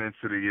happening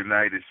to the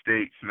United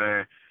States,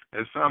 man,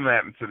 if something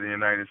happened to the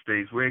United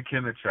States, where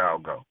can the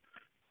child go?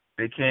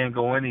 They can't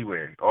go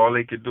anywhere. All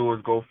they could do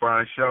is go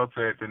find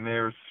shelter at the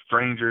nearest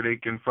stranger they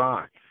can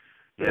find.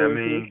 You know what I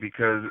mean?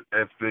 Because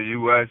if the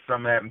U.S.,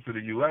 something happened to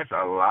the U.S.,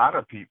 a lot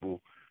of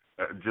people,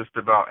 just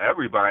about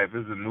everybody, if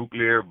it's a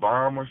nuclear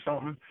bomb or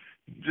something,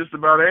 just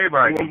about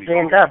everybody can be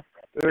gone.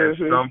 If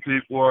some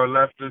people are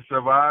left to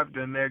survive,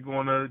 then they're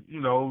going to,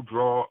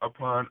 draw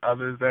upon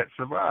others that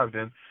survived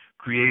and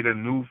create a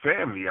new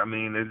family. I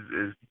mean,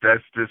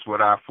 that's just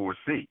what I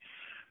foresee.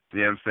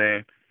 You know what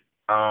I'm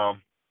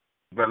saying?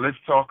 But let's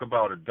talk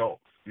about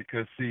adults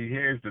because, see,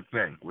 here's the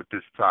thing with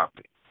this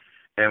topic.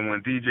 And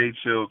when DJ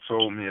CHiLL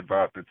told me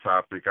about the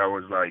topic, I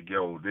was like,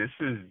 yo, this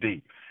is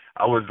deep.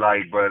 I was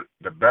like, but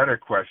the better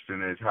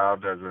question is, how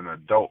does an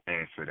adult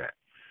answer that?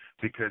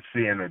 Because,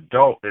 see, an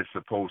adult is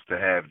supposed to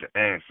have the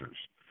answers.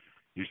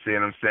 You see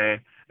what I'm saying?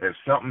 If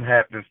something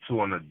happens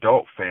to an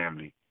adult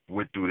family,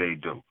 what do they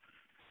do?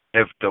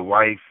 If the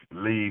wife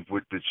leave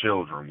with the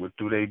children, what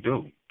do?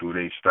 Do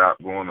they stop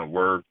going to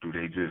work? Do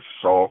they just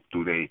sulk?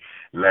 Do they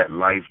let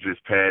life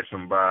just pass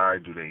them by?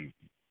 Do they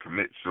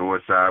commit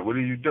suicide? What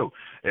do?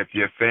 If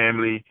your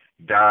family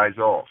dies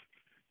off,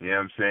 you know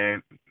what I'm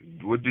saying?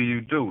 What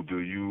do? Do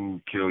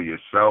you kill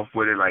yourself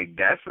with it? Like,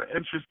 that's an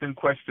interesting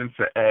question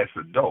to ask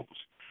adults.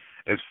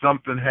 If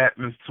something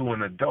happens to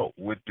an adult,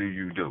 what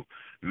do?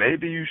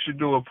 Maybe you should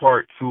do a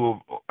part 2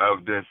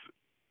 of this,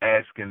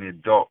 asking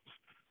adults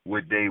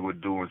what they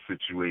would do in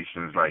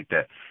situations like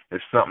that.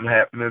 If something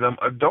happened to them,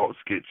 adults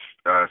get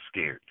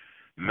scared,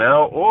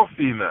 male or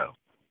female.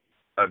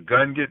 A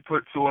gun get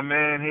put to a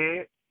man's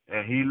head,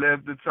 and he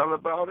lives to tell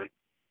about it.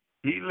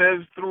 He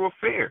lives through a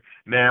fear.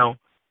 Now,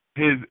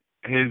 his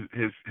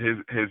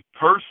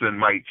person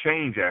might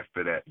change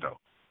after that, though.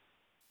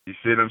 You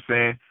see what I'm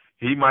saying?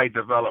 He might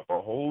develop a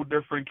whole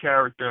different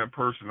character and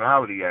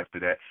personality after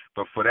that.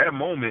 But for that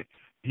moment,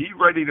 he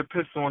ready to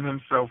piss on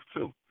himself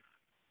too.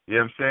 You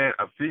know what I'm saying?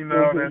 A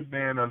female that's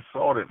being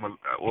assaulted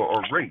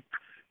or raped,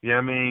 you know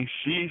what I mean?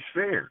 She's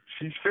fair.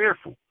 She's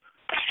fearful.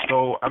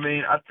 So, I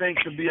mean, I think,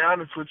 to be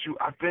honest with you,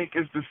 I think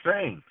it's the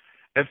same.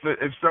 If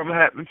something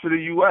happened to the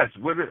U.S.,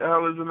 what the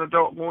hell is an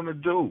adult going to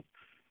do?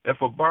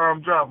 If a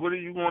bomb drop, what are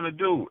you going to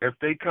do? If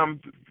they come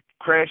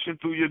crashing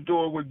through your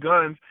door with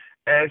guns,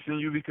 asking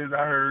you, because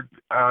I heard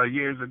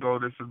years ago,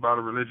 this is about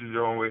a religious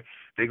joint where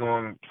they're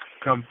going to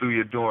come through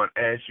your door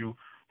and ask you,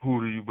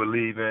 who do you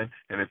believe in?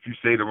 And if you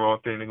say the wrong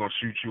thing, they're going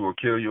to shoot you or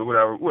kill you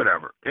or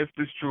whatever. If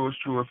it's true, it's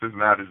true. If it's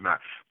not, it's not.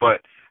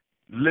 But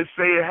let's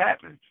say it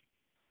happens.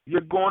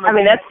 You're going to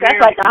that's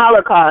like the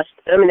Holocaust.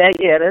 I mean, that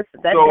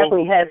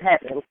definitely has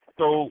happened.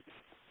 So,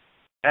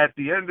 at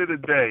the end of the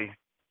day,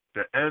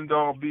 the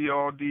end-all,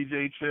 be-all,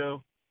 DJ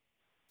CHiLL,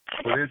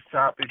 for this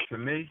topic, to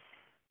me,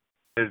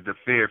 is the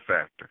fear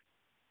factor.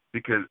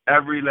 Because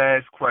every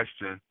last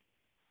question,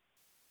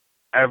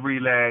 every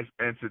last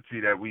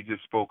entity that we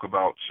just spoke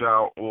about,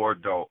 child or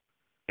adult,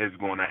 is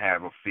going to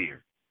have a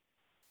fear.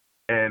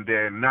 And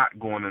they're not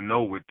going to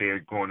know what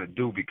they're going to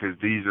do, because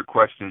these are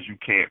questions you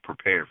can't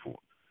prepare for.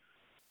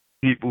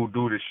 People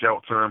do the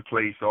shelter in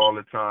place all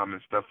the time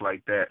and stuff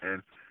like that,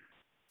 and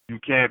you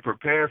can't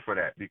prepare for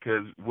that,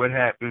 because what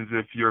happens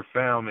if you're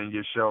found in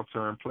your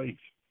shelter in place?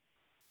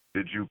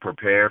 Did you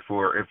prepare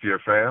for if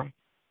you're found?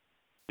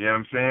 You know what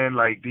I'm saying?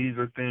 Like, these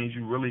are things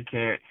you really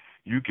can't,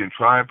 you can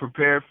try and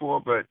prepare for,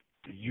 but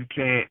you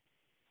can't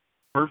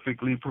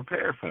perfectly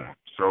prepare for them.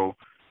 So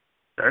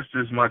that's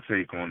just my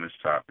take on this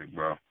topic,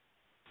 bro.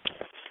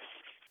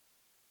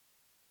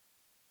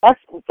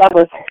 That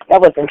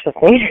was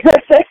interesting.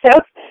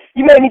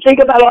 You made me think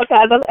about all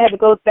kinds. I had to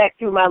go back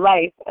through my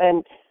life,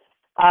 and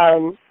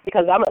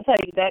because I'm gonna tell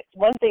you that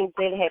one thing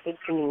did happen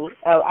to me.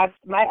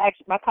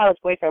 My college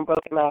boyfriend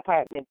broke in my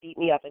apartment, beat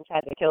me up, and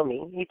tried to kill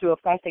me. He threw a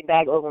plastic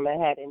bag over my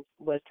head and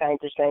was trying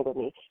to strangle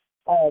me.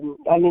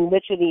 I mean,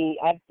 literally,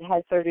 I've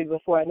had surgery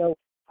before. I know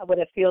what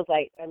it feels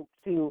like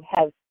to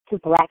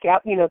black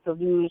out, to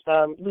lose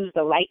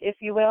the light, if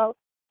you will.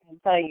 I'm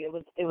telling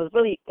you, it was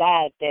really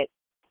God that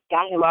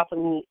got him off of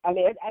me. I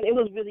mean, it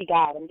was really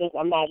God.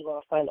 I'm not even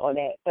going to front on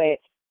that, but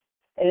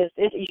it's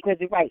because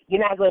you're right. You're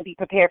not going to be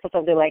prepared for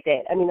something like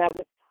that. I mean,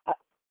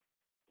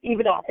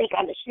 even though I think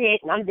I'm the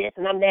shit and I'm this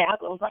and I'm that, I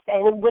go like that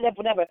and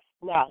whatever.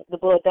 No, the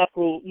Lord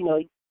definitely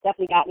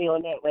got me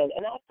on that one.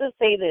 And I'll just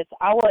say this: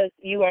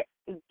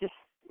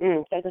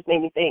 that just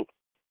made me think.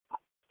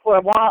 For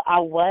a while, I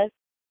was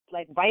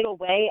like right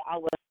away. I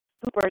was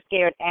super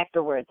scared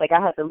afterwards. Like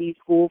I had to leave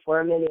school for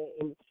a minute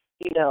and.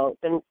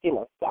 Then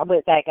I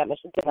went back, got my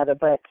shit together,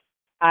 but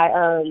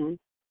and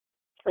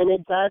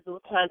it does,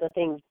 those kinds of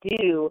things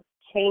do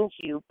change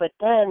you, but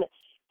then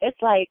it's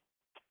like,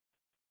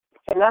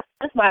 and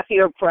that's my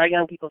fear for our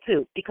young people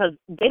too, because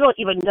they don't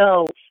even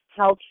know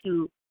how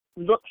to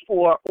look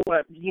for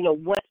or,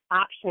 what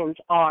options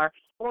are,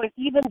 or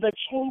even the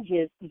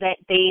changes that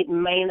they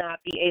may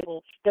not be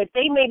able, that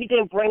they maybe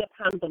didn't bring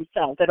upon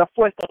themselves, that are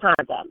forced upon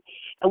them.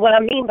 And what I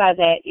mean by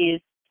that is,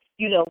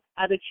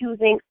 either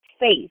choosing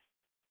faith,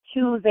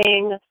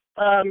 choosing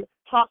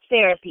talk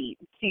therapy,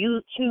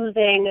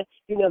 choosing,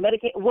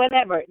 medicate,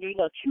 whatever,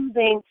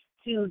 choosing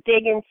to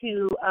dig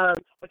into or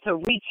to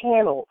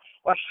rechannel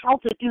or how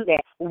to do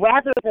that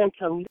rather than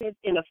to live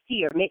in a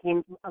fear,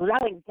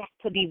 allowing that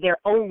to be their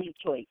only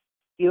choice.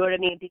 You know what I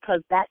mean?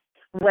 Because that's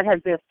what has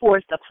been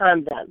forced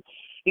upon them.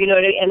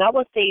 And I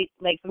would say,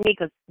 like, for me,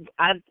 because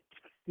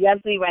you're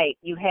absolutely right.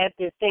 You have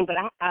this thing, but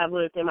I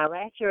was in my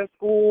last year of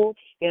school,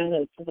 it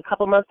was a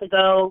couple months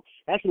ago.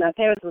 Actually, my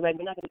parents were like,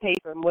 we're not going to pay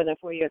for more than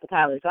 4 years of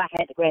college, so I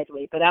had to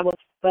graduate. But I was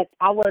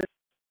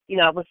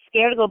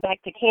scared to go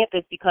back to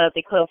campus because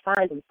they couldn't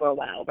find me for a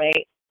while,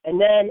 right? And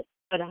then,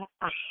 but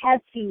I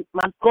had to,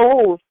 my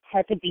goals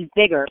had to be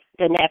bigger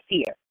than that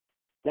fear.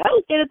 Now, I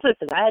was getting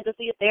twisted. I had to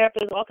see a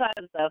therapist, all kinds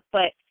of stuff,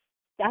 but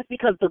that's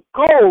because the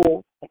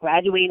goal, like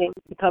graduating,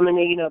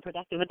 becoming a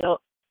productive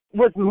adult,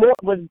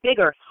 was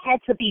bigger,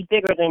 had to be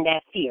bigger than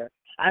that fear.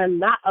 I am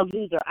not a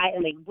loser. I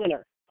am a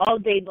winner all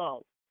day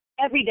long.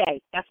 Every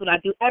day. That's what I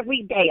do.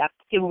 Every day I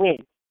can win.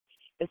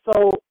 And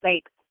so,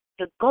 like,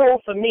 the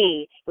goal for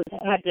me was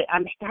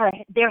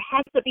there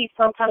has to be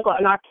some kind of goal.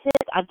 And our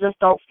kids, I just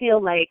don't feel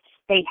like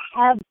they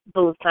have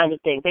those kind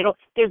of things.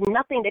 There's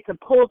nothing that can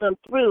pull them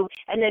through.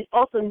 And then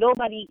also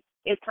nobody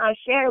is kind of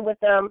sharing with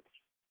them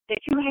that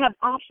you have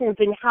options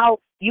in how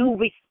you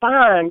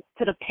respond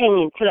to the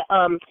pain, to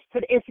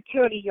the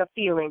insecurity you're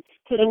feeling,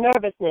 to the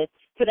nervousness,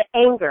 to the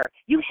anger.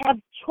 You have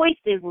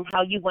choices in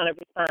how you want to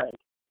respond.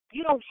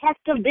 You don't have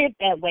to live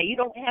that way. You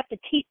don't have to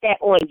keep that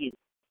on you.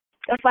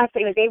 That's why I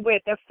say that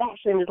their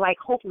fashion is like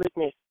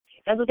hopelessness.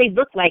 That's what they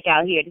look like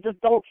out here. I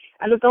just don't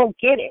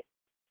get it.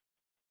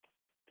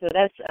 So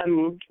that's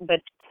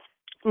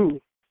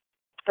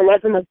and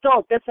as an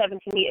adult, that's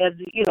happened to me as,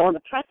 on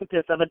the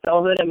precipice of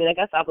adulthood. I mean, I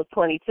guess I was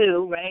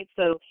 22, right?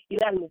 So you're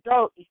not an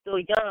adult, you're still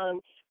young,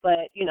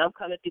 but, I'm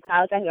coming through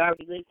college. I had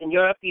already lived in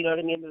Europe, you know what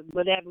I mean,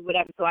 whatever.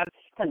 So I'm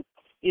kind of,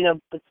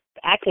 was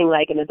acting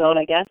like an adult,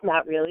 I guess,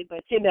 not really.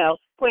 But,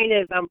 point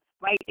is, I'm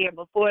right there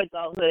before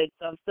adulthood,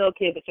 so I'm still a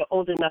kid, but you're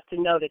old enough to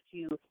know that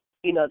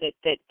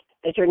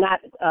that you're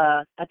not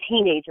a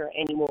teenager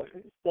anymore.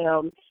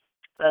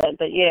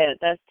 But yeah,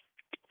 that's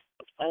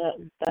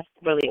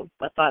really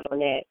my thought on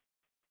that.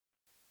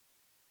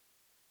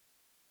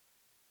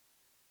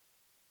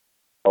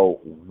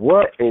 Oh,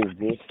 what is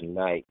this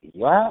night?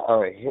 Y'all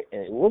are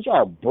what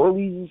y'all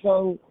bullies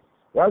or something?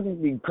 Y'all just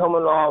be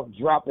coming off,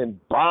 dropping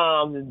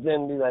bombs, and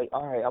then be like,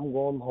 all right, I'm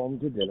going home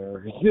to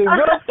dinner.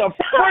 What the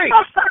freak?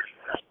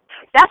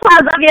 That's why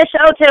I love your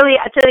show, Tilly.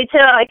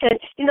 Because,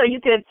 you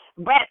could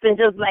rap and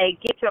just,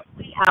 get your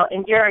feet out,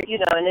 and you're,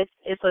 and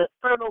it's a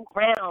fertile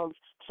ground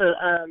to,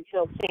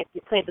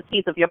 plant the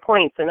seeds of your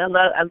points, and I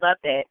love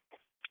that.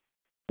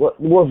 Well,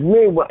 with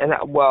me,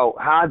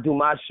 how I do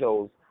my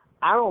shows,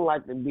 I don't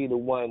like to be the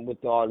one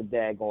with all the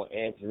daggone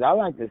answers. I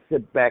like to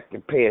sit back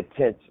and pay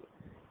attention.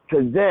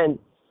 Because then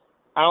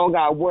I don't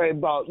got to worry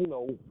about,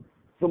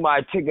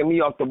 somebody taking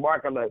me off the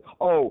mark. I'm like,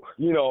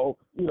 he's a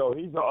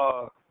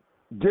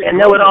dick. And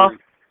know it all.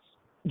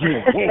 He's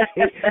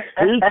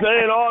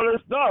saying all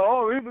this stuff.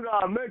 Oh, we got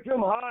to make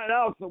him hide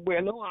out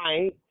somewhere. No, I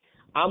ain't.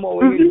 I'm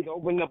over here to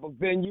open up a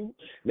venue,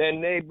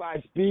 letting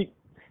everybody speak,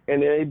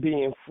 and they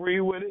being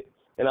free with it.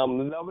 And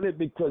I'm loving it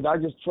because I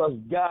just trust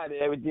God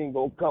that everything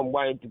gonna come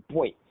right into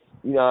point.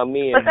 You know what I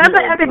mean? But doesn't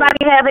everybody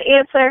have an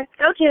answer?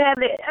 Don't you have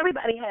it?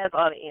 Everybody has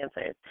all the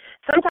answers.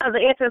 Sometimes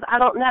the answers I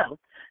don't know.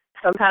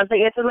 Sometimes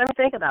the answer, let me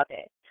think about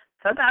that.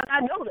 Sometimes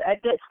I know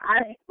that.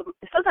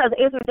 Sometimes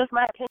the answer is just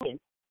my opinion.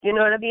 You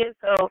know what I mean?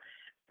 So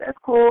that's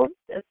cool.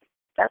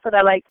 That's what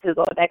I like to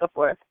go back and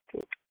forth.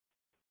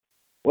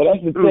 Well,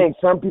 that's the thing.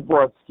 Some people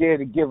are scared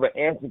to give an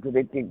answer because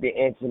they think the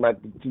answer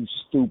might be too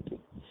stupid.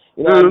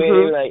 You know what I mean?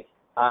 They're like,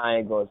 I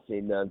ain't going to say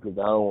nothing because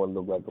I don't want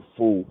to look like a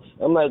fool.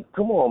 I'm like,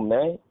 come on,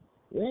 man.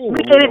 We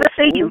can't even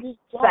see you.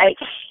 Like,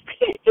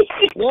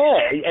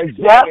 yeah,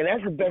 exactly. Yep.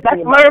 That's the best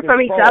thing about this phone. Let's learn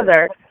from each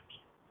other.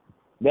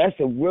 That's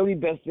the really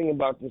best thing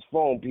about this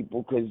phone,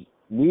 people, because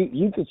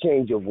you can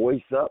change your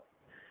voice up.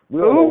 We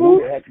don't know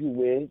who the heck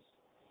you is.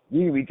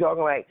 You can be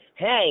talking like,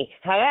 hey,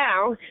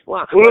 hello.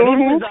 Well, this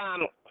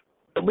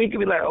is, we could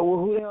be like, oh, well,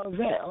 who the hell is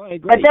that? All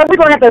right, great. But then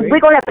we're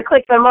gonna have to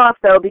click them off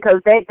though,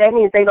 because that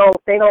means they don't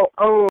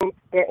own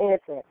their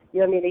answer.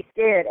 You know what I mean? They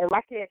scared, and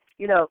my kids,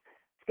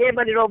 scared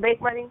money don't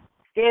make money.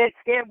 Scared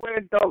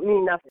words don't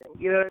mean nothing.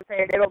 You know what I'm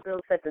saying? They don't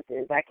build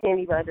sentences. I can't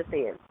even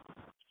understand.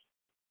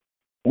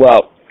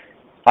 Well,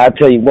 I'll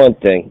tell you one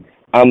thing.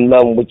 I'm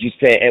loving what you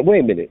said. And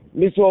wait a minute,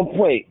 Miss On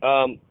Point.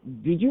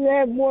 Did you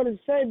have more to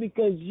say?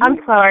 Because I'm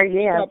sorry.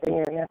 Yeah.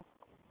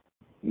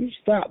 You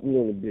stop a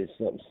little bit,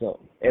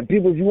 something. And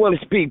people, if you want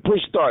to speak, push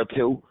star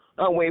 2.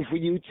 I'm waiting for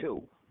you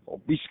too.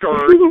 Don't be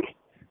scared.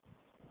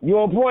 You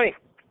on point?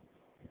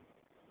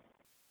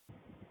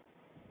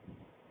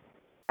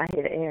 I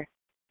hear the air.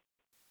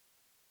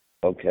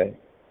 Okay.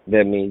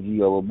 That means you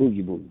go a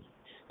boogie.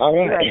 All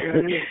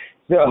right.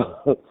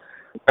 So,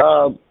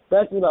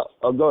 that's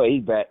what go ahead,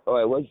 he's back. All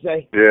right, what'd you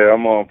say? Yeah,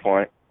 I'm on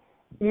point.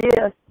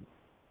 Yeah.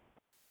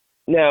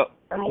 Now,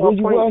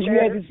 what else you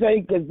had to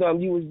say? Because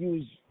you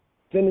was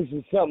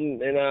finishing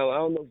something, and I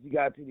don't know if you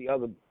got to the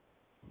other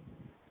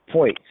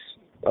points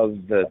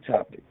of the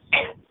topics.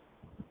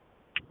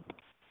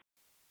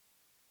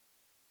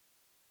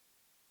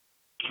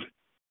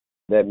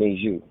 That means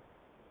you.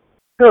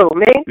 Who,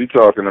 me? You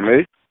talking to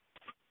me?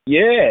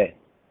 Yeah.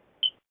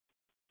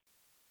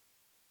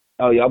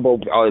 Oh, y'all both.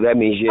 Oh, that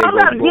means what?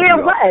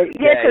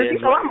 Yeah,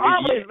 because I'm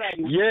always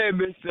ready. Yeah,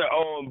 Mr.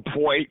 On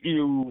Point,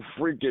 you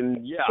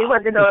freaking yeah. He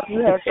wanted to know if you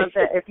had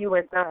something, if you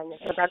were done,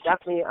 because I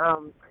definitely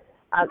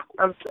I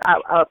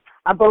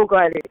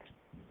bogarted.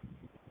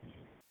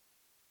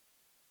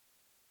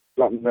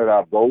 Something that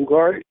I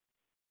bogarted?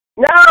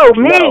 No,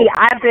 me. No.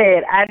 I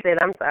did.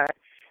 I'm sorry.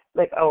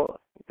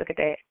 Look at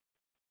that.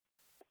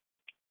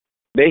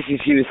 Basically,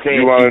 she was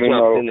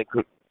saying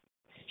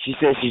she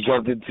said she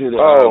jumped into the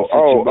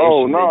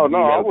situation. No,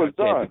 I was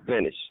done.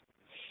 Finish.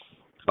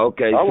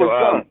 Okay, I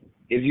was done.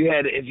 If you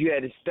had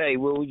to stay,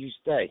 where would you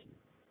stay?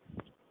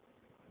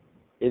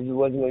 If it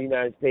wasn't in the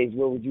United States,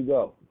 where would you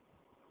go?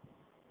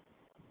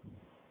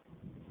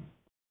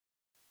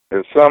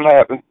 If something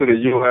happens to the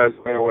U.S.,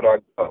 where would I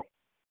go?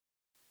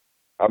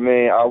 I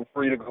mean, I'm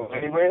free to go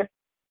anywhere?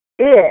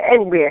 Yeah,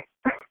 anywhere.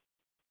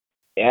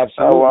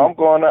 Absolutely. Oh, well, I'm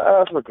going to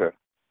Africa.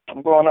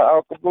 I'm going to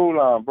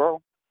Alkebulan, bro.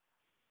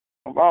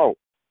 I'm out.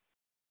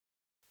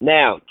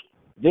 Now,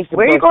 this is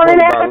where are you going in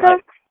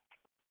Africa?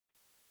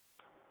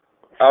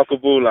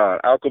 Alkebulan.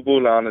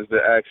 Alkebulan is the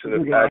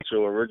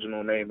actual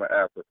original name of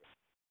Africa.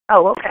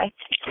 Oh, okay.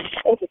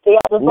 Thank you. See,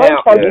 I was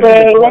Now, something.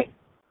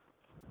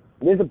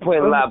 there's a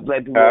point a lot of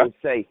black people will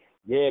say,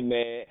 yeah,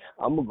 man,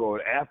 I'm going to go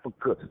to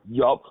Africa.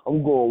 Yup,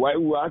 I'm going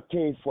right where I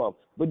came from.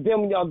 But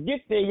then when y'all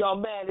get there, y'all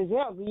mad as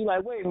hell. So you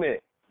like, wait a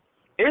minute.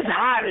 It's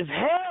hot as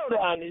hell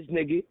down this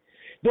nigga.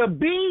 The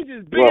bees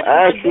is bigger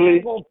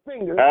than my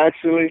finger.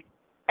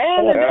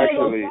 And the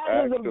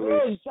thousands of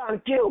birds trying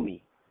to kill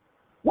me.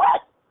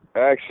 What?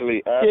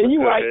 Actually,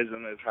 Africa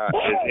isn't as hot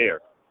as here.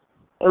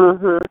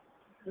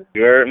 Mm-hmm.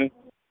 You heard me?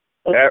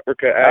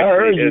 Africa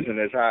actually isn't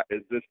as hot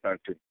as this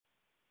country.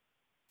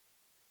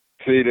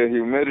 See, the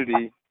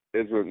humidity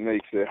is what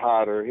makes it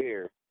hotter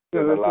here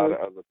than a lot of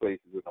other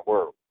places in the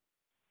world.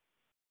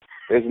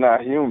 It's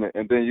not humid.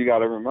 And then you got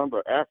to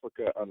remember,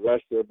 Africa, unless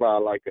they're by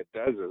like a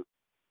desert,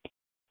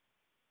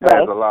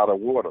 has a lot of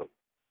water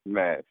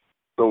mass.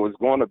 So it's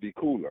going to be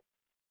cooler.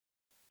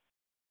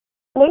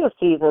 There's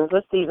seasons.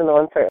 What season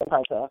on certain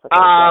parts of Africa?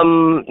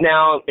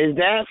 Now, is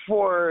that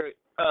for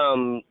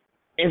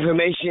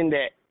information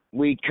that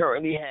we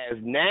currently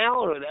have now,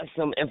 or that's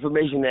some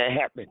information that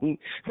happened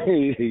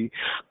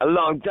a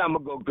long time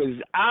ago?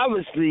 Because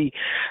obviously,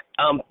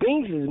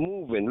 things is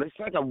moving. It's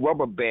like a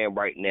rubber band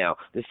right now.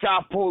 The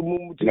South Pole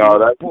moving to the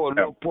North Pole,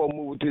 North Pole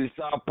moving to the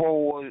South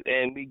Pole,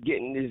 and we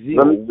getting this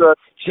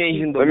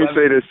changing the weather. Let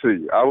me say this to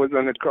you. I was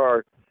in the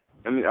car.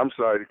 I'm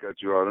sorry to cut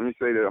you off. Let me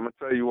say this. I'm going to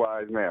tell you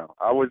why now.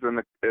 I was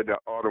at the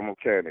auto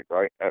mechanic,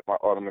 right, at my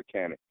auto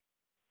mechanic.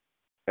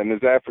 And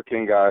this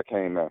African guy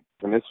came in.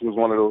 And this was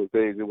one of those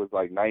days, it was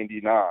like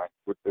 99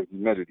 with the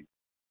humidity.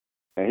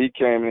 And he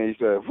came in and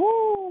he said,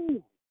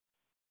 whoo,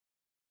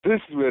 this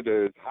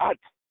weather is hot.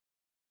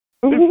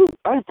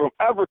 I'm from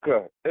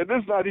Africa. And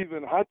it's not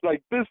even hot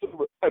like this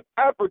in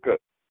Africa.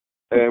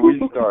 And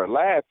we started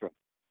laughing.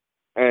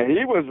 And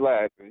he was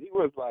laughing. He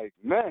was like,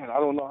 man, I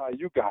don't know how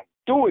you guys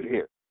do it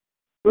here.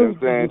 You know what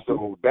I'm saying?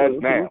 So that's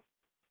now.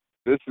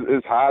 This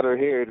is hotter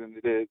here than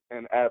it is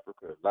in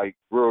Africa. Like,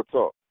 real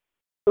talk.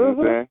 You know what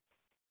I'm saying?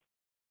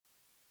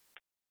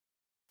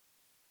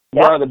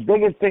 Well, the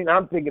biggest thing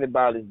I'm thinking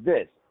about is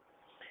this.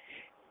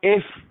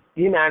 If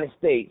the United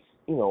States,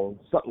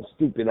 something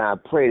stupid, I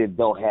pray that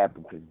don't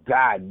happen because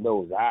God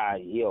knows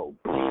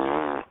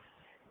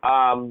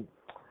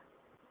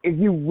if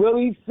you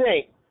really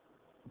think,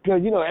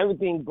 because,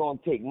 everything's going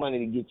to take money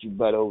to get you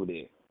butt over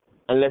there,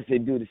 unless they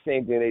do the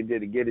same thing they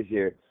did to get us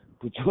here,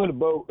 put you on the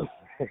boat,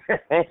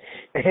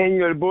 and,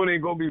 the boat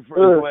ain't going to be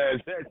first class.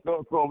 That's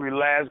not going to be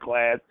last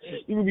class.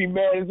 You can be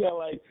mad as hell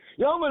like,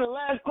 yo, I'm in the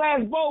last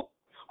class boat.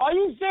 Are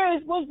you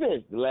serious? What's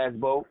this? The last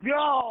boat?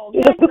 Yo,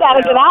 you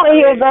gotta get out of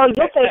here, though.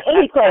 You'll take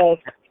any class.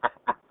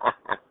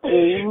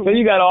 So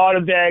you got all the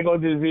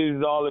daggone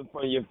diseases all in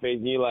front of your face,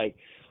 and you're like,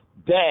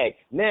 dag.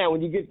 Now,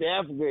 when you get to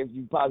Africa, if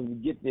you possibly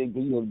get there,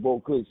 because the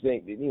boat could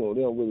sink, they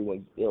don't really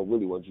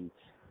want you,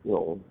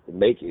 to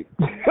make it.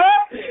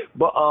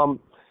 But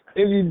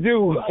if you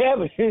do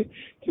happen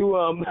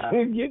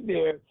to get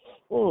there,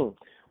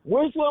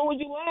 which one would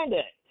you land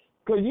at?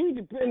 Because you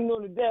depending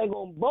on the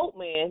daggone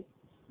boatman,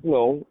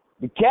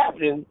 the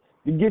captain,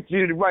 to get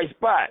you to the right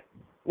spot.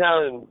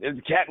 Now, if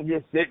the captain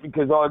gets sick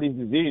because all these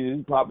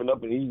diseases popping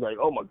up, and he's like,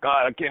 "Oh my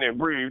God, I can't even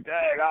breathe."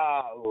 Dang,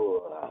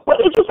 What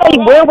did you say?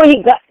 Where will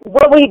he go?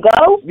 Where will he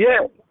go?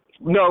 Yeah.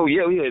 No,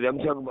 yeah. I'm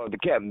talking about the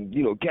captain.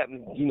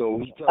 Captain.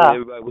 He's telling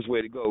everybody which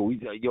way to go.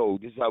 He's like, "Yo,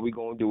 this is how we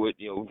gonna do it."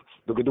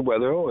 Look at the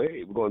weather. Oh,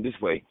 hey, we're going this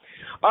way.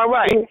 All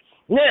right.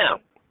 Now,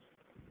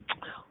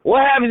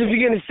 what happens if you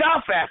get in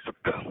South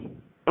Africa?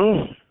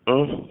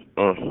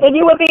 Then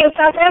you would be in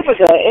South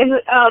Africa.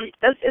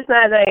 It's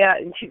not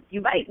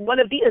you might want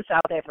to be in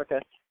South Africa.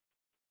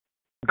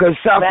 Because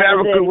South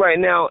Africa right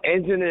now,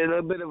 isn't it a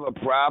little bit of a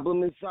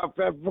problem in South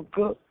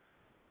Africa?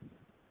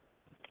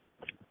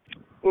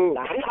 I'm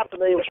not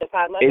familiar with the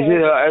problem. Is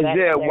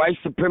there white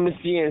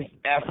supremacy in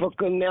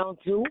Africa now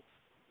too?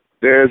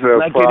 There's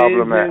a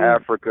problem in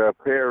Africa,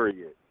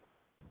 period.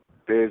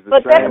 There's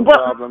the same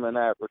problem in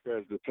Africa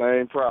as the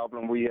same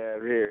problem we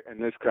have here in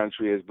this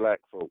country as black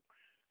folk.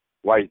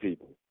 White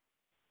people.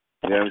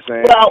 You know what I'm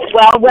saying?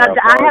 Well,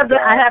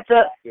 I have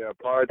to. The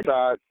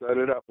apartheid set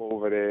it up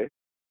over there.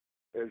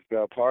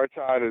 The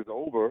apartheid is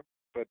over,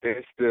 but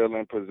they're still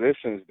in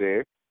positions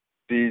there.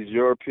 These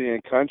European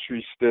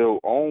countries still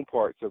own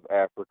parts of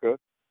Africa,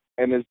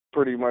 and it's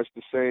pretty much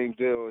the same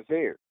deal as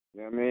here.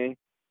 You know what I mean?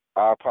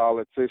 Our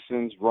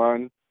politicians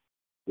run,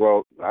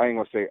 well, I ain't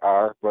going to say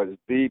our, but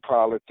the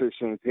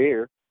politicians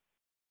here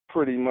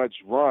pretty much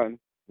run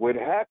what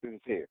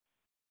happens here.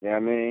 You know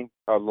what I mean?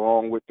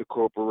 Along with the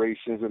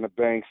corporations and the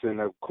banks, and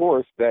of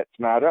course, that's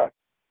not us.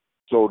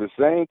 So the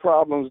same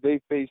problems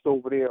they face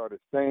over there are the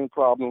same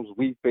problems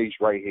we face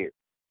right here.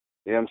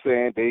 You know what I'm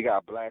saying? They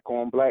got black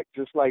on black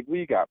just like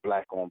we got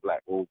black on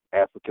black, or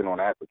African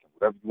on African,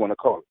 whatever you want to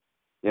call it.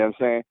 You know what I'm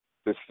saying?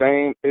 The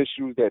same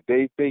issues that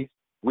they face,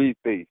 we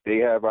face. They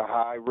have a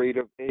high rate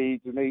of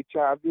AIDS and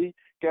HIV.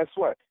 Guess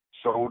what?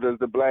 So does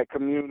the black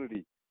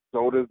community.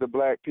 So does the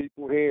black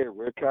people here.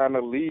 We're kind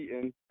of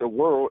leading the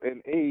world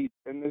in AIDS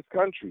in this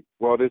country.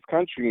 Well, this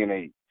country in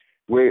AIDS.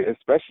 We're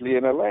especially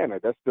in Atlanta.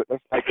 That's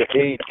like the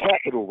AIDS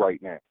capital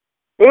right now.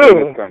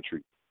 in this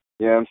country.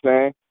 You know what I'm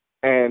saying?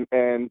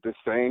 And the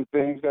same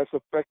things that's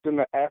affecting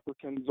the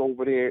Africans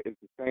over there is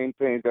the same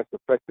things that's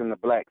affecting the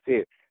blacks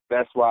here.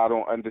 That's why I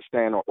don't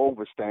understand or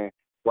understand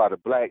why the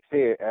blacks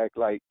here act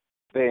like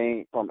they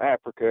ain't from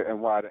Africa,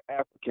 and why the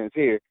Africans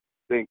here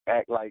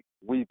act like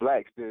we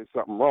blacks did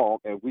something wrong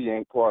and we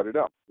ain't part of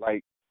them.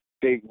 Like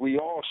we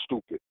all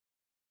stupid.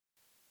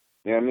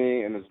 You know what I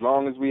mean? And as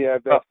long as we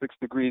have that 6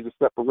 degrees of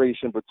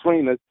separation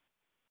between us,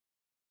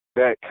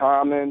 that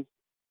common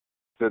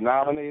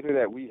denominator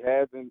that we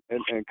have in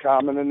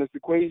common in this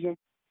equation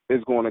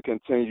is going to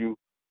continue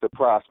to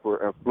prosper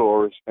and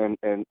flourish and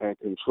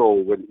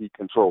control what he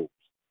controls.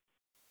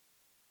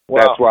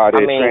 Well, that's why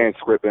they're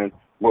transcribing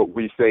what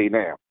we say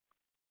now.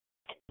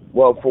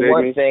 Well, for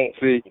one thing,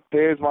 see,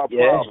 here's my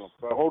problem.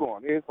 But hold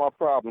on, here's my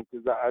problem,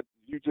 because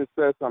you just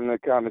said something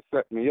that kind of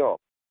set me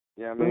off.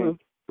 You know what I mean?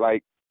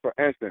 Like, for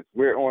instance,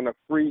 we're on a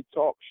free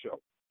talk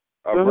show,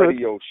 a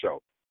radio show,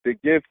 to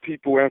give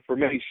people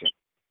information.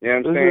 You know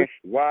what I'm saying?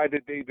 Why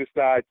did they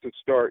decide to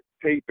start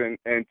taping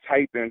and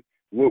typing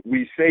what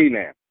we say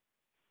now?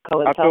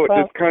 I thought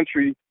this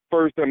country,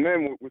 First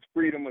Amendment, was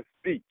freedom of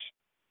speech.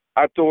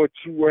 I thought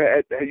you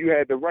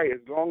had the right, as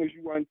long as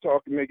you weren't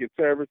talking, making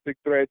terroristic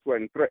threats,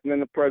 wasn't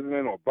threatening the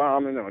president or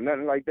bombing or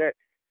nothing like that.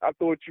 I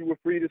thought you were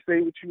free to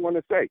say what you want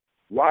to say.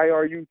 Why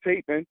are you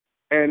taping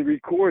and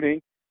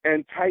recording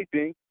and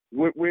typing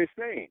what we're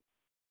saying?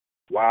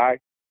 Why?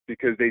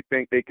 Because they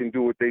think they can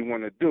do what they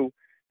want to do,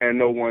 and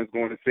no one's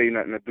going to say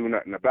nothing or do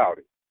nothing about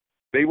it.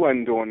 They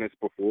wasn't doing this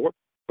before,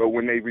 but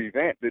when they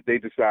revamped it, they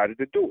decided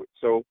to do it.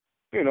 So,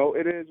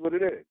 it is what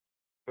it is.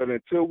 But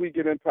until we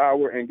get in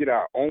power and get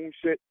our own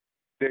shit,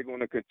 they're going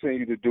to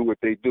continue to do what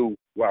they do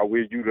while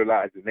we're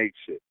utilizing their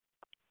shit.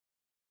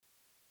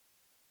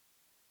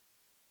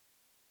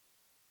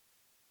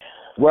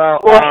 Well,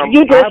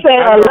 you just said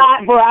a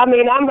lot, bro. I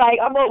mean, I'm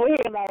over here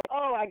like,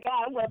 oh my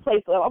God, I'm gonna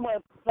play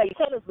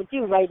tennis with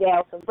you right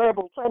now, some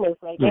verbal tennis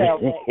right now.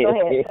 Go ahead.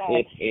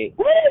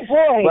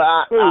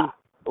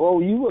 Boy.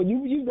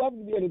 You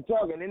definitely be able to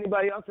talk, and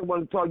anybody else that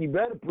want to talk, you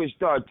better push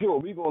start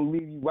too. We're gonna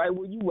leave you right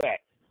where you at.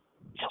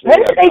 When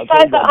did they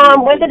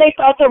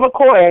start to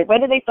record? When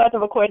did they start to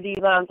record these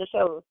the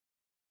shows?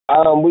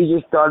 We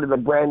just started a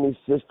brand new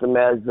system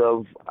as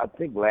of, I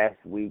think, last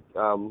week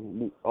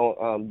on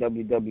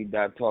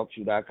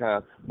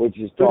www.TalkShoe.com, which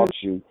is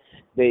TalkShoe.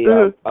 They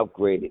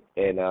upgraded,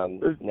 and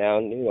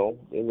now they're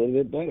a little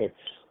bit better.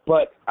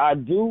 But I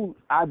do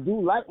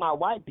like my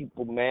white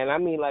people, man. I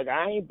mean, like,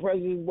 I ain't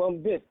prejudiced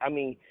one bit. I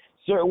mean,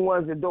 certain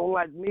ones that don't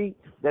like me,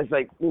 that's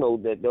like,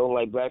 that don't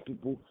like black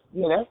people,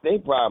 that's their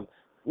problem.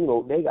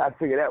 They got to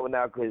figure that one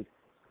out, because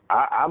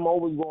I'm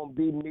always going to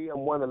be me.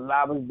 I'm one of the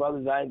loudest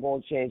brothers. I ain't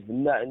going to change for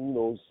nothing,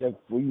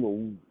 except for,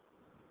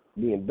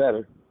 being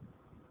better.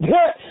 If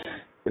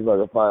I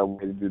can find a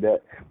way to do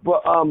that.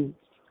 But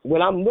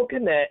what I'm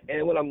looking at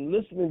and what I'm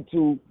listening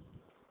to,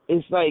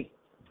 it's like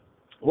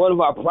one of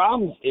our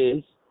problems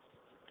is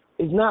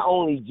not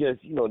only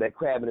just, that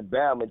crab in the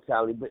barrel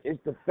mentality, but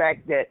it's the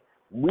fact that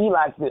we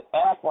like to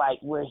act like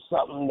we're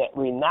something that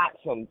we're not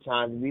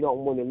sometimes. We don't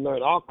want to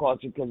learn our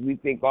culture because we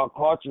think our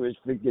culture is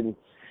freaking,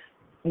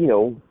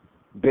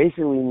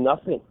 basically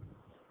nothing.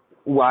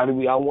 Why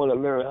do I want to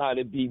learn how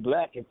to be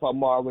black if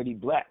I'm already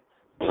black?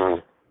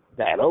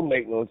 That don't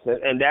make no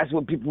sense. And that's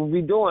what people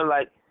be doing.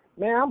 Like,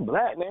 man, I'm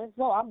black, man.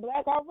 So I'm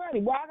black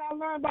already. Why I got to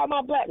learn about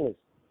my blackness?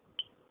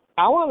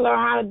 I want to learn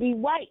how to be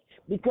white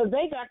because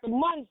they got the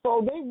money,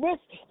 so they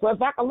rich. So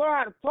if I can learn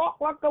how to talk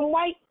like I'm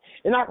white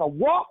and I can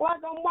walk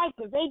like I'm white,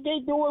 because they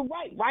do it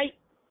right?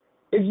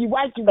 If you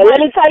white, you but white. But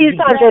let me tell you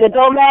something. It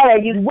don't matter.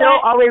 You still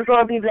always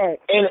going to be black.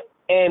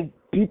 And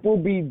people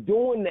be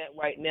doing that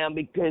right now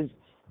because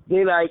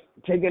they like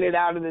taking it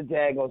out of the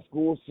daggone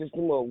school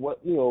system or what,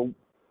 you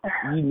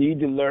need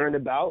to learn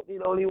about. They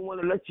don't even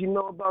want to let you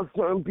know about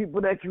certain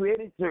people that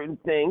created certain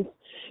things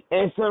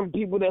and certain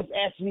people that's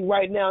actually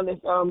right now that's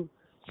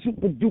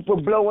super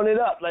duper blowing it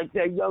up, like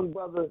that young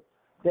brother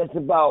that's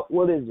about,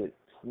 12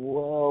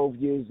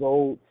 years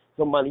old.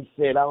 Somebody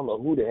said, I don't know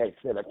who the heck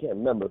said, I can't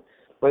remember,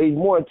 but he's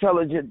more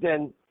intelligent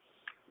than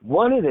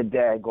one of the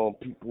daggone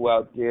people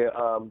out there,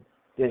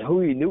 than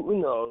Huey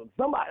Newton or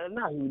somebody,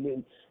 not Huey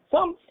Newton,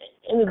 some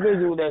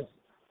individual that's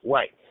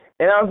white.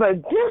 And I was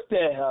like, get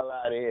the hell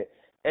out of here.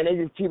 And they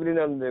just keeping it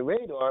under the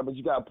radar, but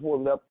you got to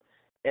pull it up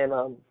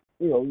and,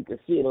 you can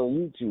see it on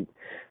YouTube.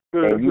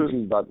 And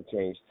YouTube's about to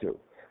change too.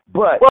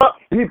 But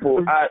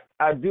people,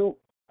 I do.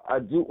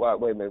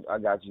 Wait a minute, I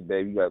got you,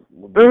 baby. You got.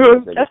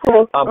 That's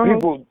cool.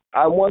 People,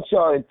 I want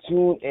y'all to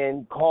tune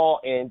in, call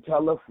in,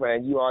 tell a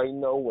friend. You already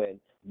know when.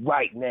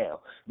 Right now,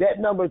 that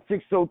number is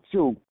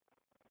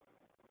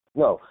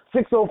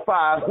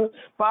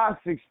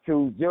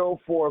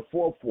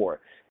 605-562-0444.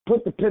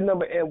 Put the PIN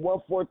number in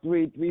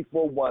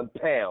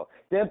 143341#.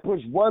 Then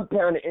push 1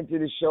 pound to enter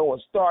the show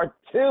and star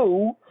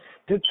 2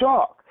 to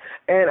talk.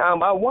 And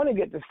I want to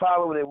get to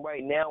following it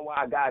right now while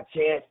I got a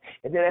chance.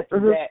 And then after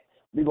that,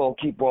 we're going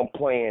to keep on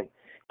playing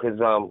because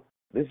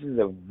this is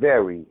a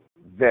very,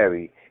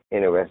 very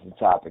interesting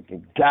topic,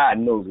 and God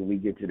knows when we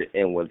get to the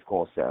end what it's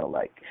going to sound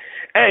like.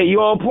 Hey, you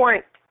on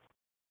point?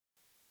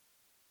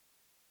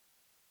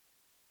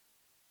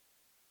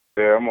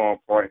 Yeah, I'm on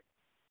point.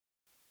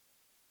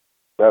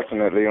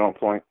 Definitely on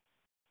point.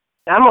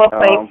 I'm on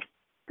point.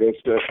 Good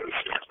shit.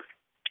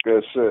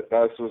 Good shit.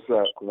 That's what's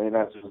up. I mean,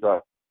 that's what's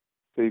up.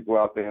 People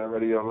out there in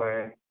radio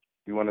land,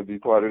 you want to be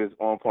part of this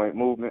on point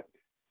movement,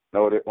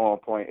 know that on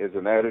point is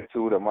an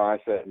attitude, a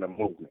mindset, and a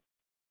movement.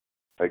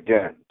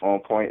 Again, on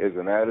point is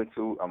an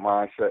attitude, a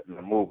mindset, and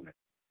a movement.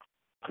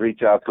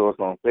 Reach out to us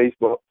on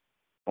Facebook,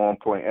 On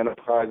Point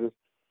Enterprises.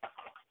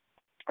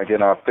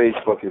 Again, our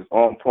Facebook is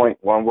On Point,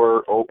 one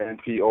word, ONPOINT,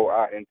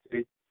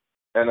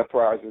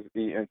 Enterprises,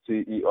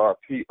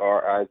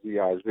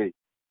 ENTERPRIZIZ.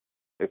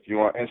 If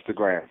you're on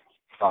Instagram,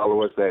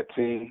 follow us at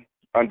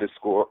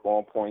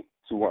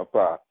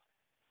team_onpoint215.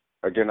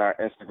 Again, our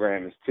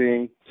Instagram is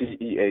team,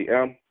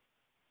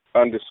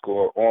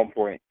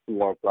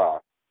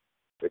 TEAM_onpoint215.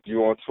 If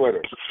you're on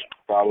Twitter,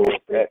 follow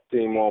us at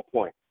Team On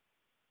Point.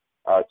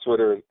 Our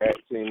Twitter is at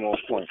Team On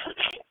Point.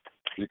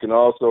 You can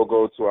also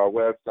go to our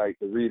website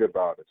to read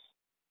about us.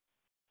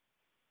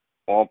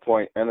 On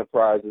Point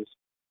Enterprises.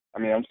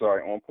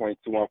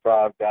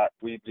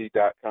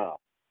 onpoint215.weebly.com.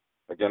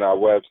 Again, our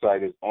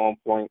website is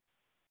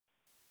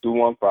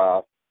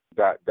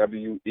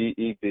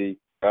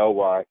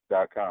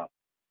onpoint215.weebly.com.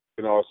 You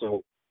can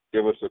also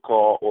give us a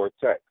call or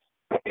text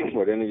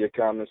with any of your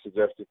comments,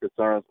 suggestions,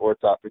 concerns, or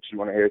topics you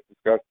want to hear us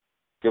discuss.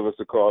 Give us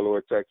a call or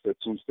a text at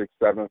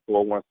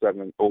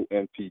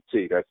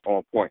 267-417-OMPT. That's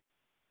On Point.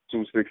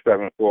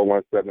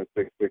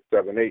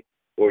 267-417-6678.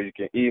 Or you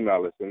can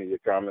email us any of your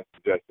comments,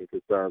 suggestions,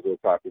 concerns, or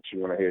topics you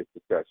want to hear us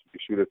discuss. You can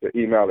shoot us an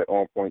email at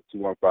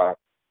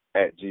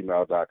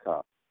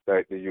onpoint215@gmail.com.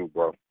 Back to you,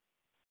 bro.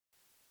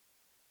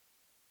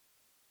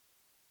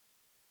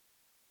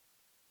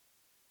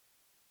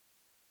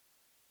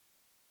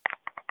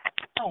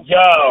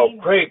 Yo,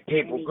 great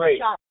people,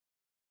 great.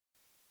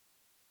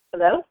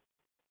 Hello?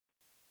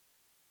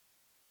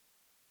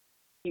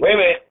 Wait a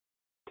minute.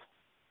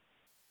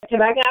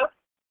 Can I go?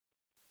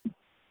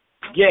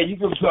 Yeah, you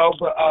can go,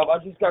 but I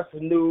just got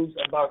some news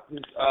about this.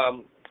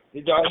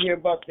 Did y'all hear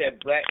about that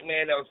black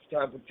man that was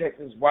trying to protect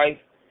his wife,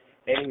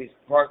 and he was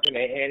parking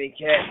a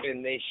handicap,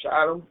 and they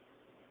shot him?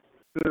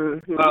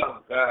 Mm-hmm. Oh,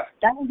 God.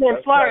 That was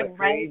in Florida,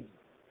 right?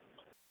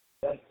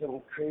 That's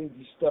some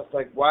crazy stuff.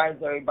 Like, why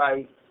does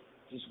everybody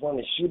just want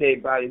to shoot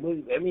everybody?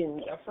 I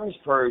mean, that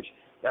first purge,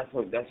 that's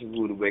a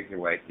rude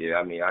awakening right there.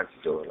 I mean, I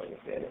still don't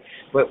understand it.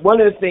 But one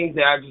of the things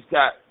that I just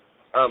got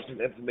some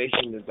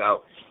information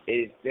about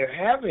is they're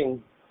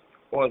having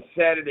on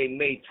Saturday,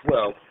 May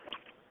 12th,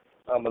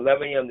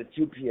 11 a.m. to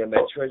 2 p.m.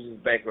 at Treasures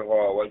Banquet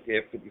Hall, right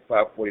there,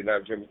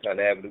 5549 Germantown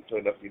Avenue,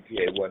 Philadelphia,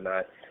 PA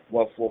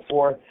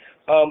 19144.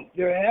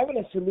 They're having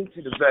a salute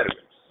to the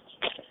veterans.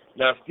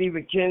 Now,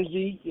 Stephen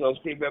Kinsey,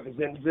 state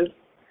representative,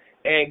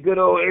 and good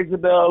old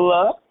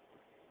Isabella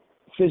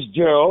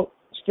Fitzgerald,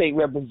 state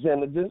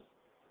representative,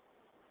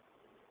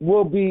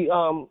 will be,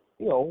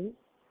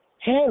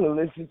 handling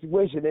this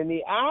situation, and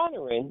they're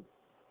honoring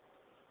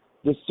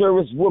the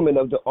servicewomen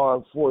of the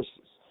armed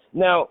forces.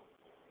 Now,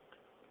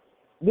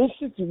 this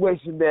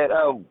situation that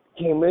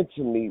came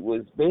into me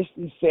was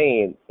basically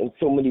saying, in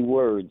so many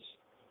words,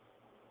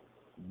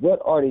 what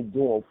are they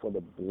doing for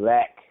the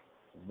black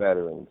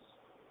veterans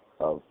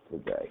of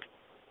today?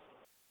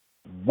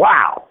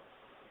 Wow.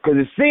 Because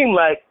it seemed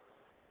like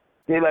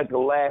they're like the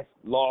last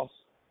lost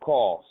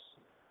cause.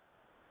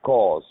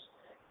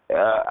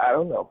 I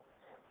don't know.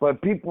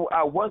 But people,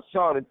 I want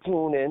y'all to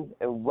tune in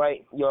and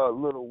write your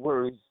little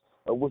words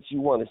of what you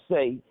want to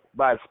say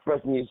by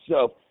expressing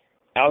yourself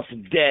out the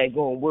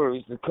daggone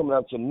words that coming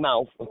out your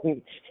mouth.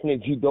 And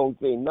if you don't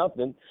say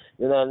nothing,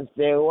 then I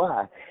understand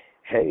why.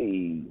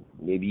 Hey,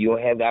 maybe you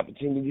don't have the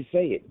opportunity to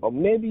say it. Or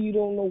maybe you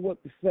don't know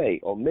what to say.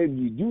 Or maybe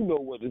you do know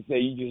what to say,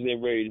 you just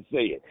ain't ready to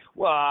say it.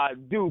 Well, I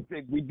do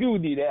think we do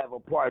need to have a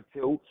part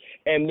two.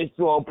 And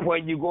Mr. On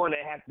Point, you're going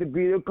to have to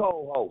be the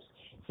co-host.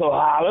 So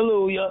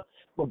hallelujah.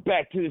 But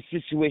back to the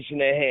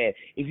situation at hand.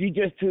 If you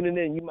just tuning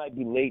in, you might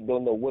be late,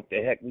 don't know what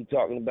the heck we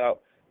talking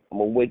about. I'm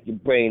going to wake your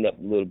brain up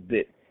a little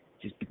bit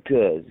just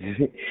because.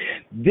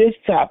 This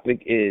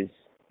topic is,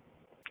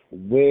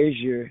 where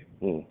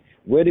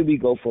do we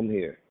go from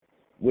here?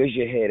 Where's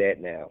your head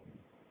at now?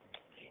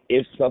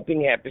 If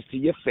something happens to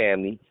your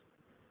family,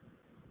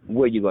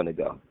 where you going to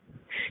go?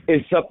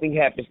 If something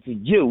happens to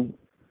you,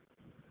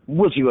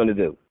 what you going to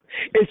do?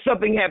 If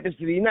something happens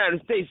to the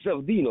United States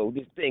of,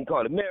 this thing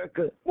called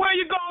America, where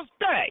you going to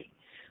stay?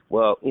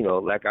 Well,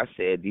 like I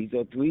said, these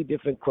are three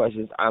different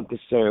questions I'm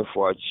concerned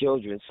for our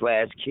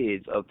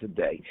children/kids of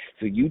today.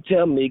 So you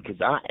tell me,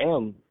 because I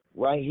am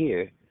right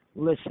here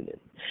listening.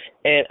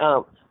 And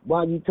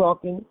while you're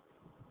talking,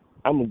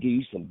 I'm going to give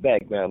you some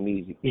background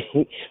music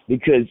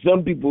because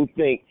some people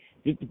think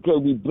just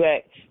because we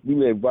black, we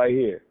live right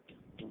here.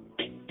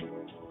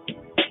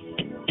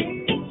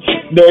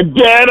 The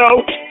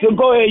ghetto. So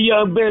go ahead,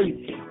 young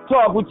baby.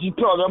 Talk what you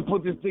talk. I'll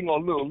put this thing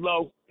on a little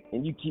low,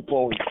 and you keep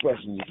on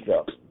expressing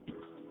yourself.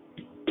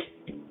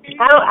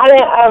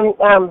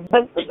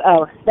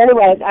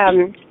 Anyway,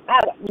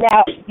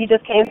 now you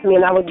just came to me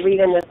and I was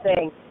reading this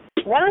thing.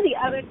 One of the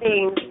other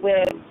things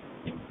with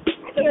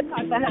can't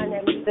talk behind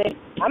that music.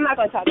 I'm not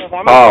gonna talk over.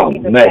 I'm gonna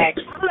let the music back.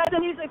 I'm gonna let the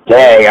music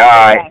Dang, all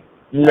right. back.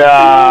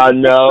 No,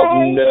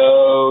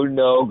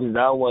 because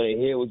I want to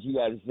hear what you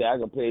got to say. I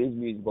can play this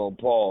music on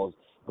pause.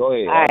 Go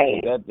ahead. All I'll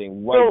right. put that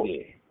thing right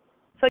there.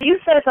 So you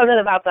said something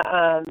about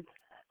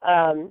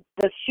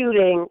the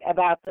shooting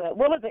about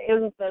what was it? It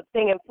was the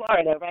thing in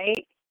Florida,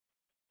 right?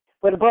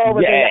 Where the bull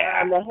was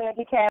in the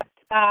handicap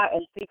spot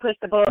and he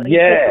pushed the bull and he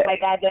pushed the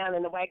white guy down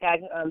and the white guy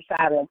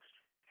shot him.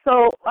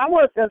 So I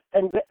want to,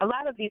 and a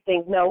lot of these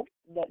things, no,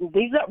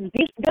 this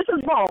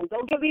is wrong.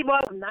 Don't get me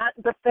wrong. I'm not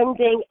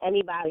defending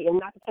anybody. I'm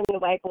not defending the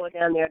white boy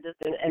down there,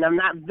 and I'm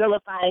not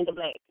vilifying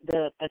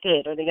the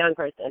kid or the young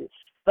person.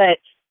 But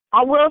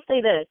I will say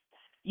this: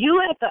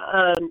 you have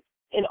to,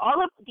 in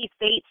all of these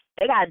states,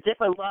 they got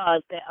different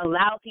laws that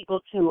allow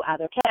people to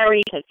either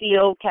carry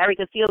concealed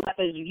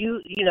weapons.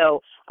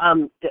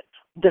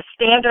 The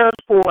standards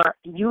for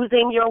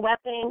using your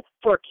weapon,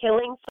 for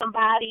killing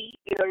somebody,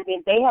 you know what I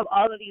mean? They have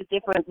all of these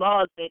different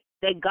laws that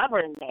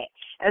govern that.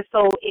 And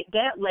so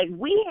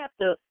we have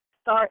to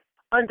start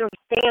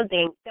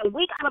understanding that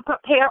we got to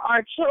prepare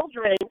our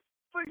children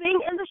for being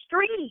in the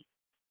street.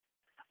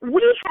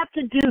 We have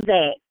to do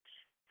that.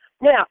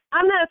 Now,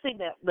 I'm not saying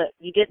that, look,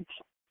 you get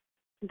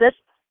this.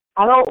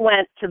 I don't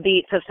want to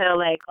sound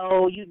like,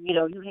 oh, you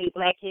hate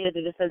black kids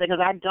or this and that,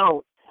 because I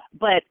don't.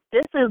 But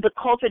this is the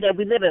culture that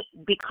we live in.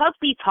 Because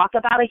we talk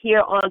about it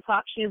here on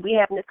Talk Shoe, we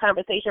having this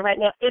conversation right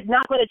now, it's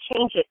not going to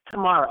change it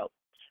tomorrow.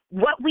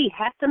 What we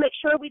have to make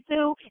sure we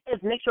do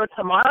is make sure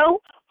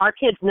tomorrow our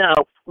kids know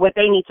what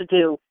they need to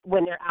do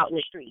when they're out in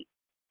the street.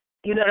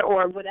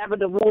 Or whatever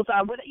the rules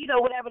are,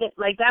 whatever.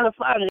 Like down in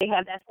Florida, they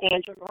have that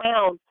stand your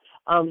ground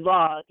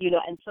law,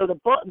 and so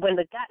when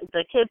the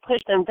kid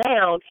pushed him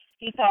down,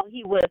 he felt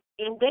he was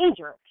in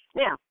danger.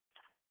 Now,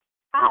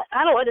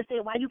 I don't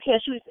understand why you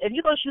can't shoot. If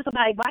you're going to shoot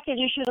somebody, why can't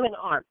you shoot them in the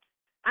arm?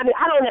 I mean,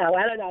 I don't know.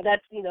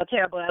 That's,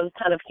 terrible. I was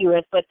kind of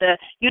curious. But, that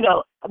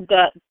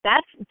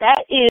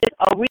is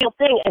a real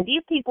thing. And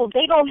these people,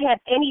 they don't have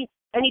any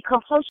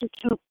compulsion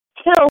to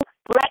kill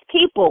black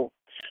people.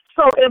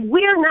 So if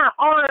we're not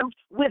armed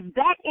with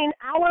that in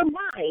our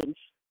minds,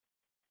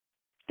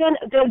 then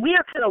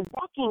we're kind of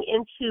walking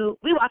into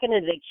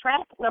a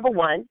trap, number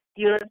one.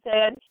 Do you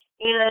understand?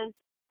 And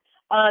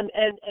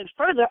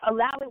further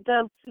allowing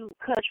them to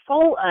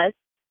control us,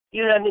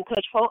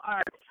 control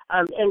our,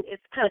 and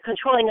it's kind of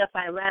controlling us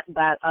by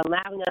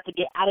allowing us to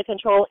get out of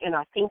control in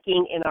our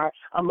thinking, in our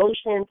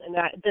emotions, and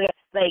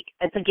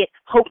and to get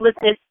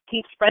hopelessness,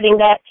 keep spreading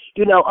that,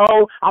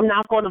 oh, I'm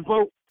not going to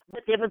vote.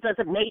 What difference does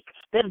it make?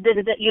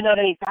 You know what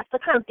I mean? That's the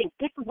kind of thing.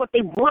 This is what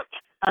they want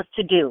us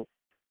to do.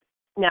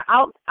 Now,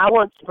 I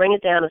want to bring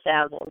it down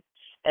 1,000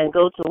 and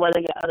go to one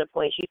of your other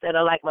points. You said,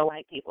 I like my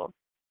white people.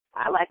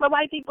 I like my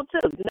white people,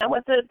 too. I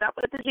went to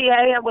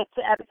GA. I went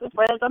to Advocate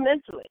Friends. I'm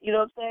into it. You know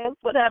what I'm saying?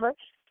 Whatever.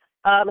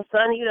 My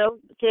son,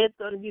 the kids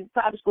go to these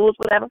private schools,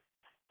 whatever.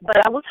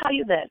 But I will tell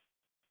you this,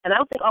 and I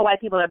don't think all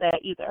white people are bad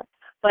either.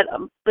 But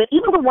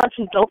even the ones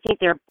who don't think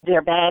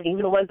they're bad,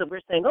 even the ones that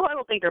we're saying, oh, I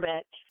don't think they're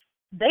bad,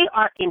 they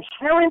are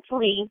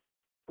inherently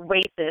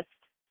racist,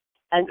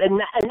 and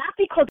not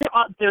because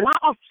they're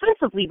not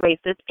offensively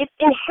racist. It's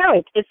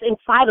inherent. It's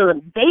inside of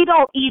them. They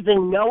don't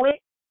even know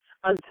it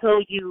until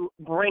you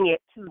bring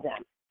it to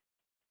them.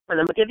 And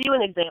I'm going to give you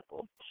an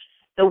example.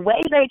 The way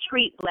they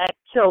treat black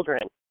children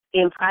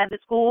in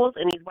private schools,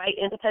 in these white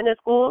independent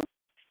schools,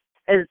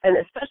 and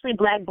especially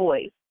black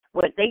boys,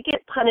 where they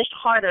get punished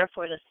harder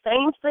for the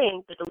same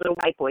thing that the little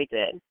white boy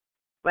did.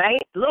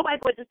 Right? The little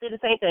white boy just did the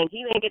same thing.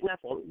 He didn't get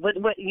nothing.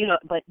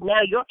 But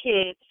now your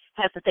kid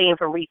has to stay in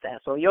from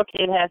recess, or your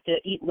kid has to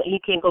eat, he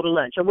can't go to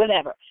lunch, or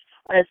whatever.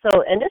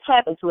 And this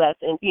happened to us,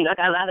 and, I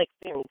got a lot of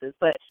experiences,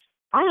 but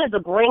I had to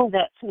bring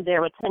that to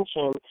their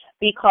attention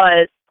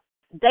because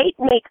they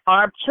make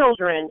our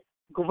children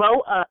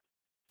grow up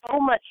so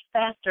much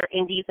faster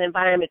in these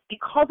environments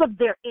because of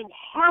their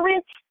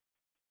inherent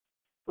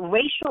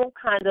racial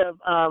kind of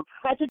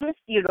prejudice,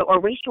 or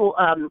racial,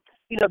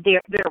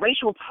 their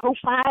racial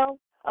profile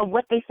of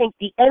what they think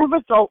the end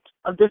result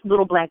of this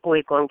little black boy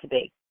is going to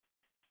be.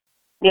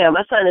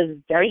 My son is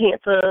very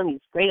handsome.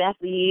 He's a great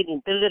athlete.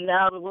 And the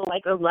little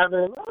white girls love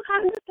him. Oh,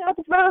 how does this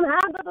happen?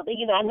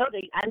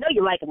 I know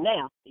you like him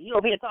now. You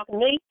over here talking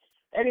to me?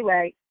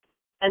 Anyway,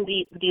 and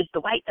the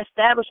white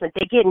establishment,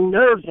 they get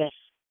nervous.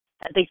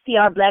 They see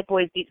our black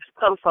boys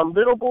come from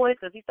little boys,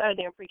 because he started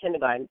there in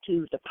pre-kindergarten,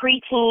 to the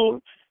preteen,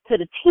 to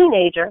the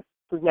teenager,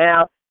 who's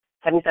now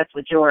having sex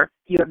with your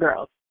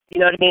girls. You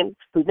know what I mean?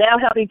 Who's now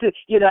helping to,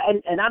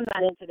 and I'm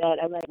not into that.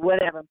 I'm like,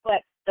 whatever.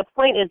 But the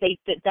point is,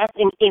 that's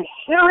an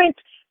inherent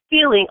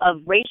feeling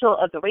of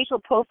the racial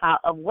profile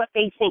of what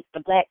they think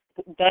that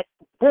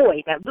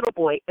little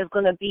boy is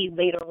going to be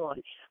later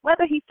on,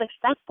 whether he's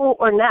successful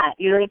or not.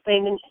 You know what I'm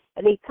saying?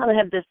 And they kind of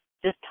have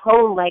this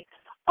tone like,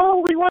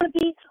 oh, we want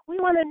to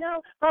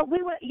know, but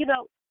we want,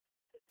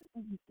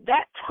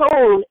 that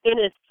tone in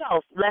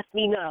itself lets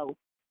me know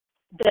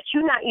that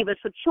you're not even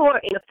secure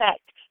in the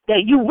fact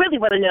that you really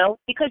want to know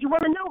because you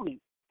want to know me.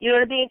 You know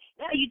what I mean?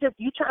 Now you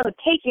trying to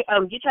take it,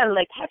 you're trying to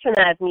like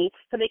patronize me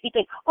to make me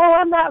think, oh,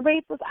 I'm not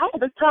racist. I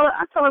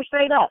tell her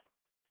straight up,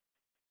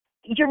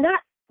 you're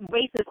not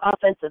racist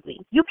offensively.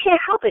 You can't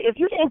help it. If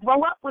you didn't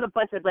grow up with a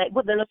bunch of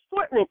with an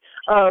assortment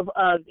of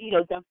a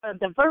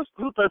diverse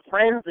group of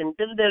friends and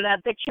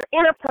that you're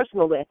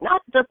interpersonal with,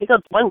 not just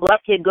because one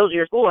black kid goes to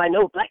your school. I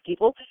know black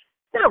people.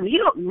 No, you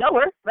don't know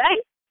her,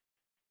 right?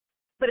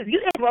 But if you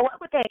didn't grow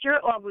up with that, you're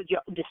all with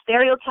the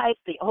stereotypes,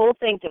 the whole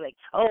thing to like,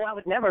 oh, I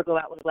would never go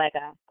out with a black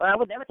guy, or I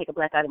would never take a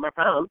black guy to my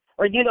prom,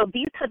 or these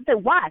types of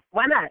things. Why?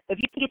 Why not? If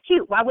you think it's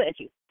cute, why wouldn't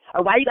you?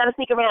 Or why you got to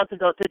sneak around to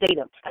date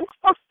them? And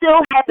stuff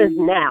still happens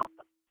now.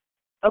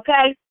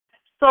 Okay,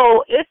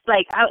 so it's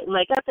like I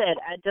said,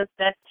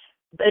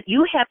 that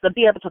you have to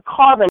be able to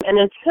call them, and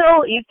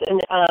until you can,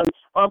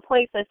 on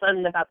point said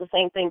something about the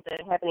same things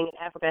that are happening in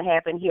Africa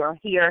happen here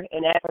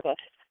in Africa.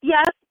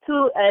 Yes,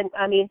 to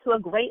a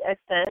great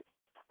extent.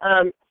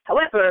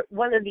 However,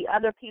 one of the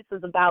other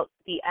pieces about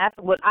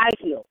what I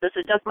feel, this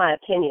is just my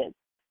opinion,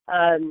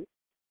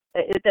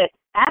 is that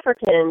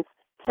Africans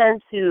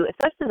tend to,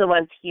 especially the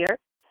ones here,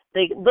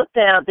 they look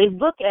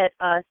at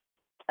us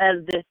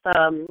as this,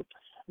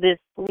 they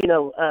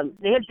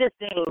have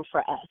disdain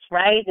for us,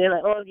 right? They're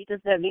like, oh, you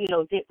just have,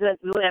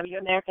 whatever, you're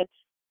American.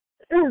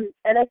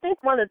 And I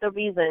think one of the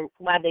reasons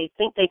why they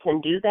think they can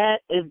do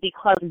that is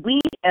because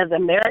we, as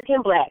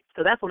American blacks,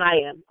 because that's what I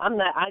am.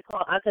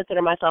 I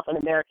consider myself an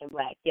American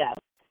black. Yes,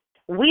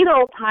 we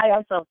don't tie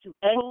ourselves to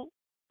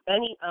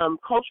any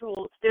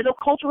cultural. There's no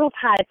cultural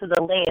tie to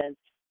the land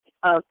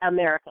of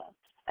America,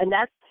 and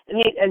that's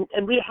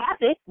and we have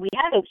it. We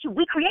have it.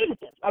 We created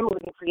this. I mean, we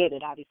didn't create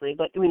it, obviously,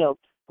 but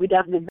we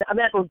definitely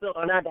America was built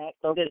on our back.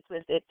 Don't get it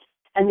twisted.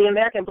 And the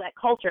American black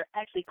culture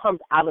actually comes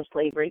out of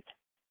slavery.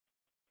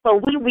 So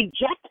we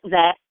reject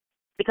that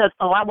because,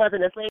 oh, I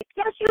wasn't a slave.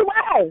 Yes, you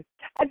were.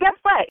 And guess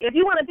what? If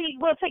you want to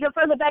take it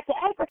further back to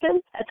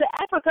Africa,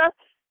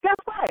 guess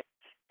what?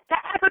 The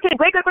African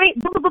great,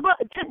 blah, blah, blah,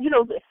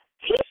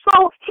 he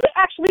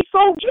actually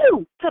sold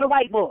you to the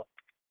white boy.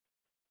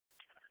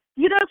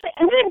 You know what I'm saying?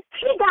 And then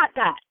he got.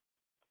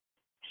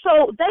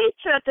 So they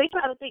try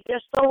to think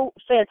they're so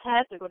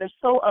fantastic or they're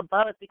so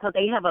above us because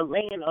they have a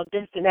land or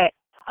this and that.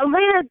 A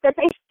land that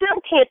they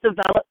still can't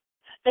develop.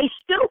 They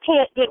still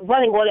can't get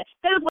running on it.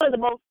 That is one of the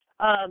most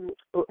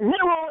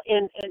mineral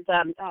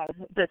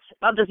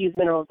I'll just use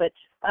minerals, but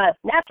the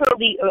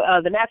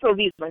natural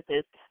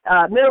resources,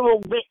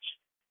 mineral rich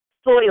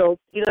soils,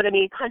 you know what I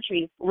mean,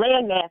 countries,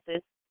 land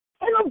masses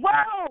in the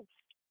world.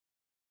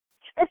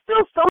 There's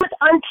still so much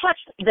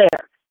untouched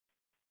there,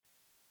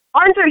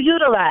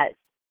 underutilized,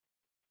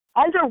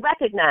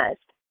 underrecognized.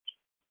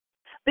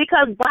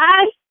 Because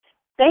why?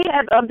 They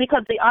have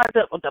because they are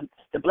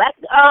the black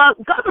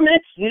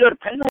governments, the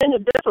president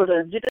of this or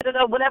the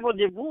whatever,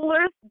 the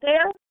rulers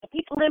there, the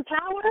people in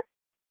power.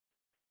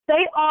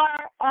 They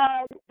are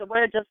the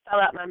word just fell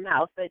out my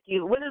mouth. But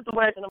what is the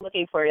word that I'm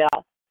looking for,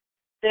 y'all?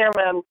 They're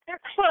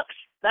crooks.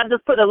 I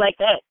just put it like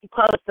that. You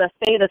call it a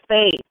spade,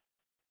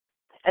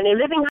 and they're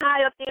living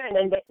high up there, and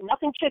then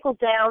nothing trickles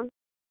down.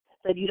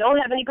 So you don't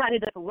have anybody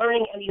that's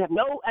learning, and you have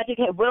no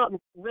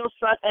real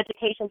strong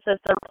education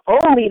system.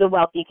 Only the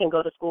wealthy can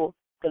go to school.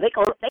 Because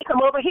they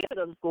come over here to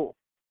go to school.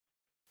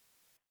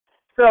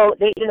 So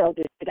they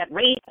got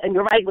rape, and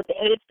you're right with the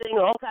AIDS thing,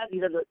 all kinds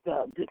of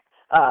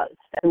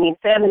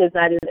famine is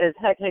not as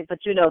hectic, but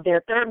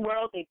they're third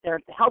world, they're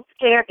health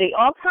care, they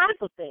all kinds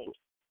of things.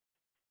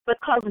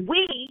 Because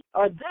we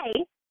or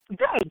they,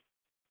 because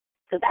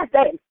that's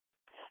them.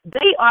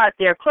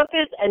 They're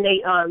crooked, and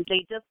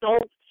they just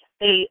don't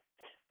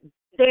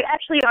They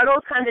actually are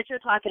those kinds that you're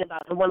talking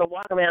about and want to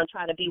walk around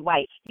trying to be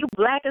white. You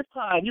black as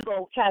tar, you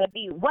gonna try to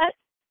be what?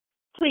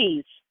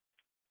 Please.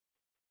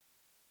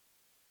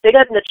 They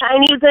got the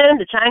Chinese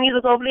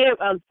is over there,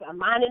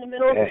 mining the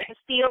minerals,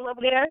 steel over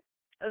there.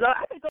 So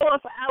I could go on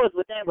for hours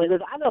with that one.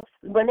 I know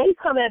when they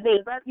come at me,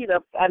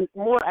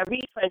 I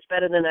read French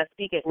better than I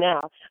speak it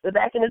now. But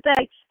back in the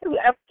day,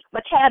 I'm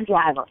a cab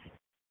driver.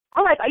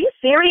 I'm like, are you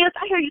serious?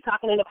 I hear you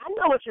talking to them. I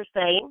know what you're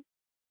saying.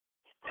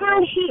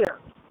 Turn here.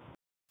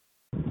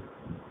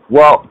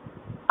 Well,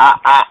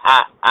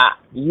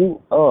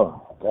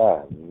 oh,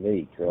 God,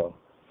 me, girl.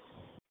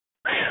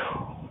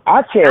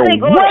 I can't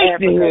wait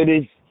to hear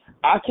this.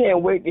 I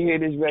can't wait to hear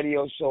this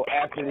radio show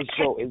after the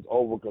show is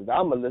over because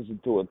I'm going to listen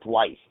to it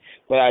twice.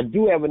 But I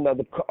do have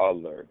another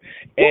caller,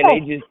 and they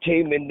just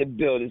came in the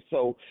building.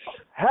 So,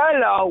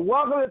 hello,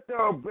 welcome to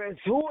ThoRoughBred.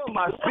 Who am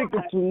I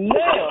speaking to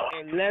now?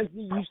 And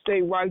Leslie, you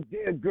stay right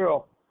there,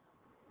 girl.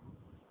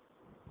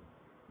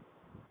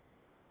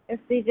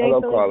 It's DJ.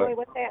 Hello, caller.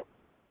 What's that?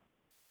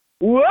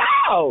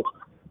 Wow!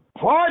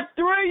 Part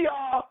 3,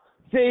 y'all.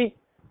 See,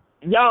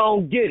 y'all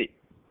don't get it.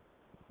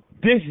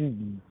 This is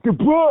the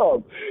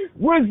Bob.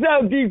 What's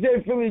up,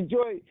 DJ Philly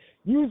Joy?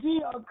 You see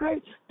how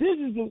crazy? This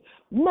is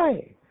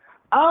man.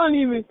 I don't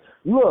even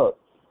look.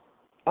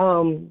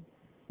 Let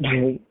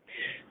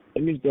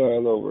me start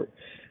all over.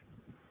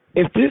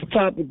 If this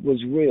topic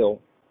was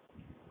real,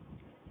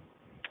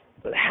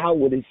 but how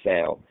would it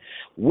sound?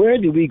 Where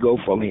do we go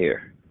from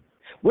here?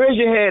 Where's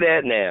your head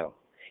at now?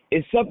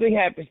 If something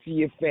happens to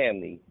your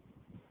family,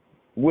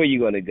 where you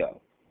going to go?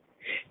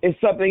 If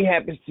something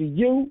happens to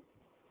you,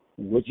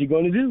 what you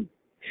going to do?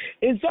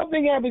 If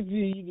something happens to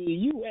the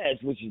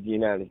U.S., which is the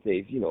United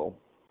States,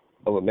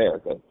 of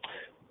America,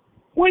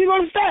 where you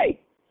going to stay?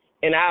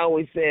 And I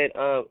always said,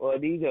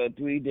 these are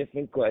three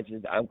different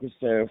questions I'm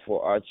concerned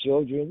for our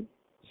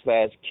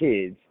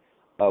children/kids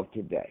of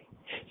today.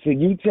 So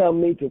you tell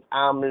me, because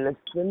I'm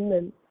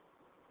listening,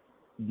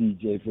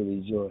 DJ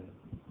Philly Joy.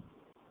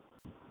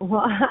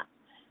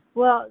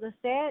 Well, the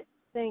sad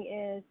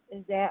thing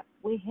is that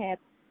we have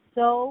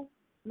so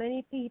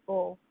many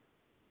people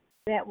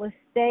that will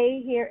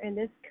stay here in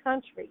this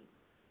country,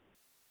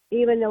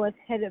 even though it's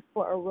headed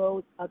for a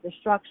road of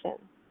destruction.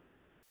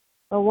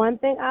 But one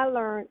thing I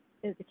learned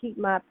is to keep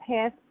my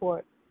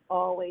passport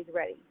always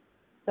ready,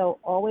 so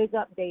always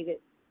updated,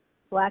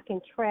 so I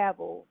can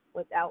travel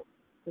without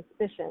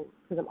suspicion,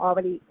 because I'm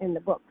already in the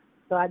books.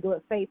 So I do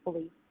it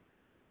faithfully.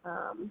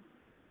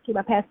 Keep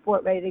my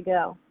passport ready to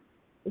go,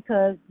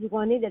 because you're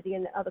going to need it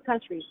in the other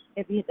countries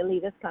if you have to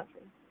leave this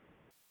country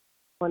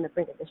on the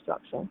brink of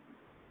destruction.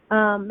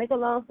 Make a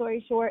long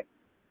story short,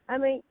 I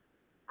mean,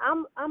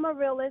 I'm a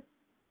realist,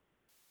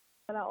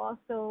 but I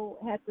also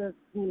have to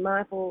be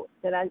mindful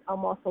that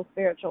I'm also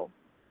spiritual.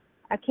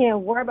 I can't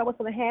worry about what's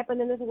going to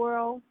happen in this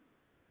world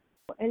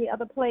or any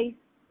other place.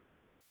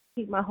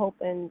 Keep my hope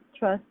and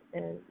trust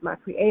in my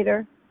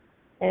Creator,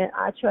 and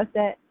I trust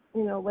that,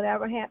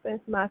 whatever happens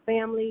to my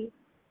family,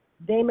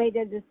 they made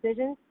their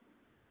decisions.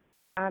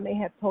 I may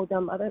have told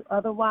them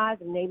otherwise,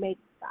 and they made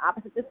the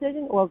opposite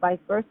decision, or vice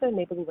versa, and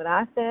they believe what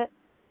I said.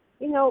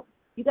 You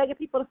got to give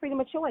people the freedom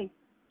of choice,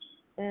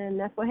 and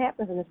that's what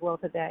happens in this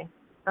world today.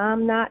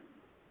 I'm not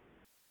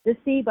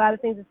deceived by the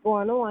things that's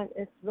going on.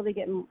 It's really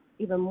getting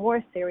even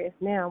more serious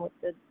now with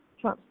the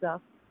Trump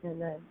stuff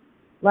and the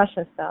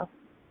Russia stuff.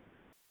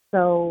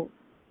 So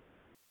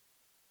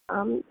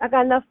I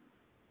got enough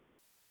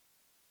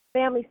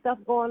family stuff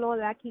going on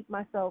that I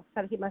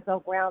try to keep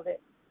myself grounded,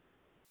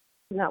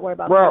 not worry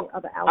about any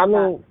other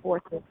outside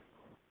forces.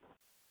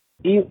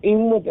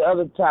 Even with the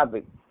other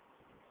topic,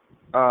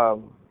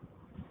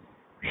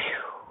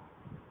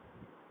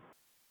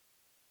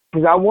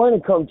 because I want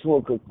to come to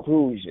a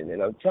conclusion,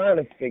 and I'm trying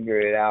to figure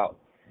it out,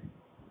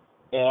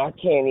 and I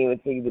can't even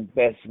think of the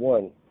best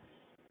one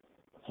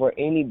for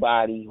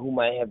anybody who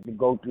might have to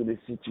go through this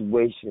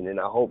situation, and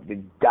I hope to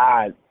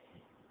God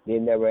they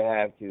never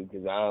have to,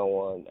 because I don't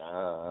want.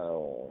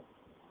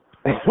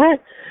 But,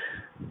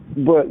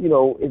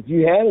 if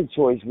you had a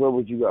choice, where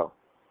would you go?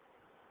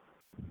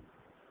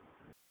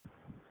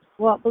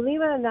 Well,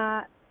 believe it or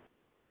not,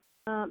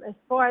 as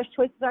far as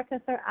choices are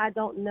concerned, I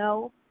don't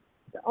know.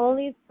 The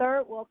only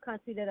third world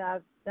country that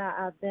I've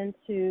been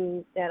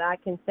to that I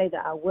can say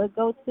that I would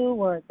go to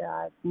or that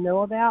I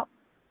know about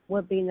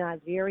would be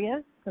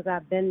Nigeria, because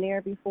I've been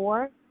there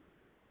before,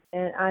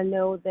 and I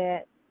know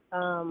that.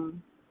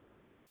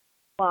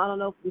 Well, I don't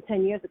know from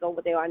 10 years ago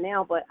what they are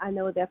now, but I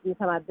know that from the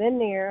time I've been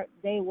there,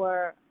 they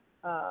were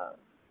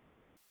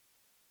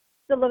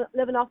still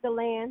living off the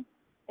land,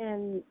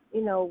 and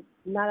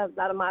not a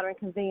lot of modern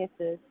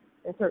conveyances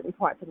in certain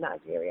parts of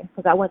Nigeria.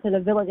 Because I went to the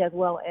village as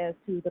well as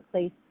to the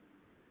place.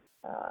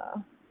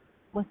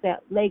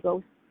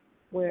 Lagos,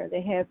 where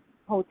they have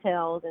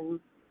hotels and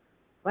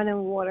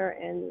running water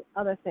and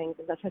other things,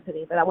 and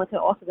electricity. But I went to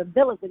also the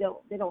village. They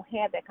don't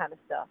have that kind of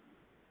stuff,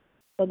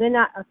 so they're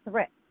not a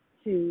threat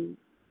to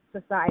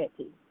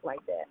society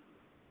like that.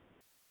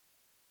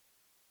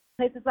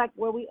 Places like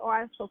where we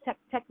are, so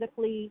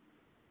technically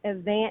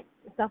advanced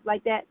and stuff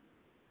like that.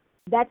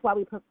 That's why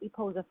we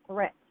pose a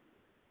threat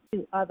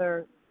to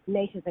other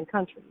nations and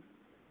countries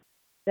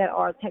that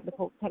are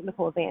technical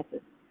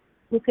advances.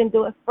 Who can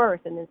do it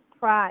first, and then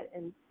pride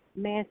and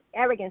man's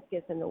arrogance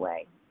gets in the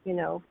way,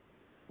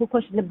 who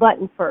pushes the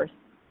button first,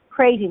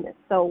 craziness.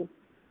 So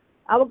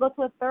I would go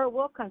to a third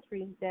world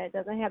country that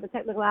doesn't have the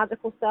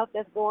technological stuff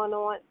that's going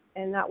on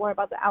and not worry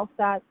about the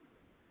outside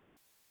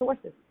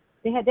sources.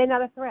 They're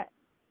not a threat.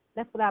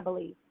 That's what I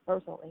believe,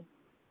 personally.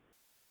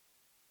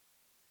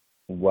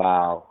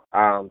 Wow.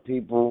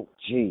 People,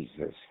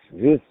 Jesus,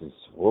 this is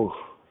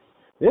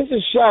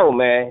a show,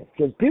 man,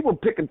 because people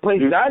picking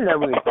places I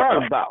never even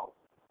thought about.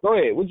 Go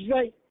ahead. What'd you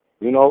say?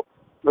 DJ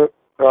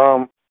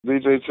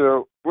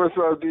CHiLL. What's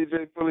up,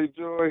 DJ Philly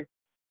Joy?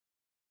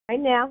 Right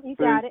now, you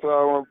got it. Peace,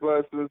 power, and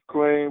blessings,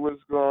 Queen.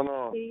 What's going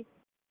on?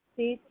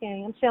 Peace,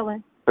 King. I'm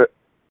chilling.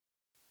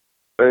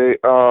 Hey,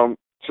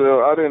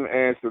 CHiLL, I didn't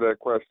answer that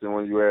question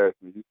when you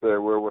asked me. You said,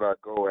 where would I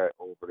go at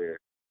over there?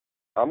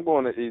 I'm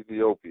going to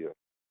Ethiopia.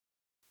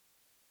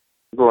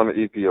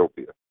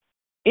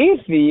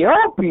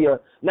 Ethiopia?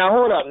 Now,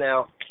 hold up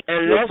now.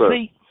 And yes,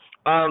 Leslie,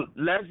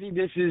 Leslie,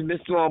 this is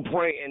Mr. On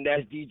Point, and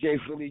that's DJ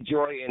Philly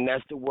Joy, and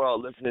that's the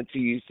world listening to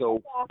you.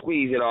 So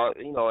please,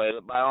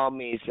 by all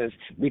means, since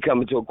we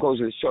coming to a close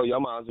of the show, y'all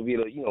might as well be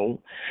able to,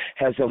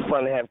 have some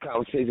fun and have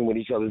conversation with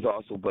each other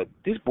also. But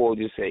this boy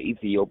just said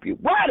Ethiopia.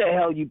 Why the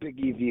hell you pick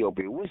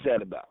Ethiopia? What's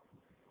that about?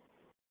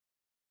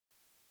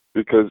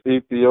 because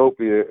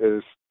Ethiopia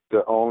is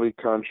the only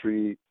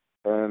country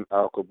in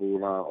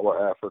Al-Qabulan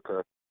or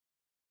Africa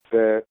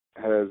that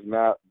has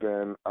not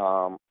been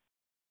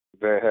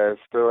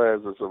still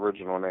has its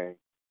original name.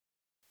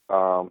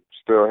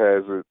 Still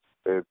has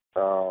its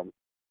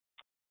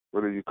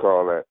what do you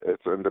call that?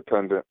 Its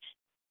independence.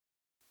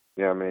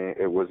 You know what I mean?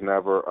 It was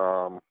never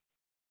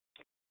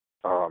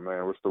oh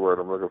man, what's the word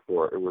I'm looking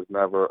for? It was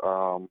never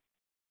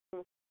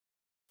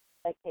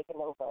like taken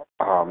over.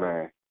 oh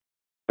man.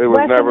 It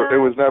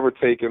was never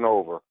taken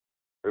over.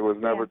 It was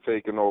never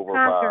taken over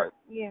by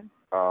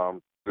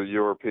the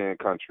European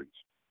countries.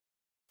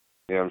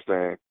 You know what I'm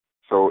saying?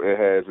 So it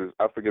has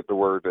I forget the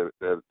word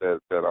that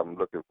I'm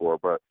looking for,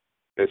 but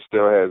it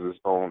still has its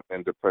own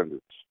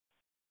independence.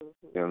 You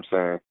know what I'm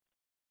saying?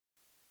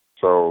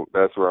 So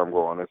that's where I'm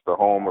going. It's the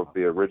home of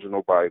the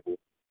original Bible.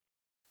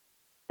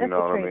 You know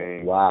what I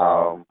mean?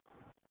 Wow.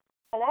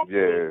 And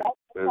actually, that's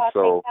because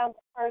they found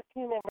the first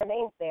human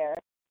remains there.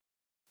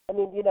 I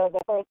mean, you know, the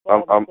first.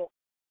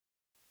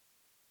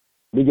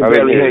 We can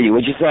barely hear you.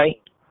 What'd you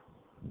say?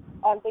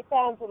 They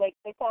found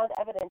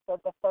evidence of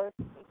the first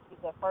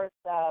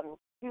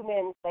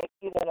humans, like,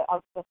 you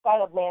know, the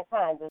start of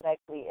mankind was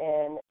actually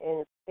in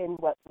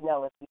what we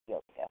know as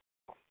Ethiopia.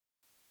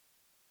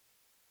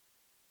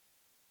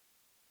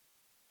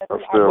 I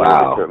still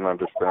really couldn't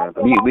understand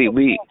it.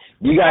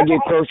 You gotta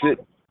get closer.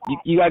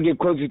 You gotta get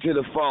closer to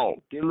the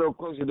phone. Get a little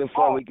closer to the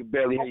phone. We can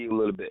barely hear you a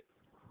little bit.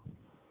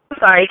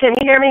 Sorry, can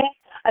you hear me?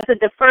 I said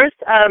the first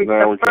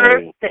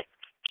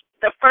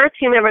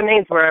human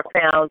remains were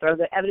found, or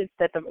the evidence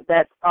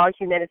that all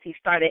humanity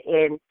started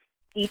in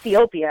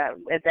Ethiopia.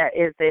 That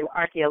is an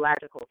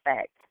archaeological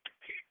fact.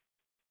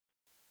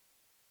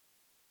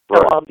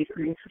 Right.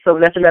 So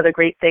that's another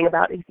great thing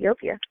about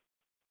Ethiopia.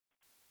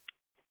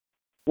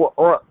 Well,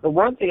 or the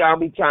one thing I'll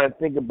be trying to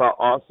think about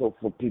also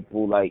for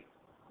people, like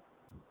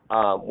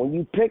when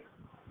you pick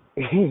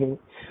when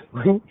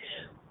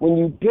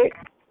you pick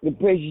the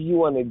places you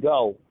want to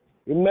go,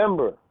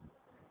 remember,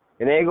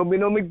 it ain't gonna be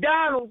no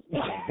McDonald's.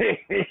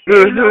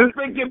 Ain't no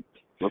freaking.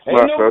 That's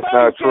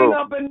not true.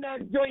 Up in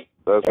that joint.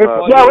 That's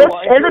not true.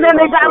 Isn't there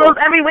McDonald's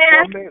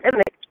everywhere?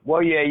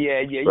 Well,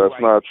 yeah.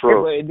 That's not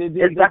true. It's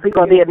definitely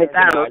gonna be a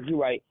McDonald's. You're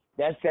right.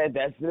 That's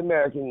the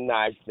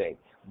Americanized thing.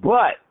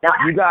 But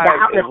you guys,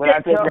 when I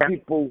tell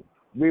people,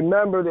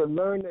 remember to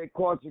learn their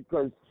culture,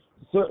 because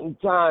certain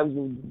times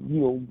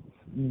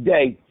of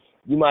day,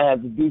 you might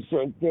have to do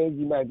certain things.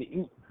 You might have to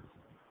eat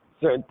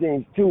certain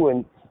things too,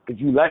 and if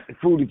you like the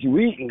food that you're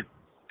eating,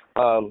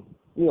 Let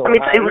me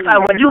tell you,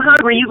 when you're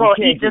hungry, you're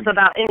gonna eat just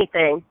about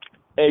anything.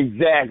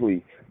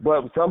 Exactly.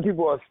 But some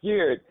people are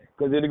scared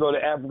because they go to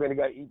Africa and they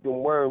got to eat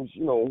them worms,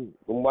 them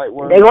white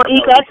worms. They gonna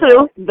eat that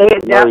too.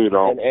 No, you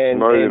don't. And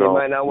no, you they don't.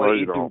 might not want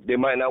to eat. They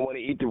might not want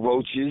to eat the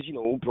roaches.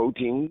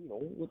 Protein.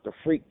 What the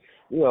freak?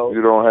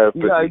 You don't have to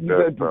eat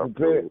that stuff.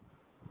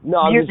 No,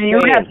 I'm just saying.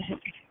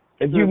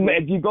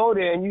 If you go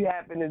there and you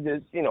happen to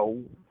just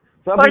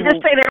some or people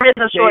just say there is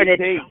a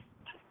shortage.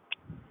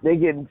 They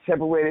get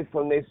separated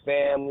from their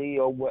family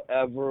or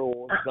whatever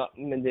or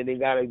something, and then they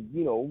gotta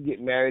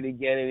get married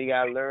again, and they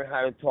gotta learn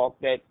how to talk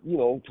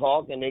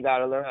and they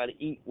gotta learn how to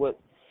eat what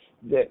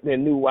their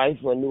new wife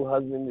or new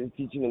husband is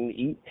teaching them to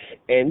eat,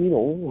 and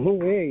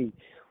hey,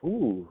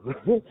 ooh.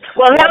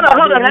 Well,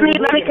 hold on. Let me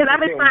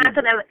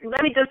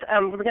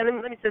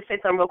just say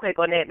something real quick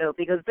on that note,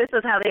 because this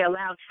is how they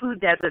allowed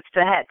food deserts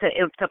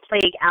to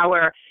plague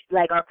our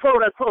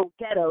quote unquote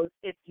ghettos,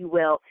 if you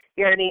will.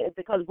 You know what I mean?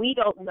 Because we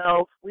don't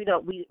know, we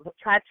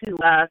try to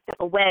step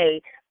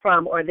away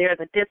from, or there's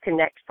a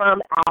disconnect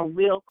from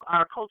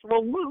our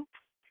cultural roots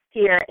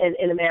here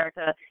in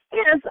America.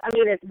 And I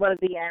mean, it's one of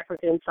the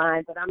African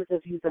signs, but I'm going to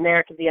just use the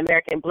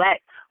American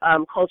Black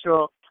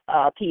cultural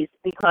piece,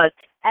 because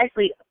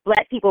actually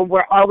Black people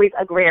were always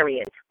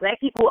agrarian. Black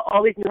people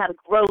always knew how to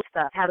grow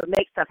stuff, how to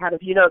make stuff,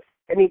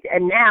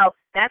 and now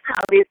that's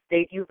how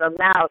you've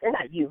allowed, and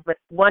not you, but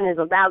one has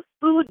allowed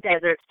food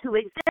deserts to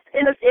exist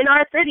in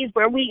our cities,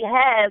 where we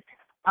have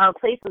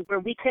places where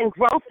we can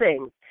grow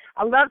things.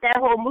 I love that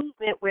whole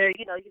movement where,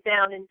 you're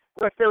down in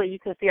North Philly, you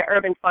can see an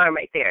urban farm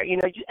right there,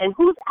 and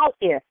who's out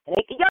there? It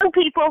ain't the young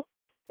people.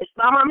 It's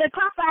Mama and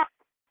Papa.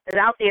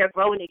 They're out there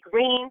growing their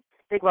greens.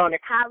 They're growing their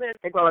collards.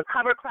 They're growing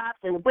cover crops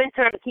in the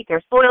winter to keep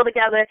their soil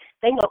together.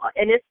 They know,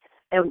 and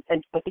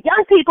with the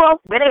young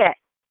people, where they at?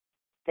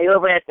 They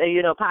over at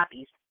the,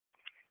 Poppies,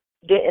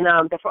 getting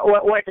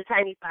or at the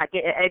Chinese spot,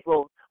 getting egg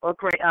rolls or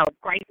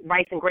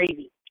rice and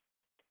gravy.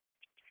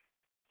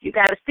 You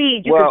got a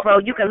seed you can grow.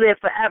 You can live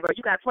forever.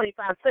 You got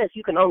 25 cents.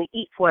 You can only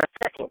eat for a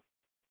second.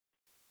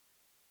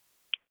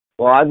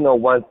 Well, I know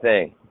one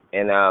thing,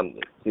 and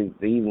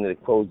even to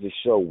close the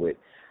show with,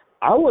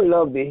 I would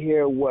love to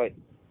hear what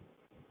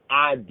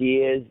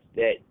ideas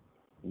that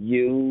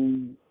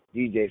you,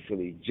 DJ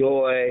Philly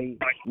Joy,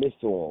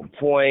 Mr. On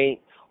Point,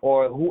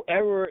 or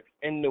whoever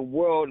in the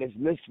world is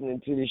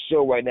listening to this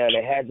show right now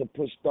that hasn't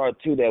pushed star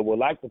 2, that would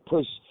like to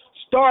push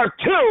star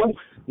 2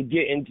 to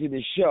get into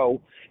the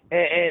show,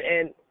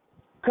 and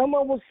come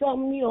up with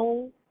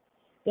something,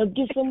 that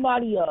give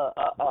somebody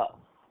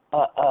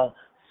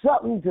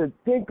something to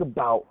think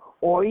about,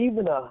 or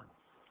even a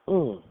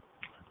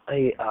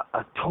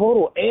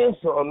total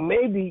answer, or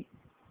maybe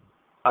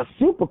a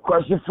super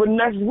question for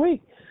next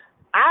week.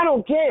 I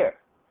don't care.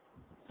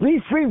 Be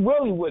free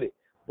willy with it.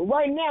 But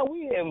right now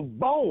we in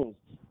bones.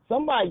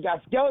 Somebody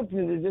got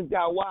skeletons that just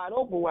got wide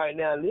open right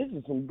now, and this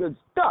is some good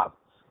stuff.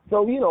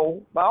 So,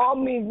 by all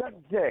means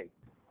necessary,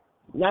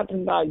 not to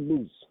knock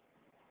loose.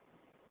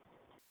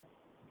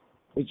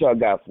 What y'all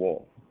got for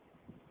him?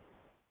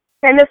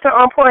 Hey, Mr.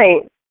 On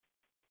Point.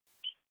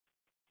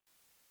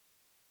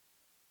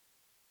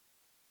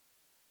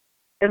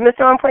 Is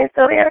Mr. On Point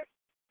still there?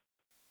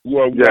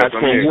 Yeah, Yes, I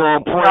I'm here. you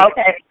on point?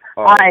 Okay.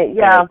 All right,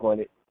 yeah.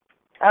 Point.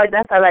 Oh,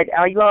 that's all right.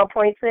 Are you on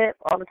point, Sid?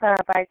 All the time,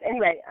 right?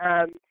 Anyway,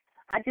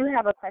 I do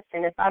have a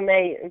question. If I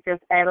may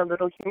just add a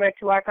little humor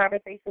to our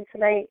conversation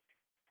tonight.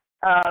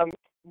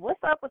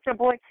 What's up with your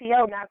boy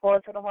T.O. not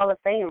going to the Hall of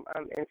Fame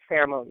in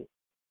ceremony?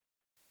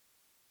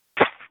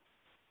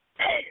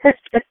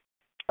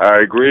 I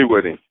agree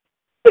with him.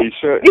 He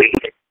should.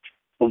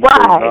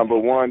 Why? Number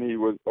one, he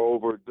was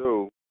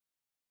overdue,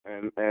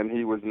 and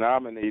he was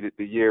nominated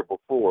the year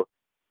before,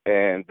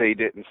 and they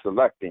didn't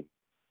select him.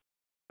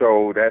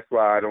 So that's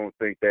why I don't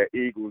think that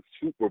Eagles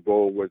Super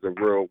Bowl was a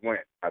real win.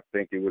 I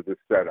think it was a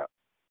setup.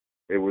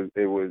 It was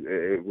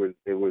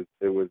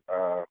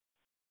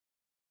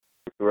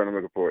what I'm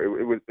looking for.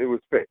 It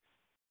was fixed.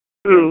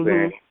 You know what I'm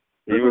saying?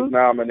 He was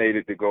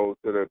nominated to go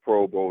to the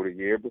Pro Bowl the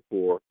year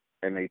before,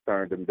 and they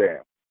turned him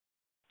down.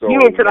 So you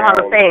went to the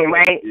Hall of Fame,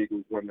 right? The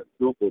Eagles won the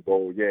Super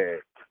Bowl, yeah.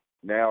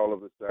 Now all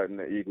of a sudden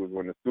the Eagles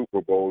win the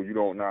Super Bowl. You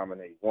don't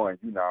nominate one,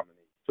 you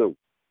nominate two.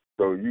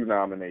 So you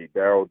nominate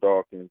Brian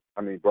Dawkins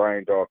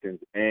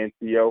and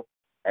T.O.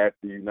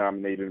 after you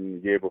nominated him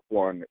the year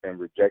before and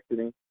rejected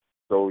him.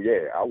 So,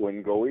 yeah, I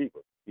wouldn't go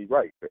either. He's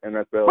right. The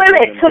NFL. Wait a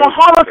minute, to the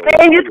Hall of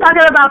Fame? You're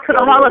talking about to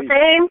the Hall of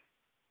Fame?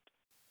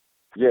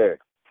 Yeah.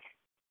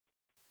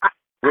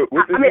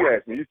 What did you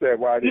ask me? You said,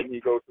 why didn't he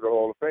go to the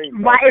Hall of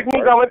Fame? Why isn't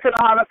he going to the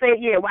Hall of Fame?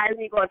 Yeah, why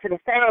isn't he going to the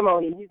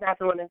ceremony? He's not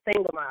doing the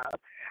single mile.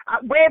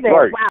 Wait a minute.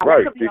 Right, wow.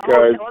 right,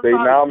 because they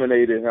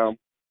nominated him.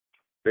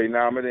 They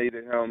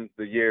nominated him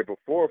the year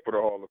before for the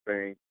Hall of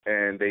Fame,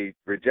 and they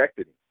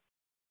rejected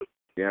him.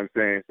 You know what I'm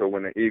saying? So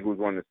when the Eagles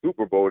won the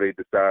Super Bowl, they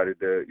decided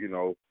to,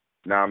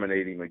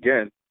 nominate him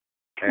again.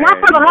 And, not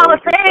for the Hall of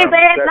Fame,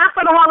 man. Not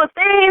for the Hall of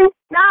Fame.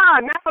 No,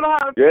 not for the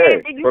Hall of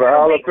Fame. Yeah, for the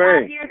Hall of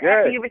Fame. 5 years yeah.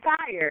 after you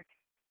retire.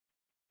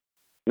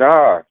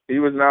 Nah, he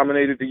was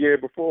nominated the year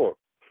before.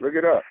 Look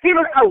it up. He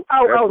was. Okay,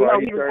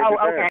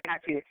 I got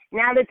you.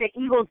 Now that the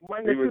Eagles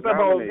won the Super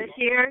Bowl this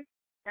year,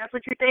 that's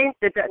what you think?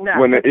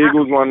 When the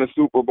Eagles won the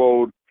Super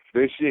Bowl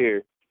this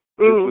year,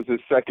 this was his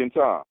second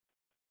time.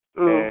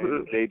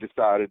 And they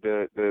decided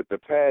to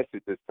pass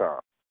it this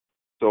time.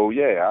 So,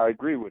 yeah, I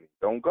agree with him.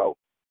 Don't go.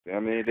 I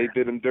mean, they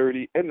did him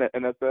dirty in the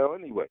NFL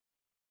anyway.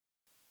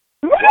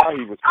 While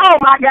he was oh,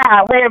 my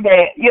God. Wait a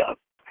minute.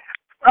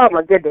 Oh,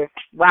 my goodness.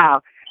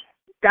 Wow.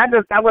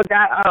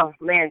 Oh,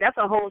 man, that's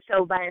a whole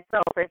show by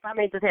itself. If I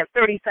may just have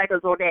 30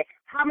 seconds on that,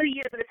 how many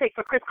years did it take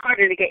for Chris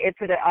Carter to get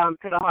into the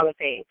Hall of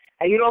Fame?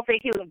 And you don't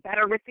think he was a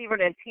better receiver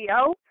than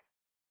T.O.?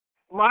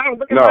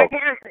 Look at Mark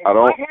Harrison. I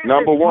don't.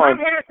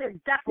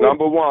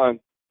 Number one,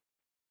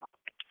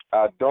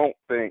 I don't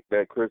think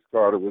that Chris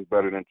Carter was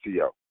better than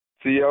T.O.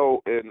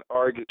 T.O. is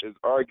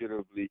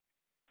arguably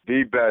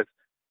the best.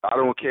 I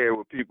don't care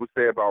what people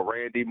say about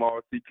Randy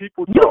Moss.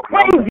 People talk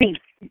crazy.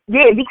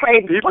 Yeah, you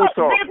crazy. People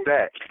talk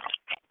that.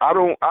 I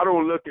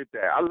don't look at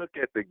that. I look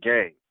at the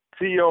game.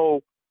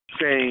 T.O.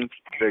 changed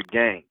the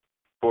game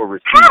for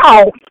receivers.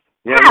 How?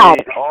 You know How?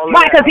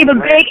 Why? Because he was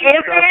big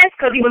and fast?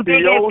 Because he was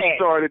big and fast. T.O.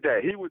 started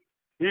that.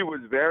 He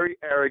was very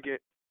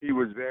arrogant. He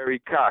was very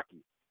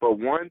cocky. But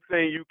one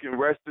thing you can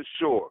rest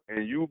assured,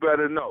 and you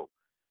better know,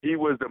 he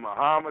was the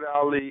Muhammad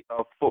Ali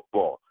of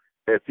football.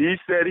 If he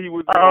said he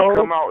was going to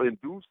come out and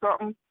do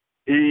something,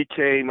 he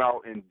came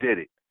out and did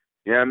it.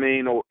 You know what I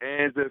mean? No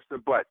ands, ifs,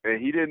 and buts.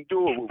 And he didn't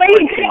do it with but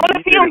one he did thing. On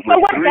the field,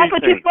 so what? That's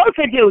what you're supposed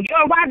to do.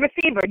 You're a wide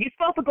receiver. You're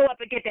supposed to go up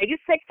and get that.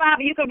 You're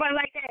 6'5", and you can run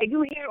like that.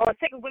 You here or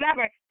 6 or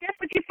whatever. That's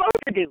what you're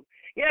supposed to do.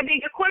 You know what I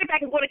mean? Your quarterback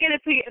is going to get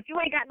it to you. If you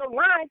ain't got no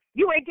line,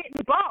 you ain't getting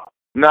the ball.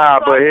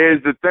 Nah, but here's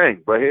the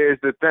thing.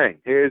 Here's the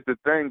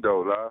thing,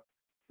 though, love.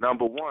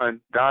 Number one,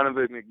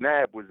 Donovan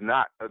McNabb was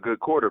not a good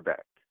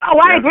quarterback. Oh,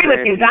 I agree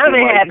with you.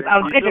 Donovan had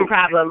a vision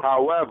problem.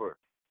 However,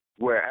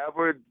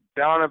 wherever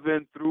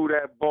Donovan threw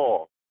that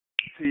ball,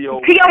 T.O.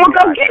 will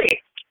go get it.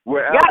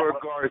 Wherever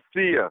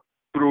Garcia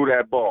threw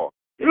that ball,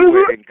 he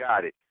went and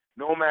got it.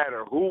 No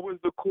matter who was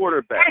the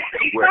quarterback,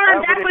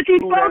 that's what you're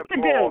supposed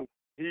to do.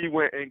 He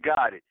went and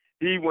got it.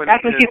 He went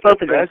that's what you're supposed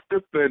to do. Best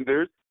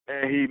defenders,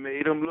 and he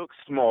made them look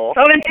small.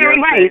 So did Jerry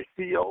Rice.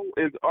 T.O.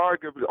 is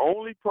arguably the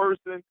only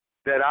person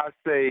that I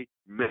say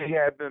may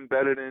have been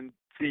better than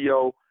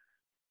T.O.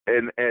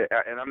 And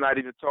I'm not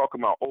even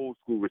talking about old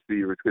school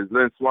receivers because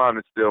Lynn Swann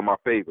is still my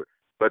favorite.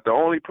 But the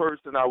only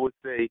person I would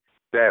say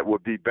that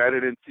would be better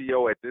than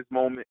T.O. at this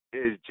moment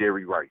is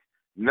Jerry Rice.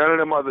 None of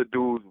them other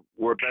dudes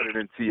were better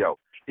than T.O.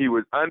 He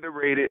was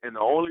underrated, and the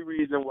only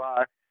reason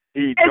why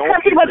He It's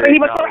because he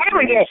was so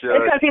arrogant. It's should.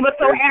 because he was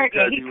so It's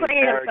arrogant. because He was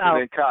played himself.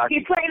 arrogant and cocky. He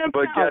played himself.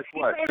 But guess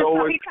what? But so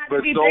was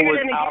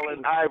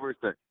Allen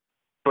Iverson.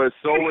 But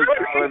so was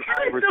Allen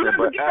Iverson.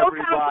 But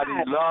everybody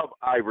loved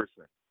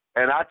Iverson.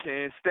 And I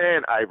can't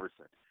stand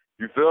Iverson.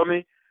 You feel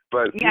me?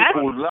 But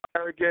people love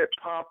arrogant,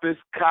 pompous,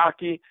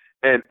 cocky,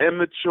 and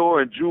immature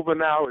and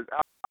juvenile is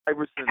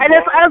Iverson. And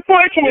it's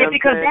unfortunate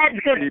because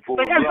those people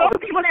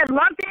that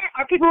love that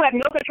are people who have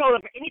no control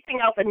over anything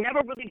else and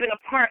never really been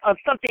a part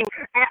of something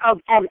of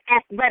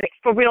athletics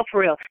for real.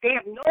 They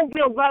have no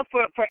real love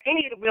for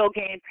any of the real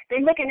games.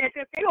 They're looking at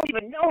this. They don't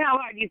even know how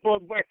hard these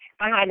bulls work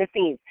behind the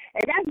scenes.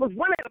 And that was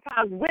one of the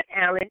problems with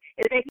Allen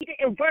is that he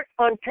didn't work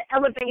on to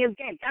elevate his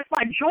game. That's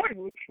why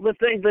Jordan was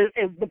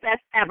the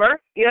best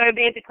ever. You know what I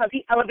mean? Because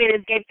he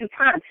elevated his game through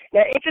time.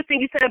 Now,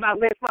 interesting you said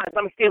about Lynn Swann.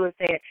 I'm a Steelers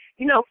fan.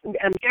 You know,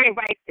 Jerry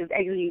Rice is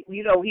actually.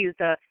 You know, he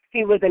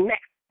was the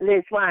next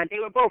Lynn Swann. They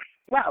were both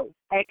slow,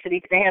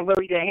 actually, because they have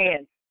really good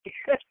hands.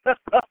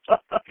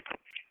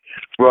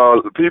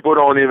 Well, people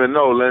don't even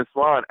know Lynn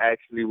Swann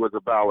actually was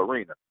a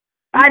ballerina.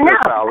 I know.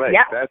 Ballet.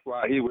 Yep. That's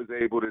why he was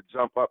able to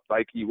jump up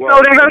like he was.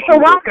 So did Herschel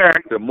Walker.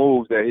 The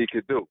moves that he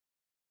could do.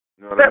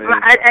 You know what I mean?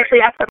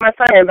 I put my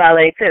son in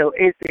ballet, too.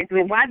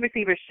 Wide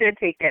receivers should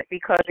take that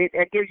because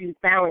it gives you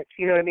balance.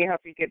 You know what I mean?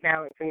 Helps you get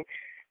balance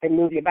and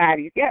move your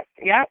bodies. Yep.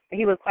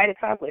 He was quite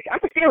accomplished. I'm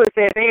a Steelers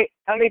fan, babe.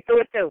 I mean,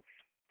 through it too.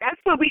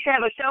 That's what we should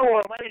have a show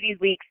on one of these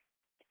weeks.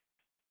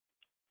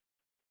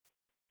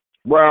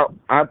 Well,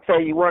 I'll tell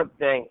you one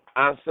thing.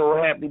 I'm so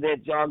happy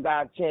that y'all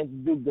got a chance to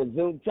do the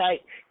Zoom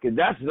tight, because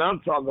that's what I'm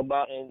talking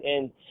about.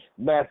 And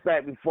matter of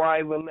fact, before I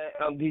even let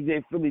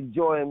DJ Philly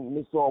join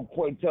Mr. On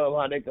Point, tell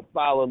them how they can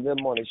follow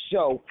them on the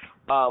show.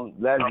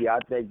 Leslie, I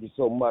thank you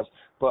so much.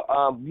 But,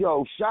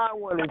 Sean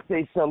wanted to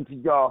say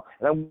something to y'all,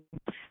 and I'm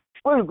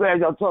really glad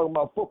y'all talking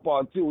about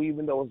football, too,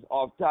 even though it's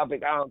off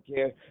topic. I don't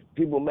care.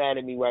 People mad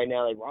at me right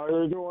now, like, why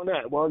are they doing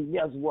that? Well,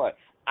 guess what?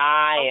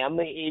 I am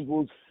an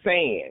Eagles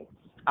fan.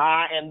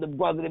 I am the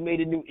brother that made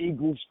the new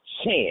Eagles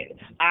chant.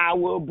 I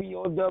will be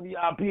on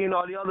WIP and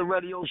all the other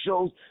radio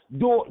shows,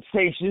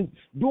 stations,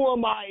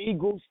 doing my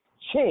Eagles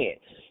chant.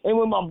 And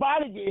when my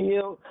body get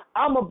healed,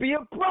 I'm going to be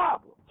a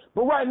problem.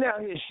 But right now,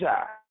 here's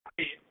Shy.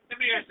 Let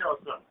me ask y'all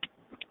something.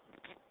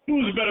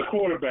 Who's a better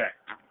quarterback?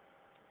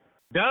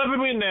 Donovan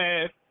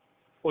McNabb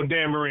or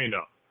Dan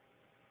Marino?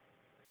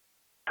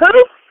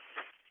 Who?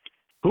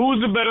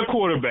 Who's the better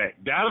quarterback?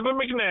 Donovan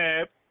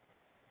McNabb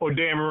or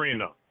Dan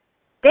Marino?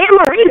 Dan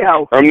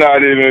Marino. I'm not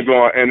even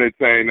going to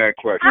entertain that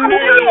question. I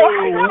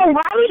know,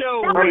 right?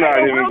 I'm not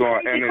even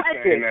going to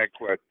entertain that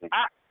question.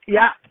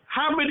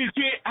 How many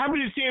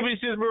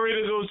championships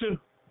Marino goes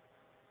to?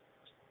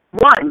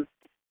 One.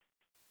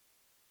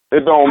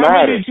 It don't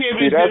matter.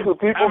 See, that's what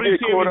people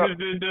get caught up.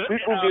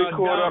 People get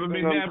caught up in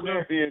them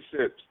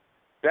championships.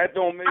 That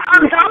don't make.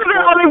 Donovan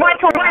only went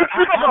to one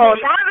Super Bowl.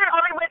 Donovan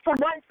only went to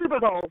one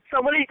Super Bowl.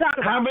 So what are you talking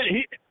about? How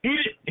many? He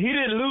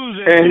didn't lose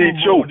that And Super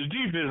he Bowl. choked. The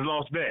defense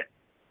lost that.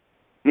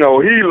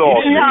 No, he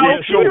lost. No, he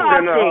choked lost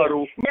in the it.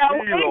 huddle.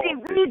 No, Andy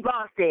Reid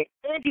lost it.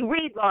 Andy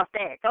Reid lost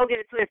that. Don't get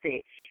it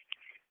twisted.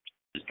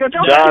 So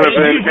Jonathan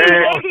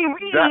Andy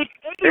Reid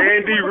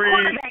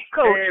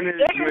and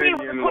his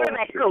minion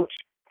lost it.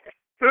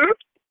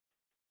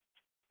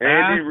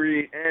 Andy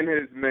Reid and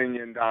his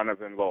minion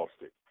Donovan lost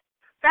it.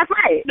 That's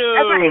right. No.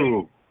 That's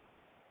right.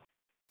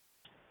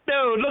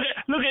 No,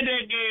 look at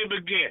that game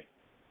again.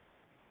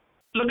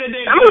 Look at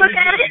that I'm game looking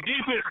at again.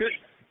 it.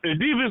 The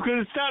defense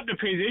couldn't stop the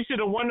pace. They should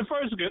have won the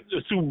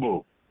Super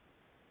Bowl.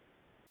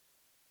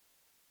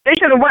 They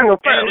should have won the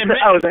first.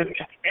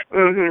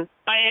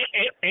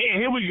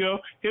 Here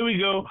we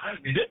go.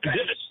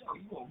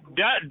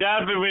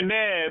 Donovan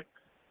McNabb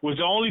was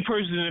the only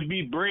person to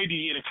beat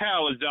Brady in the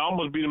college that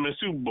almost beat him in the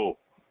Super Bowl.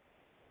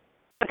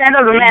 But that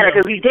doesn't matter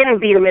because we didn't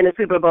beat him in the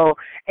Super Bowl,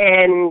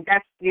 and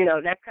that's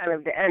kind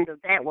of the end of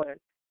that one.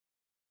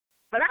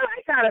 But I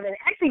like Donovan.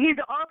 Actually, he's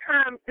the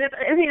all-time.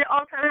 Isn't he the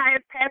all-time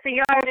highest passing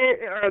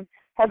yardage or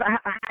has the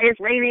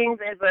highest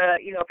ratings as a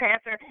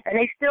passer? And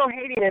they still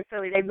hate him in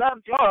Philly. They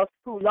love Jaws,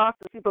 who lost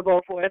the Super Bowl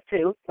for us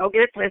too. Don't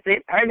get it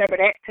twisted. I remember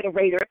that to the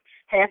Raiders.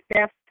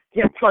 Half-deaf,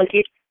 Jim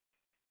Plunkett.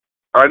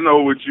 I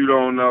know what you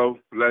don't know,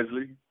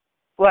 Leslie.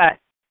 What?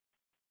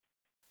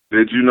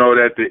 Did you know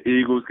that the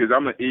Eagles? Because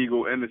I'm an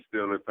Eagle and a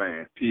Steelers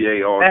fan,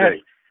 PA all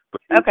day.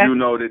 But did you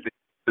know that there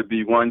used to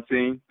be one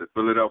team, the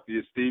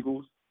Philadelphia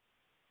Steagles?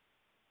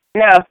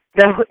 No,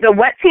 the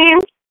what team?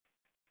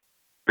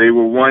 They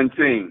were one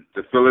team,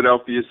 the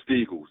Philadelphia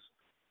Steagles.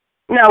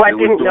 No, I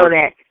didn't know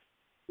that.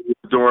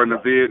 During the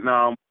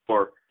Vietnam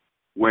War,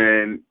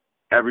 when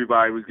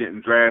everybody was getting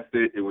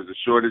drafted, it was a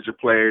shortage of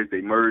players. They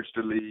merged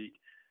the league,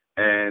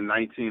 and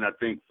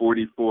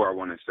 1944, I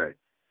want to say,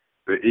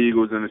 the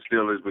Eagles and the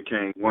Steelers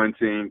became one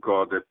team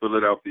called the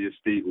Philadelphia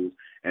Steagles,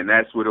 and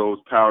that's where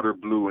those powder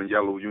blue and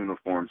yellow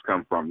uniforms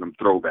come from, them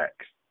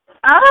throwbacks.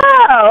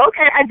 Oh,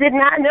 okay. I did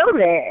not know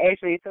that,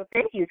 actually, so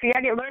thank you. See,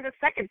 I didn't learn a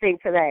second thing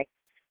today.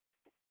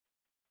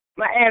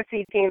 My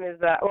NFC team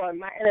is,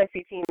 my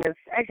NFC team is,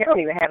 actually, I don't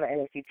even have an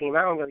NFC team.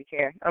 I don't really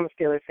care. I'm a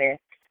Steelers fan.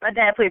 My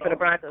dad played for the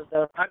Broncos,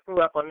 though. I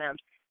grew up on them.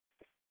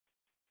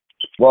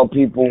 Well,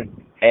 people,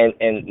 and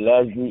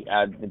Leslie,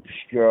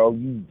 girl,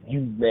 you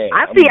man.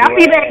 I'll be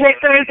back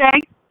next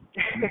Thursday.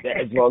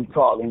 That's what I'm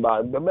talking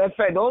about. But matter of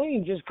fact, don't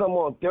even just come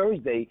on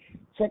Thursday.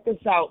 Check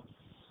us out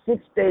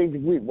 6 days a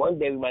week. One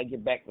day we might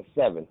get back to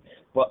 7.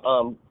 But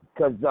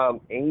cause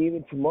and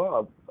even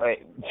tomorrow,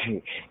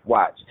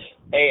 watch.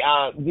 Hey,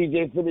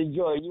 DJ for the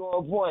joy, you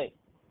on point?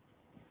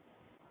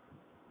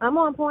 I'm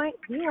on point.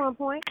 You on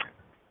point?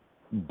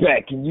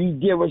 Beck, can you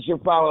give us your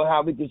follow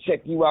how we can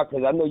check you out?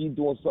 Because I know you're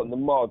doing something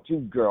tomorrow too,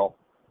 girl.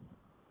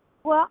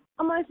 Well,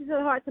 I'm on to the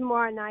Heart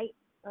tomorrow night.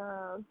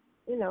 Sound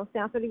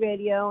City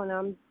Radio,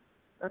 and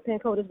our pin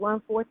code is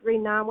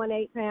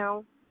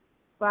 143918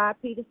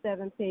 £5 to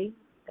 7p.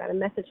 Got a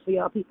message for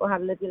y'all people how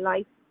to live your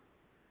life,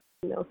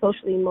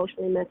 socially,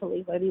 emotionally,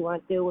 mentally, whatever you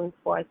want to do as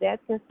far as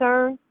that's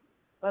concerned.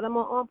 But I'm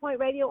on Point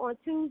Radio on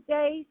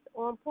Tuesdays,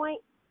 On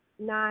Point,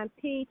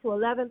 9p to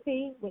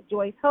 11p with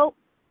Joyce Hope.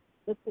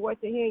 Look forward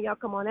to hearing y'all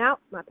come on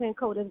out. My pin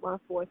code is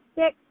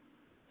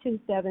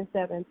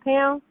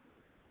 146277#.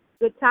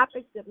 Good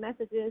topics, good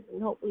messages,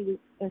 and hopefully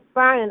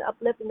inspiring and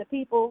uplifting the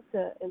people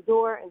to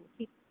endure and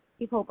keep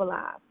hope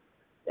alive.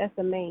 That's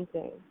the main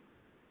thing.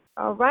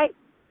 All right.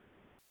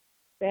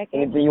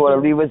 Anything you want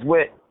to leave us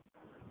with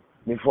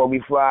before we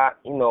fly?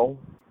 I still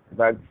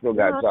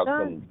got to drop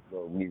some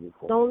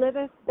musical. Don't live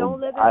in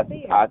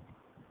fear.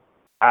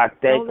 I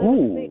think.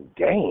 Ooh,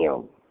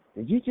 damn!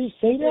 Did you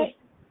just say that?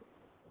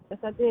 Yes,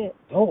 I did.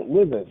 Don't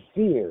live in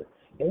fear.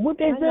 And what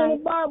they say in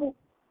the Bible?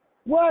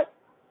 What?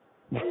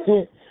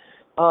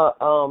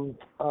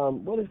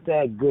 What is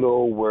that good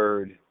old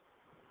word?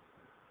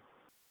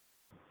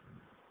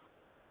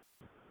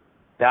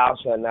 Thou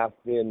shalt not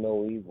fear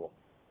no evil.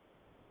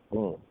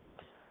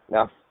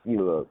 Now,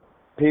 look,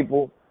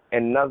 people,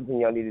 and another thing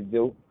y'all need to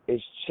do is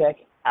check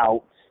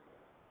out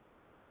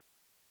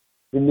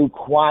the new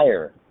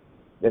choir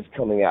that's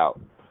coming out.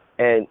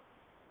 And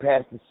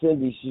Pastor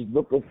Cindy, she's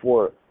looking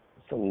for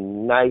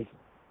some nice,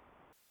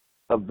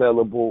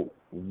 available,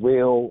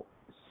 real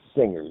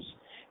singers.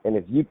 And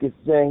if you could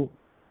sing,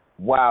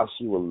 wow,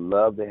 she would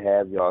love to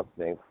have y'all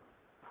sing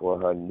for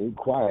her new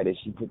choir that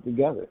she put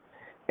together.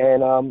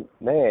 And,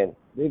 man,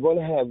 they're going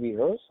to have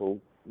rehearsal,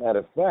 matter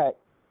of fact,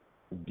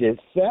 this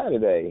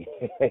Saturday.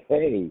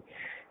 Hey,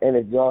 and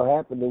if y'all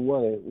happen to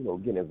want to,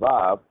 get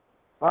involved,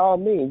 by all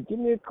means, give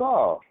me a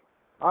call.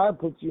 I'll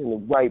put you in the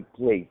right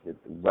place at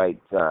the right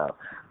time.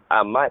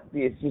 I might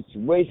be a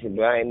situation,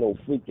 but I ain't no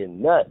freaking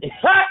nut.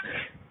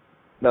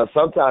 Now,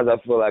 sometimes I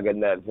feel like a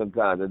nut,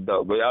 sometimes I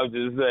don't, but I was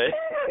just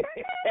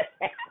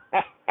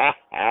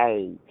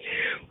saying.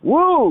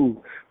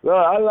 Woo! Well,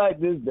 I like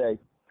this day.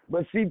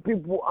 But see,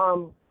 people,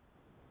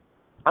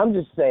 I'm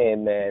just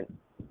saying, man,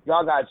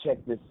 y'all got to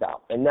check this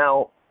out. And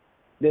now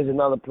there's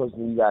another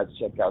person you got to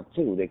check out,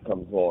 too, that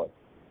comes on.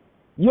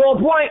 You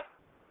on point?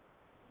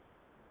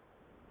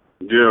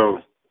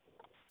 Yo.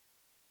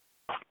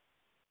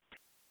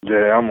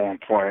 Yeah, I'm on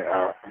point.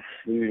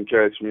 You can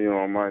catch me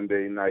on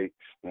Monday nights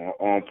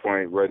on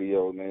Point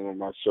Radio. Name of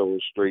my show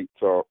is Straight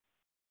Talk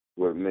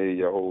with me,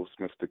 your host,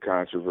 Mr.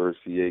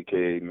 Controversy,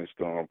 a.k.a.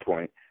 Mr. On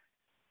Point.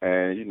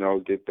 And,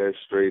 get that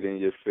straight in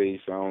your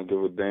face. I don't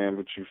give a damn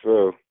what you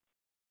feel.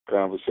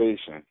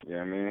 Conversation, you know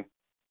what I mean?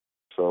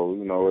 So,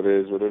 it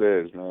is what it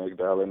is, man.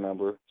 Dial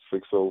number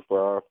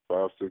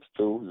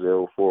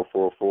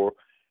 605-562-0444.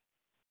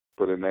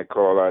 Put in that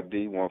call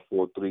ID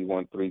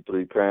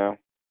 143133#.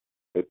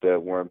 Hit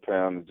that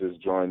 £1 and just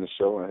join the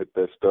show, and hit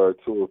that star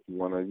 2 if you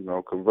want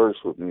to,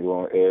 converse with me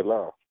on air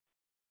live.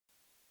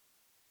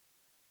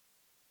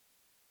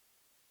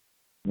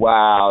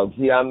 Wow.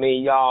 See,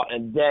 y'all,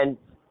 and then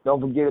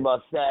don't forget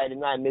about Saturday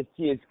night, Miss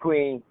Tia's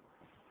Queen.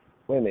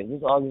 Wait a minute,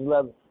 this August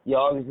 11th? Yeah,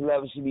 August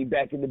 11th, she'll be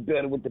back in the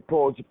building with the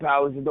Poetry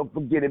Powers, and don't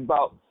forget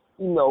about,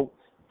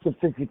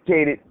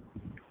 sophisticated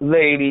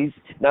ladies.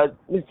 Now,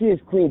 Miss Tia's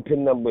Queen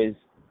pin number is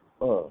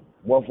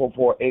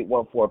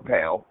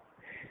 144814#.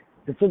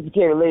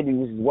 Sophisticated lady,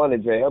 which is one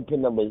address, her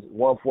pin number is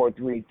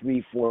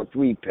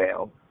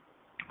 143343#.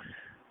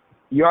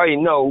 You already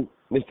know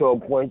Mr. O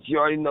Points. You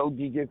already know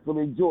DJ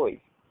Philly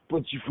Joyce.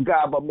 But you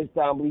forgot about Mr.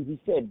 I Believe He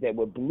Said That.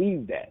 Would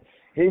believe that.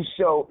 His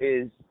show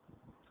is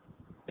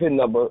pin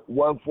number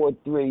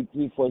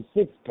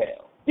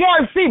 143346#. You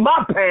already see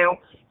my pound.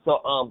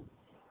 So,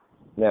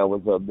 now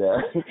what's up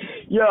there?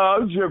 Yo,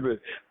 I'm tripping.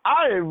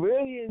 I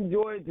really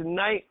enjoyed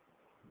tonight.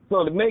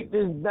 So to make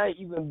this night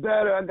even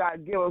better, I got to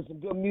give us some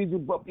good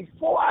music. But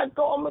before I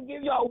go, I'm going to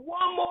give y'all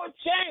one more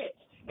chance.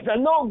 Because I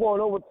know I'm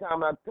going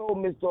overtime. I told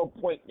Mr.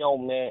 Point, yo,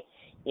 man,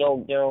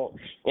 man,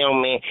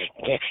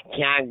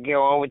 can I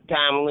go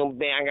overtime a little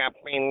bit? I got to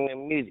play the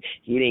music.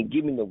 He didn't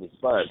give me no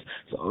response.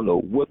 So I don't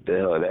know what the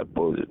hell that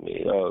bothered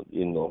me,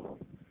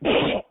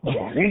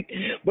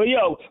 But,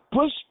 yo,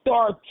 push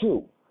star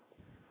 2.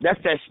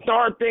 That's that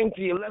star thing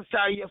to your left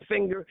side of your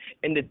finger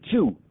and the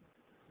 2.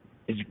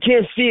 If you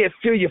can't see it,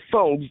 fill your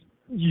phone.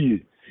 Yeah.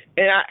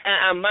 And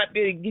I might be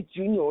able to get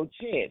you, a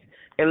chance.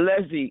 And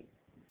Leslie,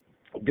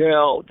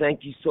 girl,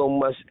 thank you so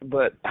much.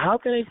 But how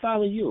can they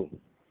follow you?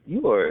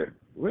 You are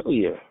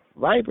really a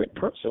vibrant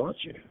person,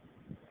 aren't you?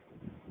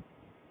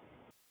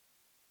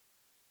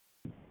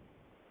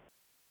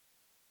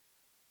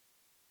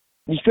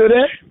 You still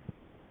there?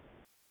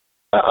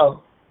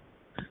 Uh-oh.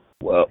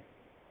 Well,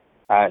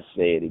 I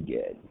say it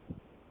again.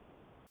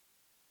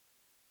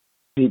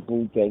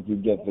 People, thank you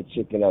again for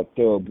checking out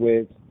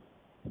THoRoughBred.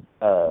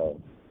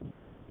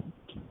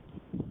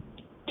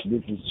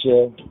 This is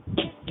CHiLL.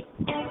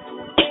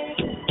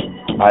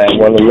 I am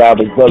one of the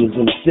loudest brothers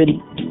in the city.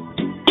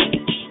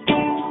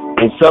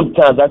 And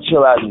sometimes I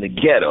chill out in the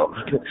ghetto.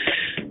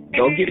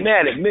 Don't get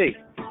mad at me.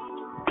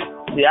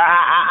 See,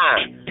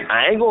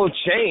 I ain't gonna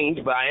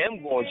change, but I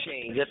am gonna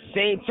change. At the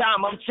same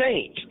time, I'm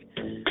changed.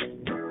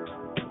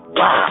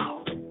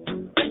 Wow.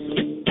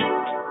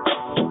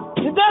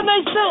 Does that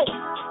make sense?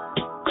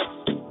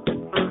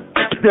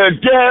 The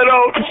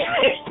ghetto.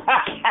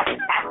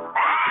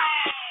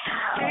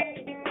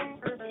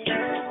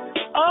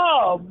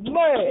 Oh,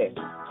 man.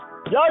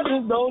 Y'all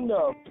just don't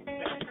know.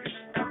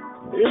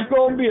 It's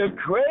going to be a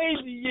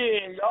crazy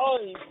year. Y'all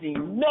ain't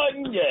seen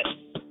nothing yet.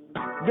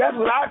 That's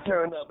when I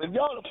turn up. If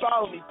y'all want to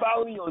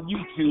follow me on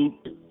YouTube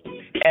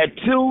at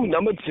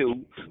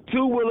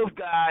 2 Will of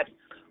God,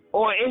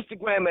 or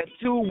Instagram at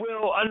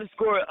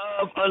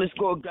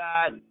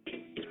 2will_of_God,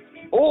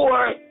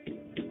 or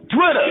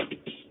Twitter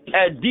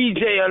at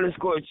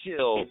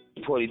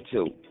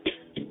DJ_CHiLL22.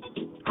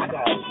 I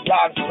got a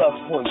lot of stuff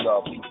for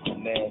y'all people,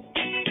 man.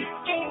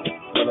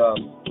 But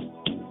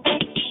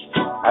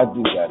I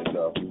do gotta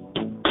go.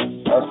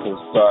 I'm so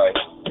sorry.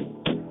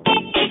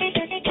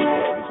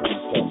 This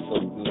sounds so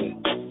good.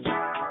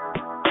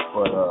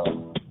 But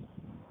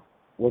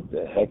what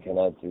the heck can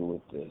I do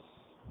with this?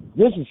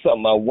 This is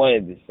something I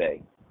wanted to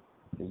say.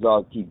 Cause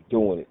y'all keep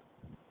doing it.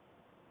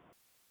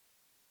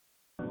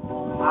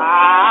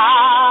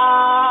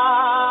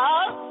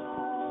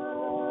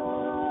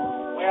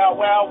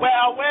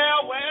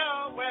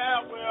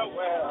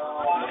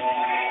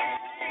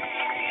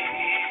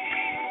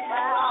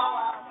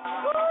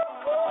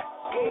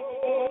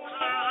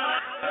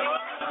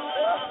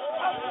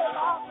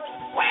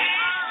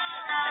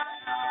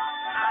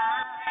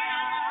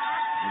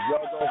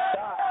 Y'all don't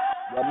stop.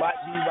 Y'all might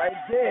be right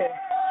there.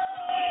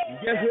 And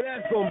guess what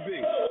that's gonna be?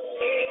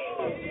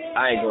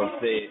 I ain't gonna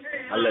say it.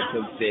 I let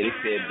them say it. They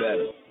say it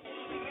better.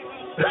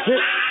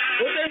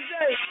 What they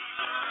say?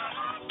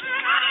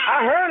 I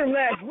heard them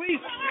last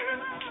week.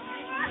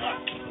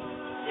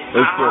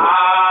 Let's go.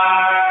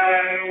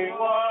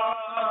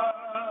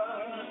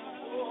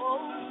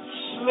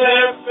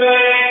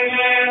 Slipping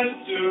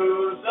into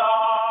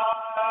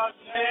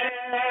darkness.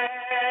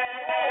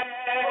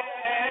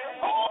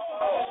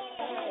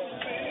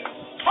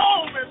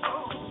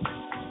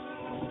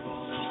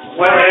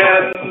 When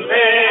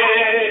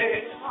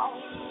they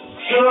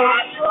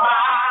took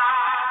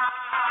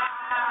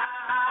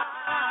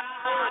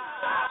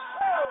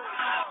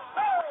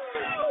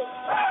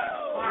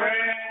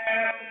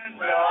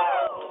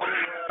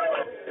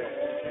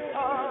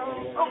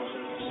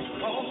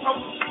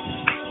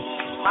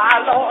my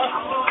Lord,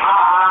 I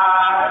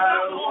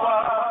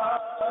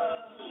was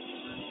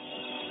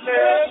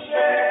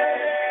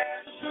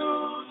slipping to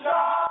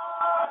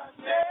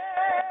darkness.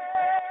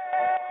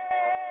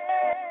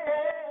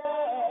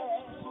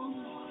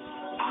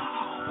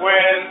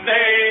 When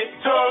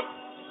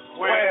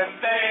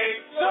they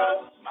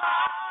took my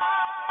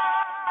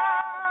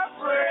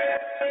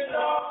breath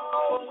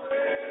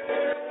away.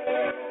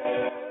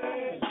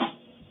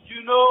 You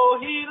know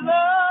he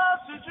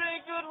loves to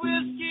drink good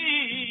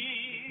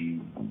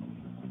whiskey.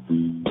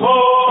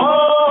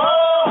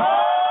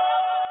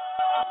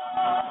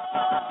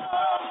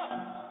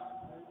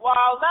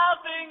 While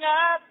laughing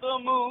at the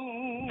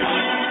moon.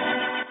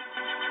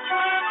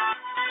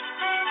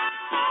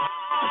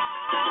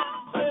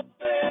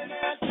 Slipping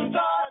into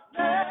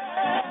darkness.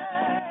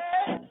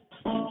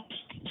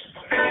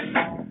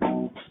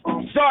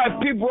 Sorry,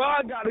 people,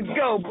 I gotta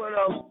go, but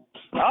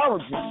I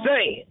was just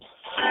saying.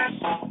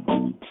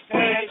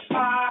 Take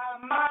my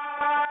mind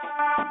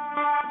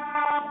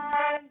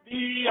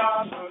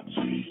beyond the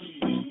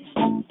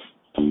trees.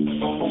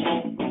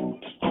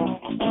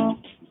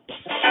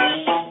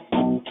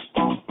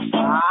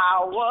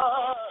 I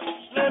was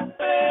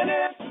slipping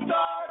into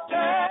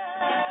darkness.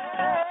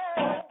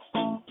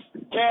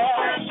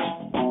 Yeah.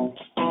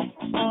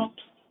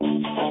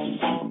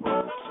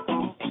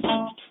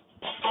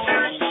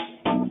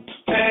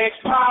 Take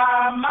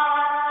my mind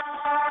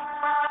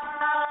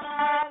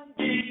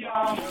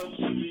beyond the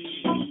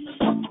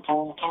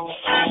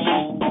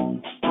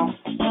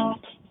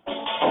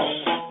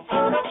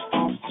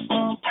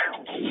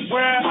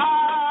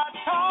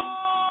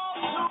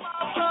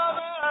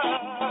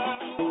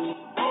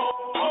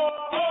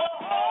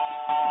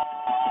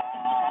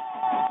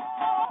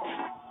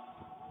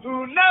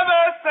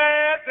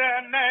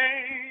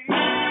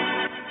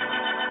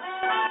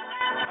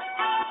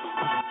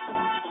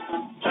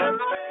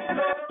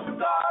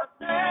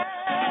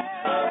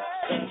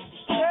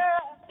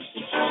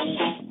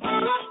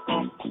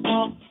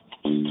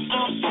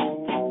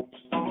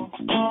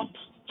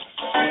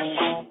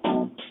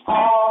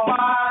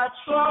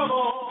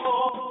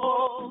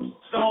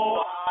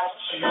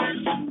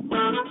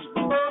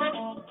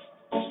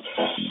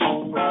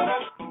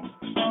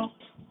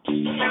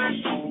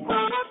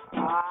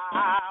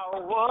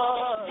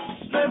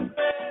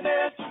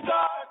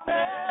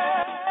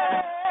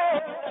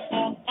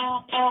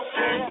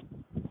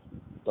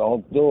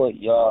Don't do it,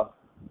 y'all.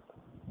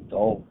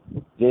 Don't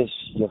dish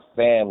your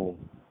family.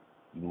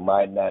 You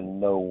might not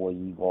know where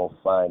you're going to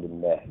find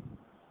them at.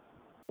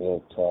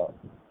 Real talk.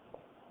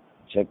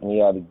 Check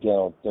me out again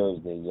on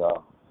Thursday,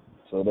 y'all.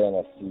 Till then,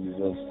 I'll see you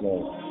real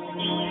soon.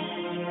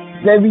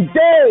 Baby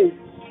Dave,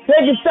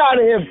 take us out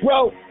of here,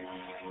 bro.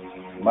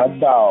 My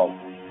dog.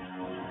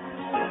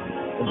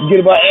 Don't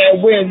forget about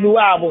Ed Wynn's new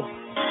album.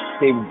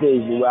 David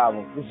Dave's new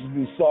album. This is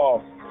new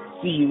song.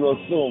 See you real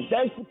soon.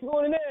 Thanks for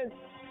tuning in.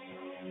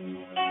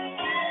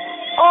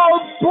 Oh,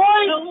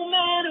 boy! No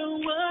matter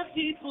what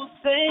people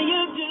say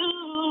you do,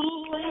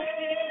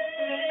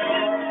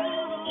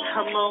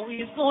 I'm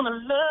always gonna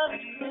love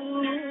you.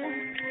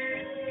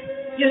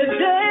 Your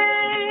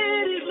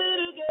daddy's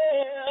little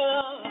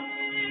girl,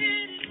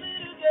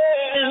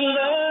 and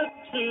love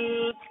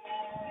truth,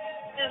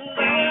 and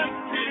love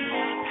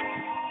truth.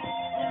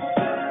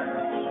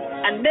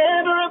 I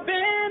never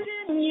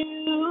abandoned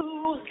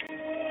you,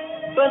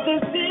 but the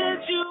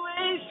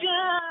situation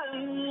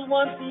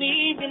wants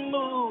me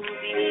removed,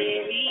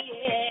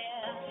 yeah.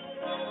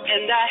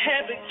 And I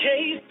have a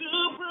case to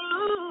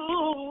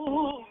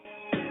prove.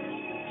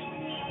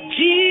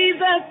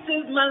 Jesus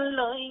is my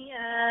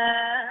lawyer.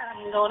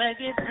 I'm gonna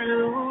get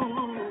through.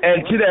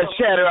 And to that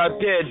chatter out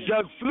there,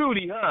 Doug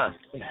Flutie, huh?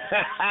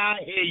 I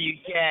hear you,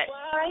 cat.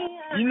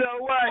 You know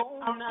what?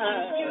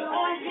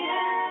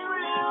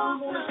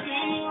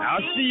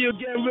 I'll see you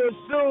again real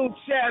soon,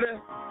 chatter.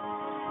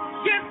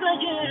 Yes,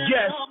 again.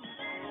 Yes.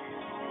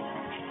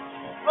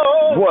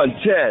 Oh. 110.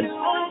 It's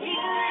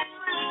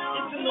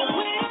in the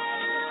will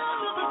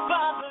of the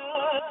Father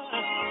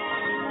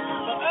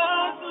for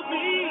us to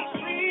be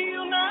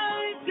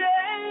reunited.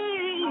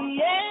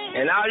 Yeah.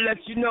 And I'll let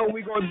you know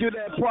we're going to do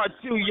that part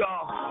 2,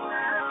 y'all. I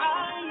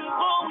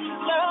always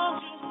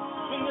loved you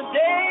from the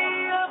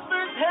day I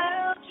first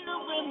held you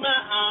in my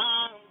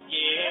arms.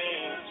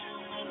 Yeah.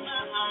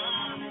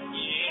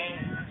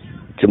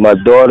 To my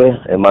daughter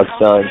and my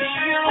son.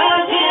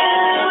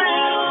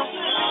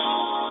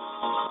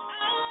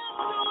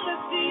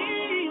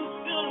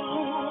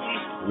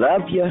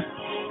 Love ya.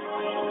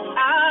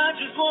 I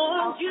just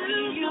want you.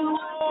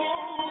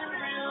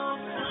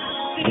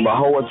 To my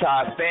whole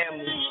entire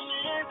family.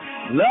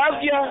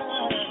 Love ya.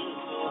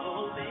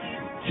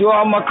 To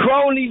all my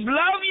cronies.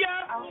 Love ya.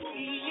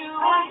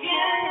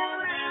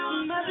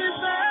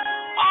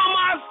 All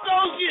my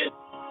associates.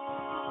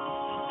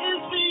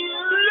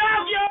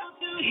 Love ya.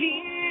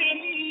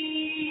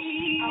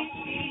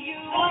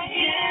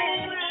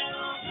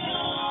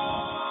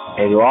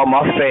 And to all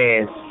my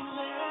fans.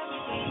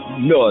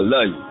 No, I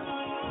love you.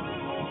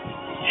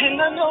 And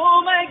I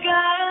know my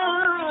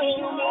God,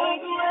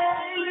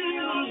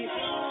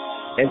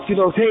 and to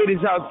those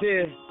haters out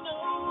there,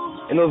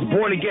 and those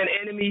born again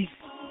enemies,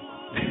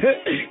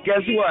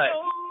 guess what?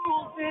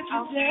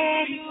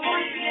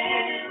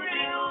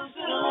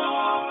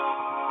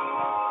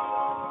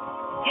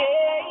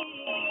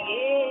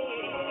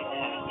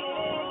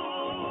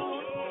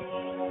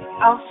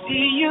 I'll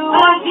see you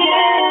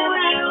again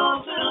real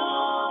soon.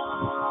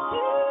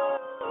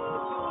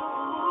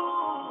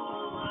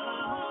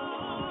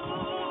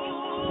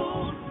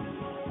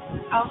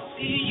 I'll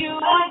see you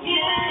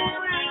again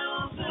real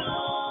soon.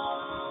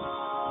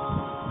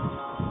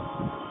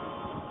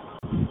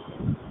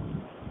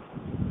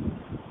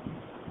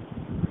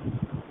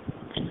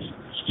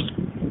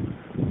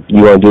 You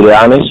want to do the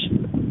honors?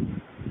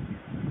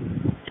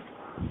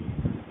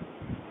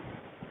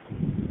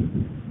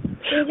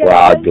 Well,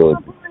 I'll do it.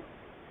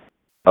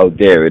 Oh,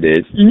 there it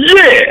is.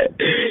 Yeah!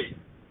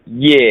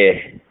 Yeah!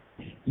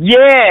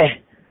 Yeah!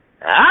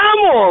 I'm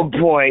on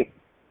point.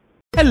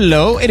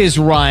 Hello, it is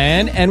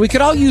Ryan, and we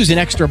could all use an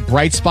extra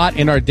bright spot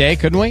in our day,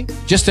 couldn't we?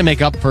 Just to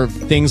make up for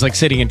things like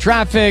sitting in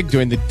traffic,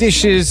 doing the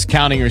dishes,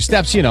 counting your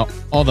steps, you know,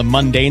 all the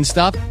mundane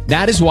stuff.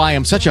 That is why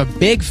I'm such a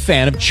big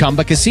fan of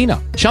Chumba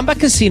Casino. Chumba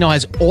Casino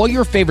has all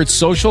your favorite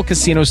social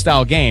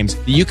casino-style games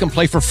that you can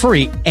play for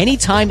free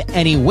anytime,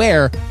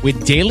 anywhere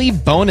with daily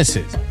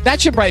bonuses. That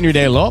should brighten your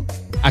day a little.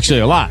 Actually,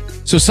 a lot.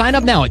 So sign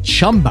up now at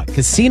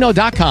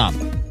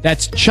ChumbaCasino.com.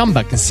 That's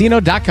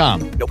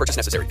ChumbaCasino.com. No purchase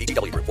necessary.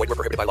 VGW Group. Void where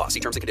prohibited by law. See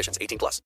terms and conditions. 18+.